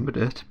remembered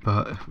it,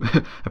 but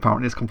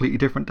apparently it's completely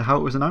different to how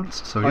it was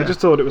announced. So I just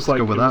thought it was like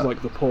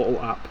the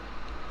Portal app,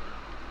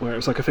 where it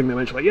was like a thing they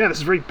mentioned, like, this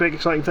is a very big,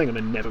 exciting thing, and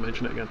then never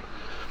mention it again.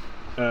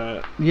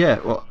 Well,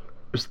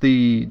 it was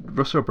the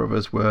Russo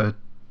brothers were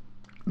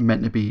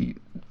meant to be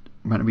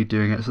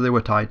doing it, so they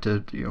were tied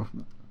to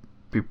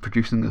be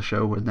producing the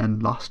show, and then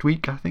last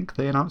week I think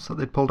they announced that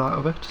they'd pulled out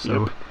of it.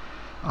 So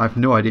I have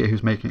no idea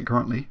who's making it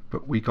currently,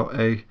 but we got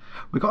a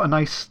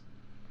nice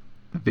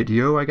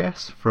video, I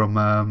guess, from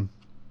I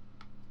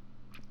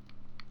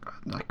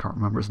can't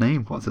remember his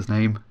name. What's his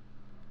name?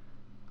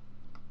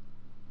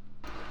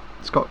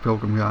 Scott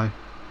Pilgrim guy.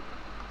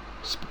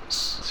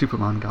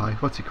 Superman guy.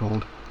 What's he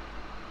called?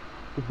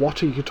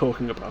 What are you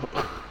talking about?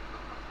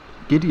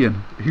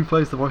 Gideon. Who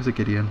plays the voice of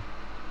Gideon?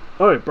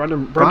 Oh,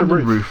 Brandon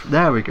Roof.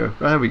 There we go.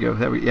 We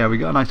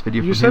got a nice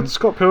video. You from said him.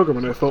 Scott Pilgrim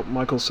and I thought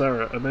Michael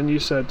Cera, and then you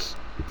said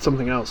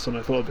something else and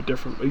I thought of a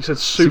different. You said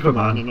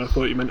Superman and I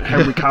thought you meant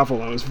Henry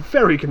Cavill. I was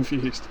very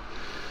confused.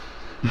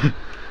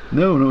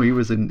 No, he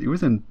was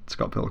in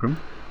Scott Pilgrim.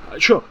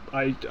 Sure,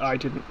 I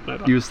didn't know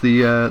that. He was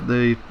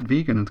the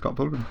vegan in Scott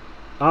Pilgrim.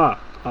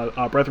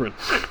 Our brethren.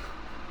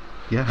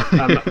 Yeah.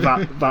 And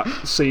that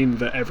scene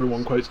that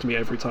everyone quotes to me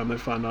every time they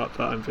find out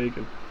that I'm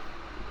vegan.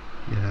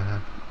 Yeah.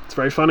 It's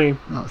very funny.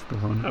 That's the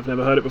one. I've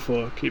never heard it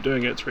before. Keep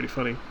doing it. It's really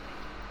funny.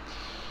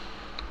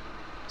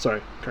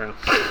 Sorry, carry on.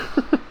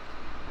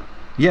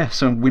 Yeah,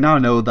 so we now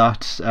know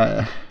that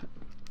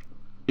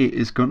it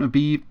is going to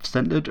be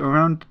centered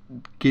around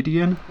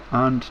Gideon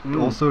and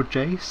also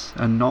Jace,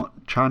 and not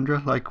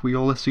Chandra like we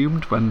all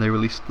assumed when they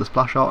released the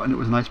splash art, and it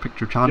was a nice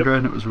picture of Chandra,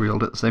 and it was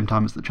revealed at the same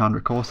time as the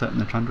Chandra core set in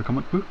the Chandra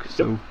comic book.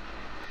 So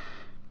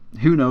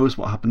who knows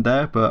what happened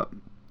there, but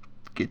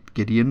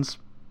Gideon's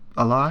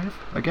alive,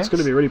 I guess. It's going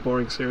to be a really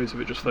boring series if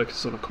it just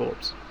focuses on a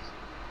corpse.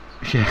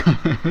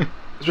 Yeah.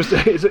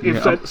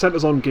 It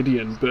centers on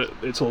Gideon, but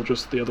it's all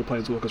just the other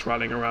planeswalkers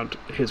rallying around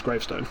his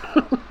gravestone.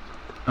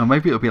 Or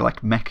maybe it'll be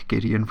like Mech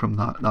Gideon from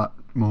that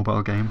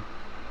mobile game.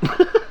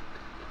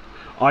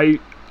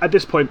 At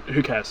this point,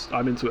 who cares?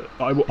 I'm into it.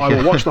 I will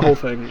watch the whole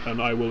thing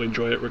and I will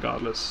enjoy it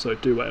regardless. So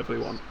do whatever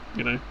you want,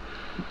 you know.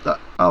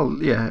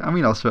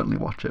 I'll certainly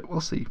watch it.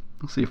 We'll see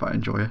if I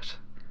enjoy it.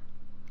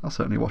 I'll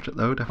certainly watch it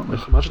though, definitely.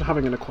 Imagine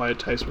having an acquired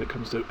taste when it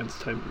comes to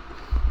entertainment.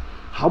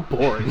 How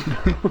boring.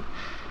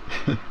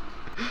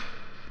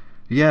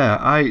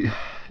 Yeah,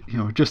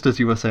 just as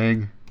you were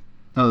saying,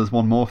 there's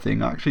one more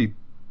thing. I actually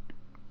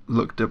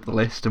looked up the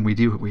list, and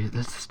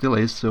there still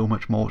is so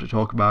much more to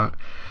talk about.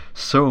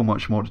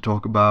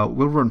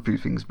 We'll run through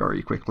things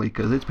very quickly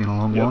because it's been a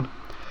long one.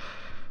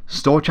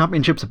 Store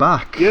championships are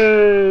back.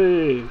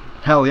 Yay!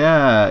 Hell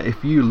yeah!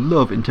 If you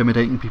love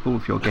intimidating people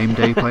with your game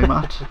day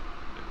playmat,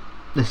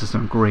 this is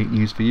some great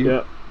news for you.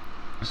 Yeah.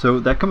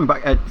 So they're coming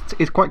back.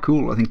 It's quite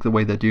cool, I think, the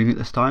way they're doing it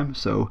this time.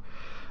 So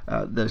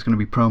there's going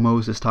to be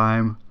promos this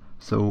time.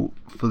 So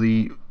for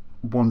the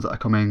ones that are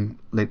coming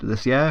later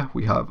this year,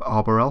 we have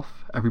Arbor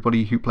Elf.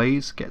 Everybody who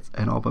plays gets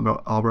an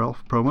Arbor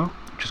Elf promo,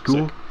 which is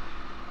cool.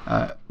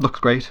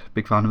 Looks great.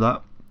 Big fan of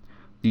that.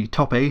 The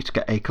top 8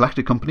 get a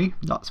collected company.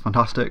 That's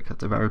fantastic.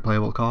 That's a very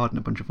playable card in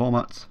a bunch of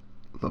formats.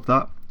 Love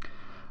that.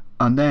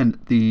 And then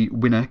the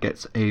winner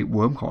gets a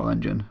Wormcoil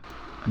engine.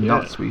 And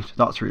that's sweet.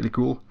 That's really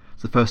cool.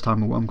 It's the first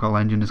time a Wormcoil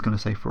engine is going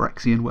to say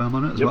Phyrexian Worm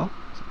on it as well.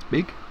 So it's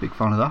big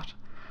fan of that.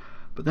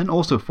 But then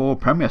also for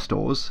Premier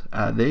Stores,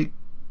 they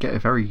get a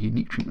very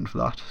unique treatment for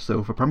that.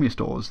 So for Premier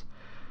Stores,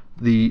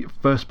 the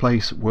first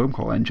place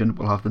Wormcoil engine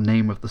will have the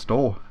name of the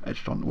store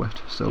etched onto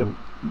it. So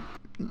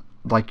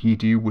like you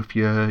do with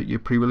your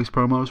pre-release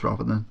promos,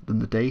 rather than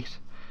the date,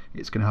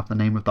 it's going to have the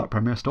name of that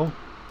Premier store.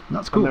 And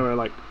that's cool.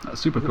 And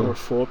that's super cool. There were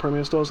 4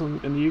 Premier Stores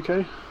in the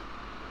UK,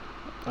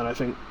 and I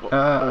think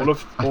all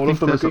of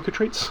them are Geeker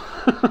treats.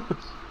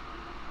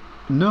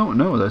 No,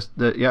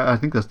 I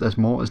think there's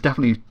more. There's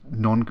definitely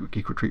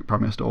non-Geek Retreat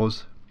Premier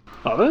stores.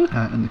 Are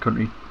there? In the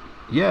country.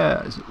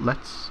 Yeah, is it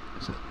Let's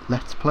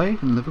Play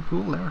in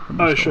Liverpool? They're a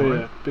Premier store, sure, right?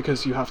 yeah.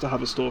 Because you have to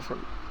have a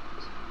storefront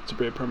to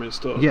be a Premier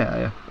store.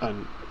 Yeah.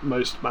 And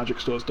most Magic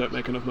stores don't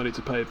make enough money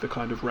to pay the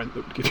kind of rent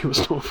that would give you a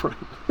storefront.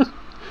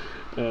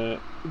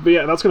 But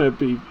yeah, that's going to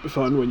be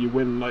fun when you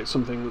win like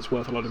something that's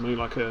worth a lot of money,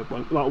 like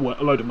not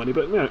a load of money,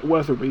 but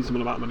worth a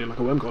reasonable amount of money, like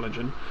a Wormcoil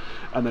engine,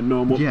 and then no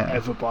one will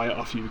ever buy it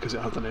off you because it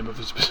has the name of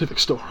a specific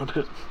store on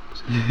it.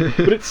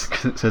 But it's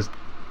because it says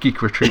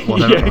Geek Retreat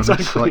whatever. Yeah,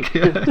 exactly.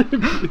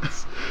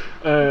 It's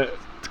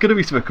going to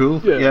be super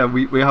cool. Yeah,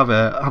 we have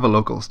a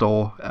local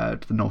store to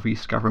the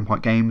northeast, Gathering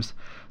Point Games,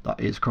 that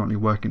is currently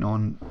working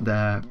on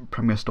their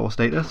Premier Store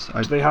status.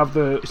 Do they have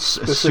the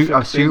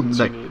specific things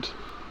you need?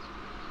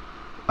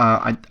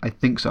 I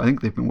think so. I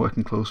think they've been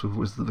working close with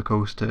Wizards of the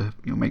Coast to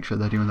make sure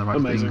they're doing the right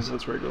things. Amazing,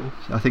 that's very cool.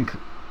 So I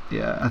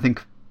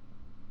think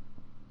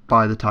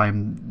by the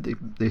time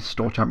the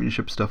store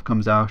championship stuff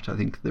comes out, I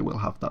think they will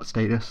have that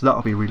status. So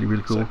that'll be really,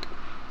 really cool. Sick.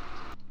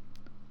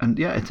 And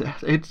yeah,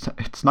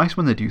 it's nice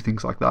when they do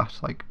things like that.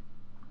 Like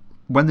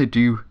when they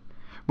do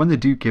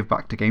give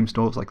back to game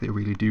stores, like they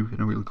really do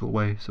in a really cool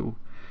way. So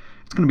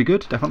it's going to be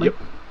good, definitely. Yep.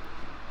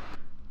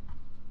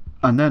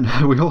 And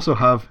then we also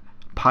have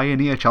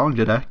Pioneer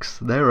Challenger decks.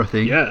 They're a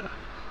thing. Yeah.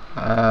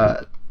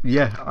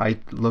 I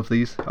love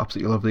these.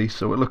 Absolutely love these.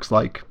 So it looks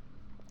like,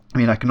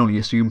 I can only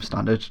assume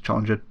standard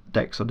Challenger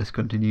decks are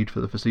discontinued for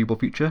the foreseeable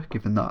future,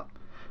 given that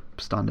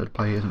standard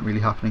play isn't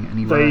really happening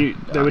anywhere.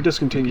 They were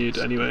discontinued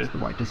anyway. It's the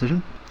right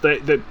decision.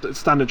 The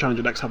standard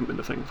Challenger decks haven't been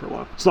a thing for a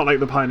while. It's not like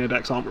the Pioneer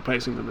decks aren't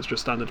replacing them. It's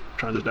just standard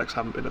Challenger decks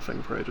haven't been a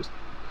thing for ages.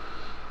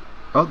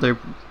 Oh,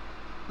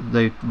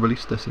 they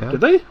released this year.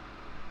 Did they?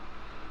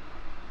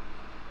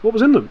 What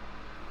was in them?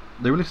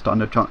 They released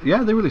standard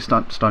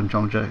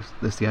Challenger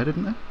this year,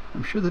 didn't they?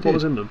 I'm sure they did. What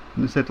was in them?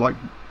 And they said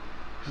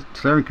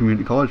Clarion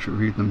Community College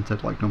reviewed them and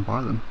said don't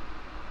buy them.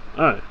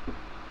 Oh,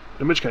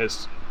 in which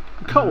case,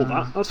 Cut all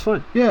that. That's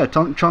fine. Yeah,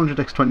 Challenger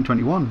Decks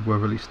 2021 were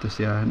released this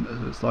year, and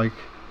it's like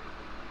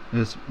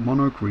there's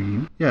mono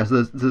green. Yeah,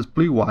 so there's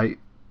blue white,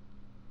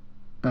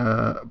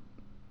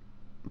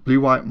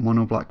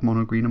 mono black,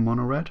 mono green, and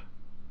mono red.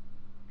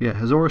 Yeah,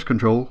 Azorius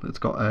Control. It's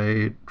got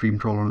a Dream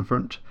Troll on the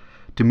front.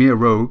 Dimir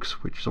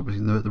Rogues, which is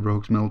obviously the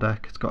Rogues mill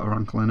deck. It's got a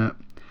Rankle in it.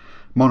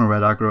 Mono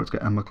red aggro. It's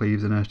got Ember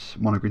Cleaves in it.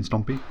 Mono green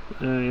Stompy.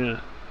 Yeah.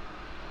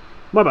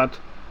 My bad.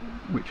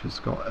 Which has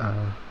got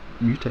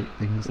mutate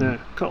things. Yeah,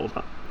 cut all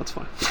that. That's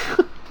fine.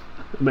 I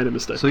made a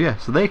mistake. So yeah,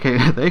 so they came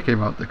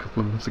out a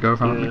couple of months ago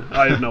apparently. Yeah,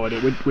 I have no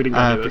idea. We didn't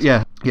get but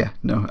yeah.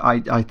 No,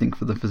 I think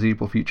for the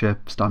foreseeable future,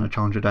 standard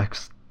Challenger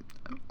decks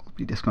will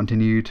be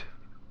discontinued.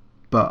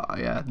 But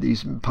yeah,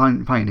 these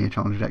Pioneer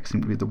Challenger decks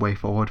seem to be the way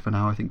forward for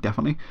now. I think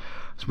definitely.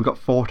 So we've got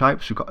 4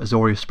 types. We've got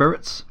Azorius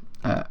Spirits,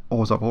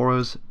 Ores of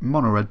Auras,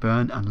 Mono Red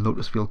Burn, and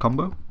Lotus Field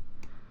combo.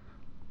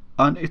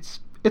 And it's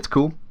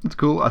cool. It's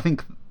cool. I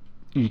think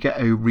you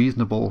get a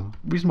reasonable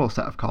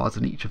set of cards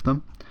in each of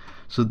them.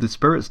 So the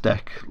Spirits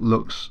deck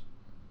looks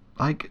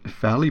like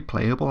fairly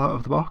playable out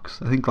of the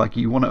box. I think like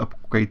you want to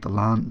upgrade the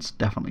lands,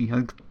 definitely. I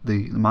think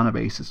the mana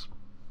base is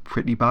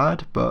pretty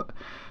bad, but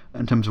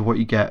in terms of what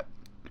you get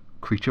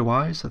creature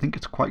wise, I think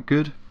it's quite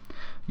good.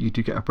 You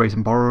do get a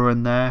Brazen Borrower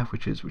in there,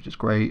 which is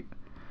great.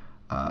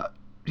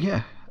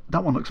 Yeah,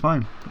 that one looks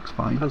fine.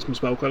 And some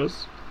Spell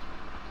Quellers.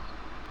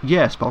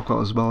 Yeah, Spell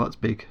Quellers as well. That's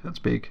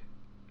big.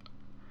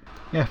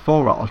 Yeah,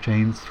 4 Rattle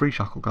Chains, 3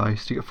 Shackle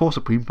Geist. You get 4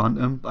 Supreme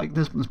Phantom. Like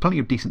there's plenty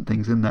of decent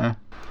things in there.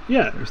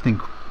 Yeah. I just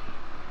think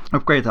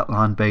upgrade that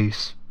land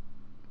base,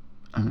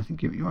 and I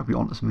think you might be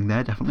onto something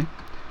there definitely.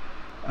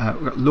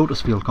 We've got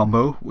Lotus Field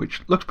combo,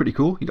 which looks pretty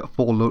cool. You got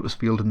 4 Lotus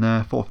Field in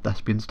there, 4th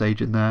Thespian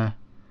Stage in there.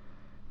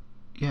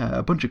 Yeah,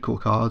 a bunch of cool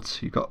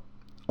cards. You got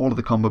all of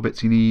the combo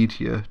bits you need.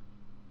 Your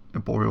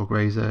Boreal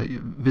Grazer,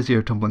 your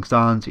Vizier Tumbling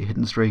Sands, your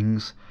Hidden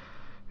Strings,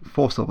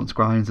 4 Sylvan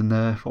Scryings in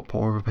there, 4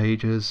 Pour Over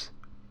Pages.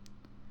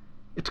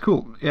 It's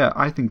cool. Yeah,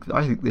 I think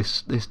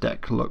this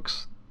deck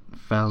looks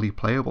fairly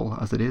playable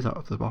as it is out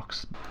of the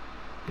box.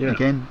 Yeah.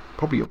 Again,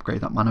 probably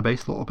upgrade that mana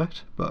base a little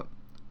bit, but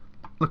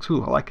looks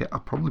cool. I like it. I'll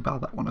probably buy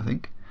that one, I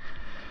think.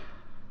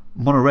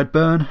 Mono Red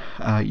Burn,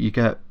 you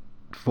get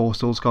 4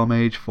 Soulscar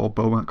Mage, 4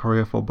 Bowman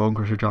Courier, 4 Bone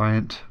Crusher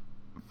Giant,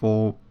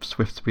 4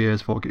 Swift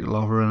Spears, 4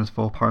 Lava Runners,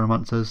 4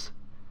 Pyromancers,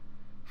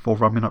 4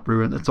 Ramunap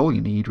Ruin. That's all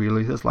you need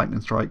really. There's Lightning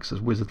Strikes,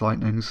 there's Wizard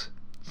Lightnings,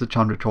 there's a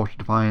Chandra Torch of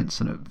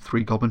Defiance, and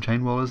 3 Goblin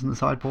Chainwallers in the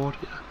sideboard.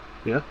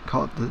 Yeah.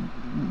 The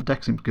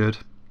deck seems good.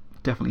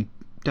 Definitely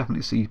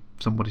see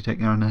somebody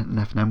taking on an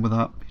FNM with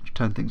that.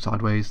 Turn things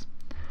sideways.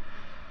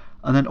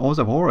 And then Ores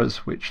of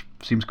Auras, which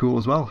seems cool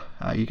as well.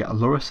 You get a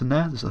Lurrus in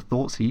there. There's a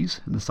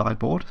Thoughtseize in the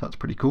sideboard. That's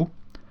pretty cool.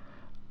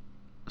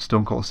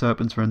 Stonecoil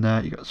Serpents are in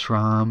there. You got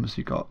Shrams.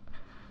 You got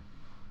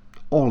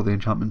all of the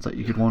enchantments that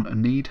you could want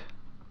and need.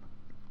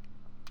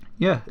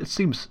 Yeah, it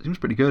seems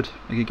pretty good.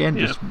 Like again,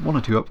 just 1 or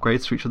 2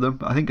 upgrades to each of them.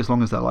 I think as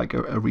long as they're like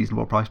a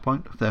reasonable price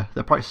point, if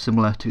they're priced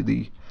similar to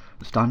the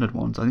standard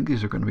ones, I think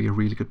these are going to be a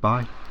really good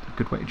buy. A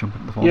good way to jump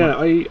into the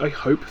format. Yeah, I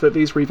hope that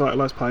these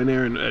revitalised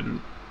Pioneer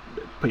and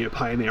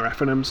Pioneer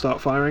FNM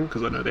start firing,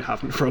 because I know they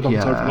haven't for a long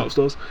time from a lot of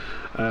stores.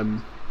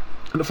 And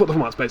the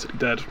format's basically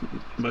dead,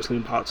 mostly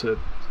in part to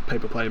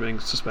paper play being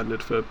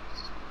suspended for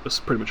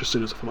pretty much as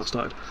soon as the format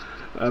started.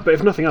 But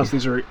if nothing else,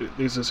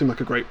 these seem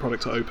like a great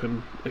product to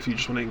open if you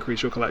just want to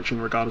increase your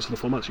collection regardless of the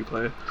formats you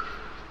play.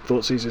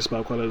 Thoughtseize,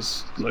 Spell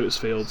Quellers, Lotus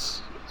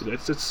Fields,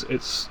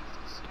 it's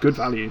good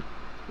value,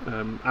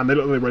 and they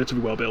look like they're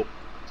relatively well built.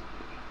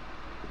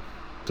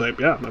 So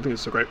yeah, I think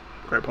it's a great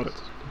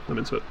product. I'm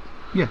into it.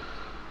 Yeah,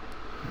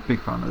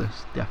 big fan of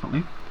this,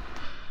 definitely.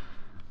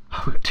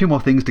 We've got 2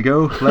 more things to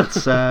go.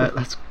 Let's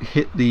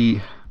hit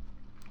the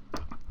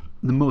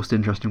most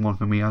interesting one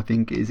for me. I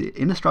think is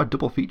Innistrad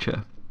double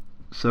feature.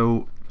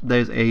 So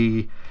there's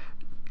a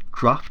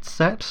draft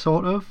set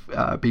sort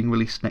of being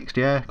released next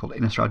year called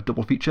Innistrad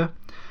Double Feature.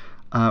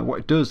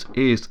 What it does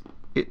is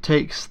it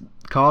takes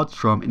cards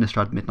from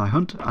Innistrad Midnight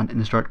Hunt and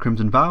Innistrad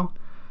Crimson Vow,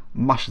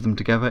 mashes them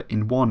together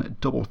in one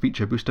double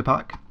feature booster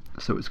pack.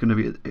 So it's going to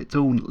be its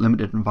own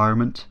limited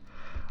environment,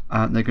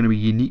 and they're going to be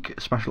unique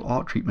special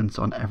art treatments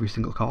on every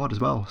single card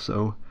as well.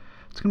 So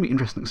it's going to be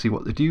interesting to see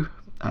what they do.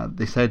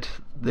 They said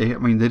they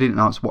didn't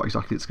announce what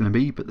exactly it's going to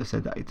be, but they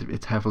said that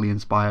it's heavily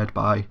inspired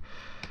by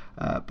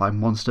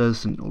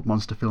monsters and old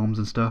monster films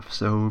and stuff.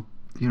 So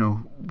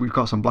we've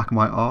got some black and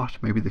white art.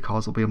 Maybe the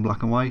cards will be in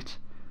black and white.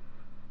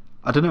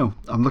 I don't know.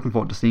 I'm looking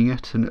forward to seeing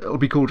it, and it'll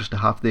be cool just to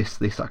have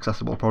this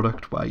accessible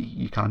product where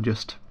you can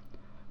just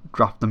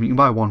draft them. You can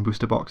buy 1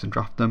 booster box and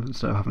draft them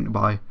instead of having to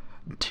buy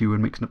 2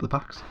 and mixing up the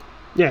packs.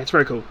 Yeah, it's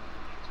very cool,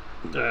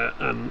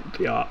 and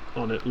the art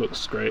on it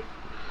looks great.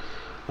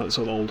 Like this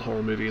sort of old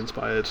horror movie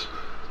inspired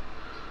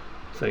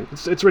thing.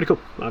 It's really cool.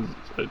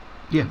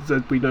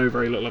 We know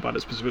very little about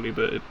it specifically,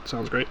 but it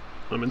sounds great.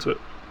 I'm into it.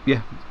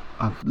 Yeah,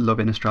 I love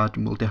Innistrad,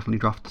 and we'll definitely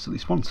draft this at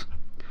least once.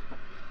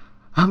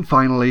 And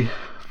finally,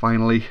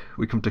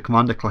 we come to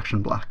Commander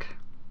Collection Black.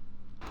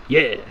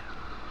 Yeah.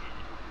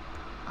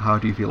 How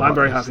do you feel I'm about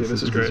very this? happy.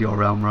 This is great. This is your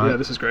realm, right? Yeah,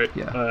 this is great.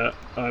 Yeah.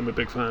 I'm a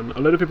big fan. A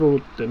lot of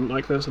people didn't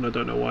like this, and I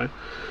don't know why.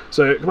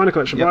 So, Commander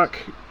Collection Black,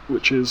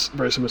 which is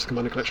very similar to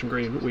Commander Collection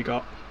Green, we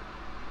got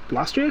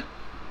last year?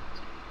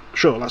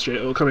 Sure, last year.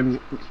 It'll come in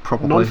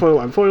Probably. non-foil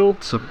and foil.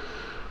 So,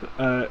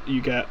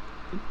 You get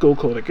Gold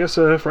Clawed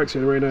Gissa,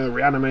 Phyrexian Arena,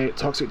 Reanimate,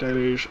 Toxic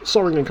Deluge,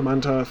 Sol Ring and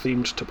Command Tower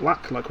themed to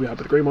black, like we had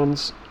with the green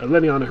ones, a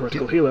Liliana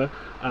Heretical Healer,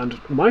 and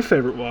my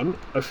favourite one,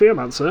 a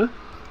Fearmancer,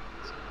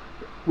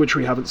 which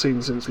we haven't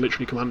seen since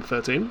literally Commander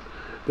 13.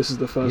 This is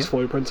the first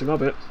foil printing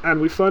of it, and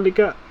we finally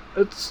get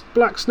a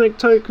Black Snake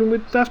token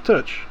with Death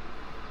Touch.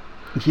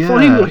 yeah,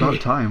 Finally.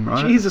 about time,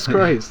 right? Jesus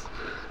Christ.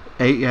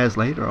 8 years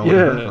later or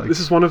Yeah, whatever.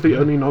 this is one of the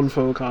only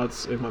non-foil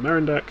cards in my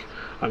Merrin deck.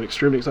 I'm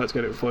extremely excited to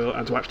get it in foil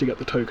and to actually get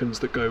the tokens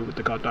that go with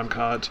the goddamn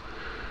card.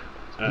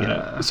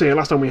 So yeah,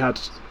 last time we had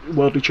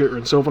Worldly Tutor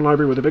and Sylvan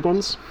Library were the big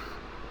ones.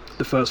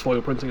 The first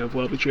foil printing of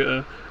Worldly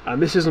Tutor,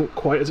 and this isn't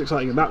quite as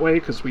exciting in that way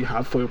because we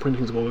have foil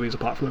printings of all of these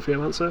apart from a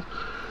Fearmancer.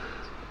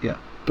 Yeah.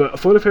 But a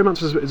foil of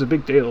Fearmancer is a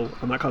big deal,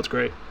 and that card's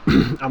great.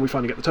 And we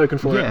finally get the token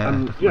for it.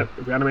 And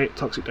Definitely. Reanimate,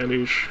 Toxic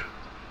Deluge,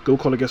 Gold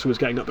Collar Gissa was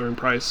getting up there in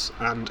price,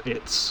 and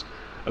it's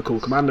a cool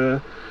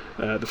commander.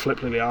 The Flip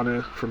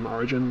Liliana from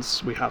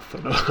Origins, we have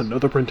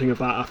another printing of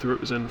that after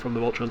it was in from the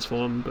Vault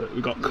Transform, but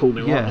we got cool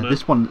new art on it.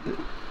 This one,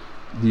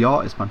 the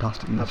art is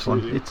fantastic in this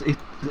Absolutely. one. It's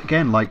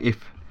again, like,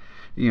 if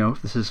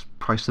this is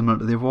priced similar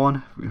to the other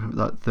one,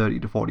 that 30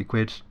 to 40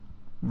 quid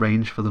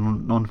range for the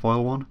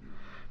non-foil one,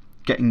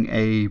 getting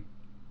a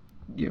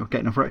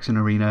Phyrexian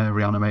Arena,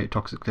 Reanimate,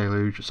 Toxic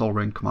Deluge, Sol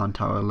Ring, Command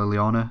Tower,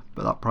 Liliana,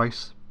 but that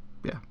price,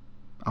 yeah,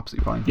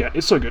 absolutely fine. Yeah,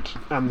 it's so good.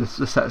 And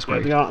the set is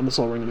great. the art and the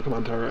Sol Ring and the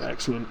Command Tower are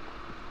excellent.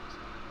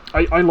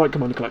 I like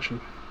Commander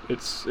Collection.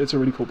 It's a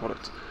really cool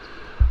product,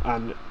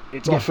 and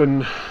it's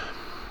often,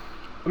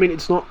 I mean,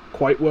 it's not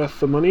quite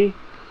worth the money.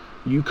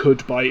 You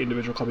could buy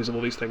individual copies of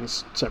all these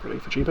things separately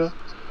for cheaper,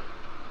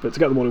 but to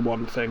get them all in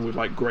one thing with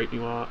like great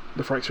new art,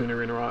 the Phyrexian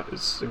Arena art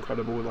is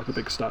incredible with like a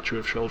big statue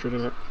of children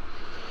in it.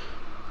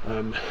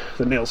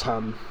 The Nails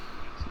Ham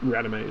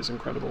Reanimate is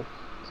incredible.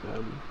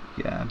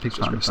 Big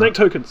fan of Snake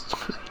that. tokens.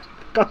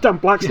 Goddamn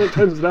Black Snake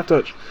tokens with Death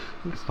Touch.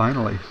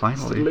 Finally.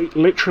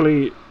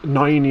 Literally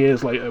 9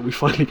 years later, we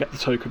finally get the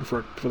token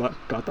for that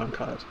goddamn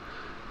card.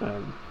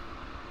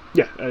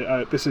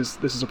 This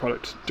is a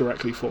product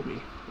directly for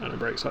me, and I'm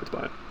very excited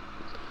by it.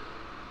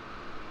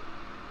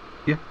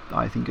 Yeah,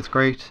 I think it's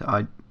great.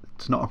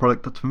 It's not a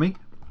product that's for me,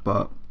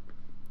 but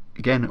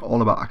again,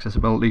 all about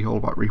accessibility, all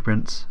about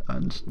reprints,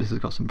 and this has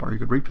got some very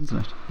good reprints in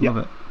it. Love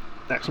it.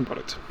 Excellent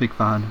product. Big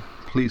fan.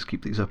 Please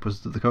keep these up as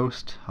to the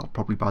coast. I'll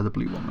probably buy the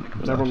blue one when it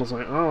comes out. Everyone was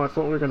like, oh, I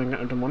thought we were going to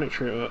get a Demonic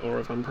Tutor or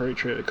a Vampiric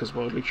Tutor because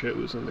Worldly Tutor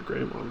was in the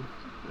green one.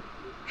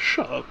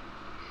 Shut up.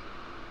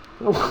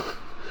 Oh,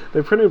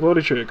 they printed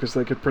Worldly Tutor because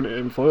they could print it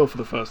in foil for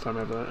the first time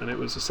ever, and it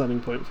was a selling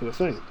point for the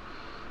thing.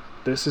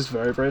 This is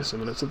very, very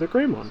similar to the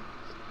green one.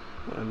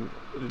 And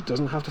it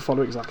doesn't have to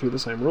follow exactly the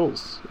same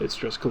rules. It's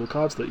just cool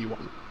cards that you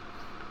want.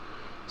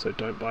 So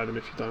don't buy them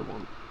if you don't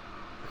want.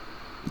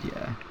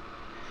 Yeah.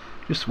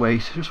 Just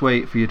wait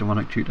for your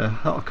Demonic Tutor.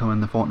 That'll come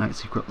in the Fortnite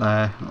Secret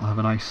Lair. It'll have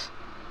a nice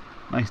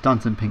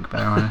dancing pink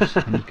bear on it,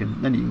 and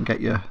then you can get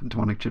your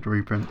Demonic Tutor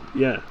reprint.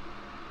 Yeah.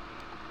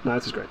 No,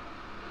 this is great.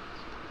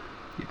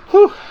 Yeah.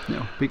 Whew.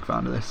 Big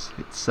fan of this.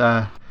 It's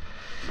that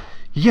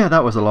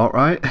was a lot,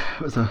 right?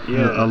 It was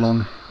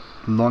a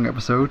long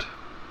episode,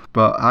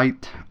 but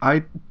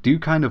I do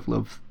kind of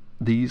love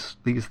these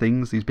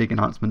things, these big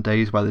announcement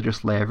days where they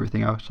just lay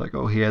everything out. Like,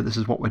 oh, here, this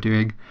is what we're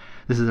doing.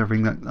 This is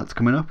everything that's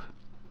coming up.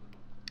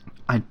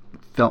 I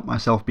felt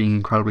myself being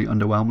incredibly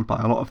underwhelmed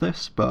by a lot of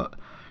this, but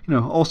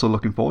also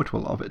looking forward to a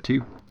lot of it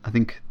too. I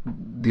think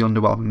the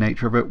underwhelming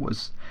nature of it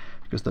was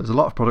because there's a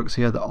lot of products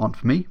here that aren't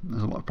for me.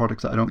 There's a lot of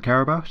products that I don't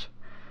care about,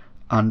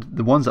 and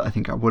the ones that I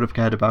think I would have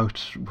cared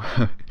about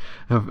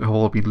have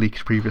all been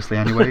leaked previously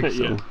anyway.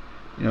 So,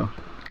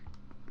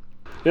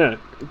 Yeah.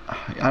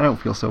 I don't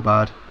feel so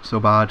bad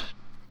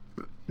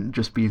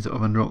just being sort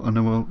of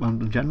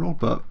underwhelmed in general,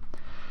 but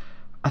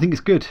I think it's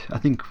good. I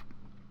think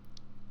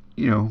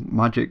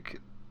Magic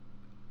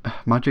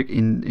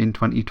in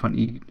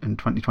 2020 and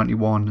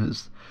 2021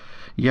 is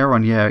year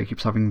on year, it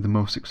keeps having the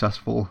most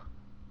successful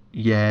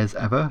years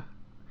ever,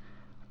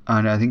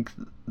 and I think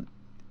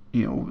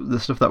the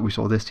stuff that we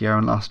saw this year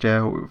and last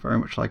year were very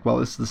much like, well,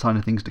 this is the sign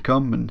of things to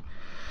come, and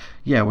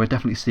we're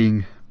definitely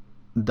seeing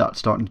that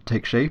starting to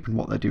take shape and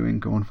what they're doing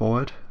going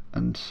forward,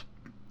 and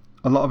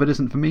a lot of it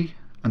isn't for me,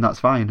 and that's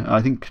fine. And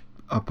I think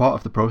a part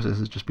of the process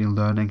has just been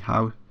learning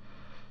how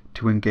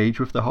to engage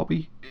with the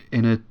hobby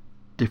in a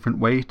different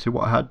way to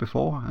what I had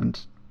before,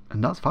 and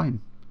that's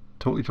fine.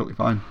 Totally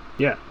fine.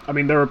 Yeah, I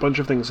mean, there are a bunch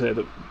of things here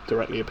that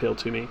directly appeal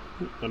to me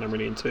and I'm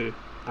really into,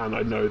 and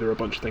I know there are a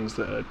bunch of things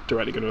that are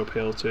directly going to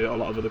appeal to a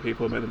lot of other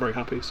people and make them very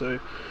happy, so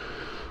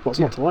what's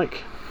not to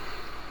like?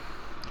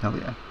 Hell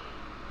yeah.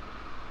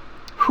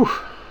 Whew.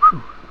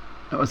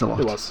 That was a lot.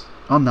 It was.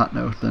 On that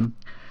note then,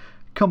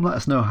 come let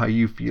us know how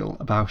you feel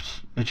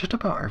about just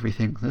about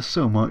everything. There's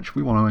so much.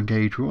 We want to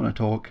engage, we want to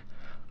talk.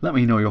 Let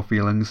me know your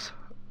feelings.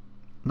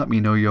 let me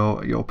know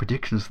your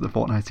predictions for the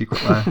Fortnite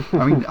Secret Lair.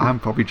 I mean, I'm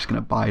probably just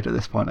going to buy it at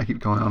this point. I keep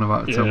going on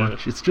about it so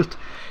much.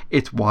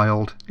 It's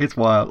wild. It's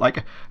wild.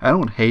 Like, I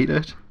don't hate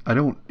it. I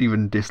don't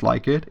even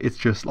dislike it. It's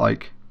just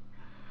like,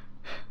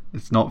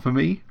 it's not for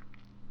me.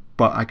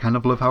 But I kind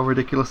of love how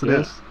ridiculous it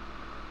is.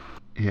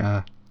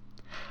 Yeah.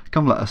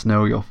 Come let us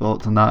know your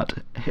thoughts on that.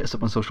 Hit us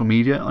up on social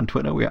media. On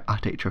Twitter, we are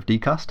at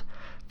HRFDcast.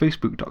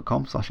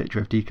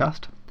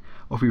 Facebook.com/HRFDcast.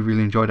 Or if you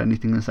really enjoyed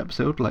anything in this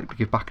episode, like to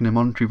give back in a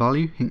monetary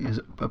value, hit us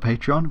up at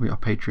Patreon. We are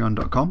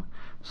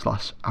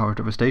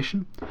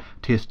patreon.com/OurDevastation.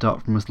 Tiers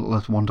start from as little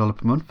as $1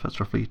 per month. That's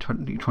roughly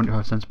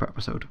 25 cents per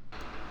episode.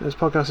 This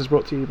podcast is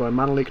brought to you by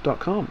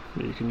Manaleak.com.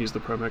 You can use the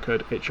promo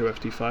code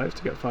HOFD5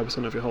 to get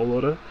 5% off your whole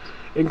order,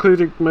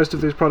 including most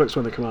of these products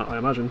when they come out, I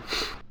imagine.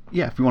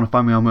 Yeah, if you want to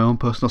find me on my own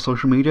personal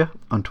social media,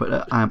 on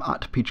Twitter I'm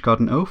at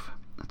PeachGardenOath.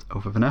 That's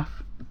Oath with an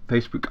F.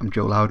 Facebook, I'm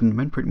Joe Loudon. I'm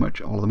in pretty much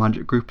all the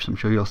Magic groups. I'm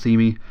sure you'll see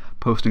me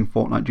posting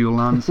Fortnite Duel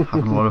Lands,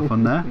 having a lot of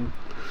fun there.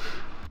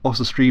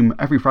 Also stream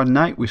every Friday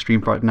night. We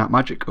stream Friday Night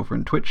Magic over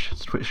on Twitch.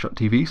 It's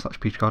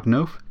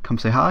twitch.tv/PeachGardenOath. Come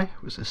say hi.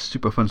 It was a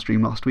super fun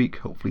stream last week.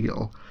 Hopefully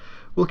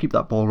we'll keep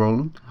that ball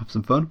rolling, have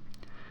some fun.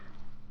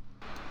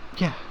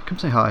 Yeah, come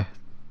say hi.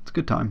 It's a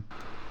good time.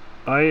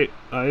 I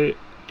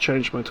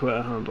changed my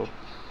Twitter handle.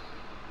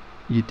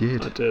 You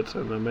did? I did,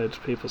 and I made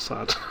people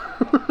sad.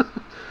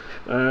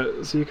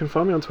 So you can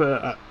find me on Twitter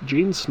at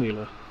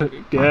GeneSnealer.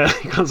 Yeah,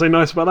 you can't say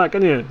nice about that,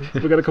 can you?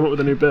 We're going to come up with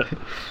a new bit.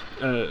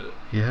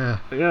 Yeah.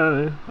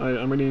 Yeah,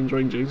 I'm really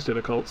enjoying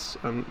GeneSnealer cults,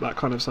 and that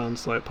kind of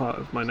sounds like part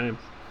of my name.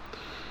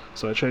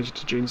 So I changed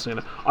it to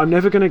GeneSnealer. I'm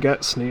never going to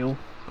get Sneal.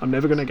 I'm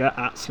never going to get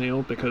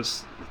 @Sneal,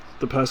 because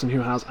the person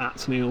who has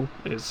 @Sneal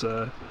is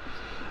an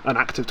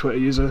active Twitter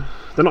user.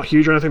 They're not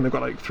huge or anything, they've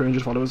got like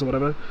 300 followers or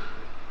whatever,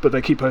 but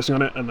they keep posting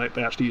on it, and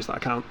they actually use that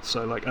account.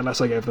 So like,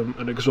 unless I gave them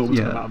an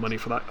exorbitant amount of money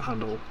for that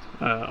handle,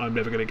 I'm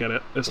never going to get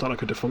it. It's not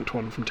like a defunct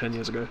one from 10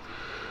 years ago.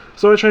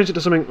 So I changed it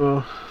to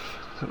something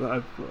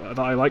that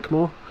I like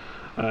more,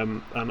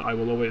 and I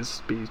will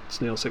always be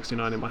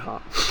Sneal69 in my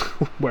heart,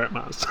 where it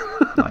matters.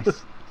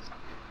 Nice.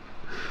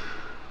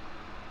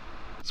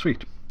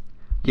 Sweet.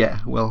 Yeah,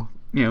 well,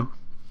 we'll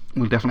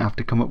definitely have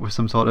to come up with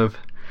some sort of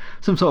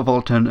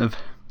alternative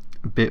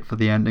bit for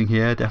the ending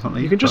here,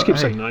 definitely. You can just keep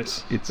saying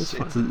nice. It's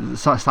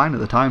a sign of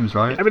the times,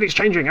 right? Everything's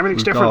changing,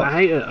 everything's different. I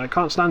hate it. I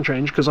can't stand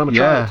change because I'm a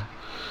child.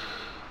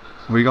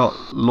 We got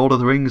Lord of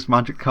the Rings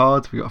magic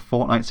cards, we got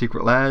Fortnite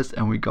Secret Lairs,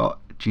 and we got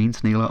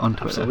GeneSnealer on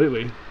Twitter.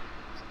 Absolutely.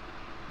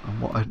 And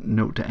what a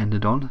note to end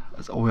it on.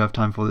 That's all we have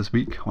time for this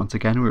week. Once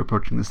again, we're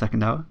approaching the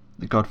second hour.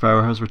 The God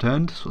Pharaoh has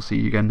returned, so we'll see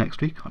you again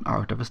next week on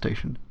Our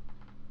Devastation.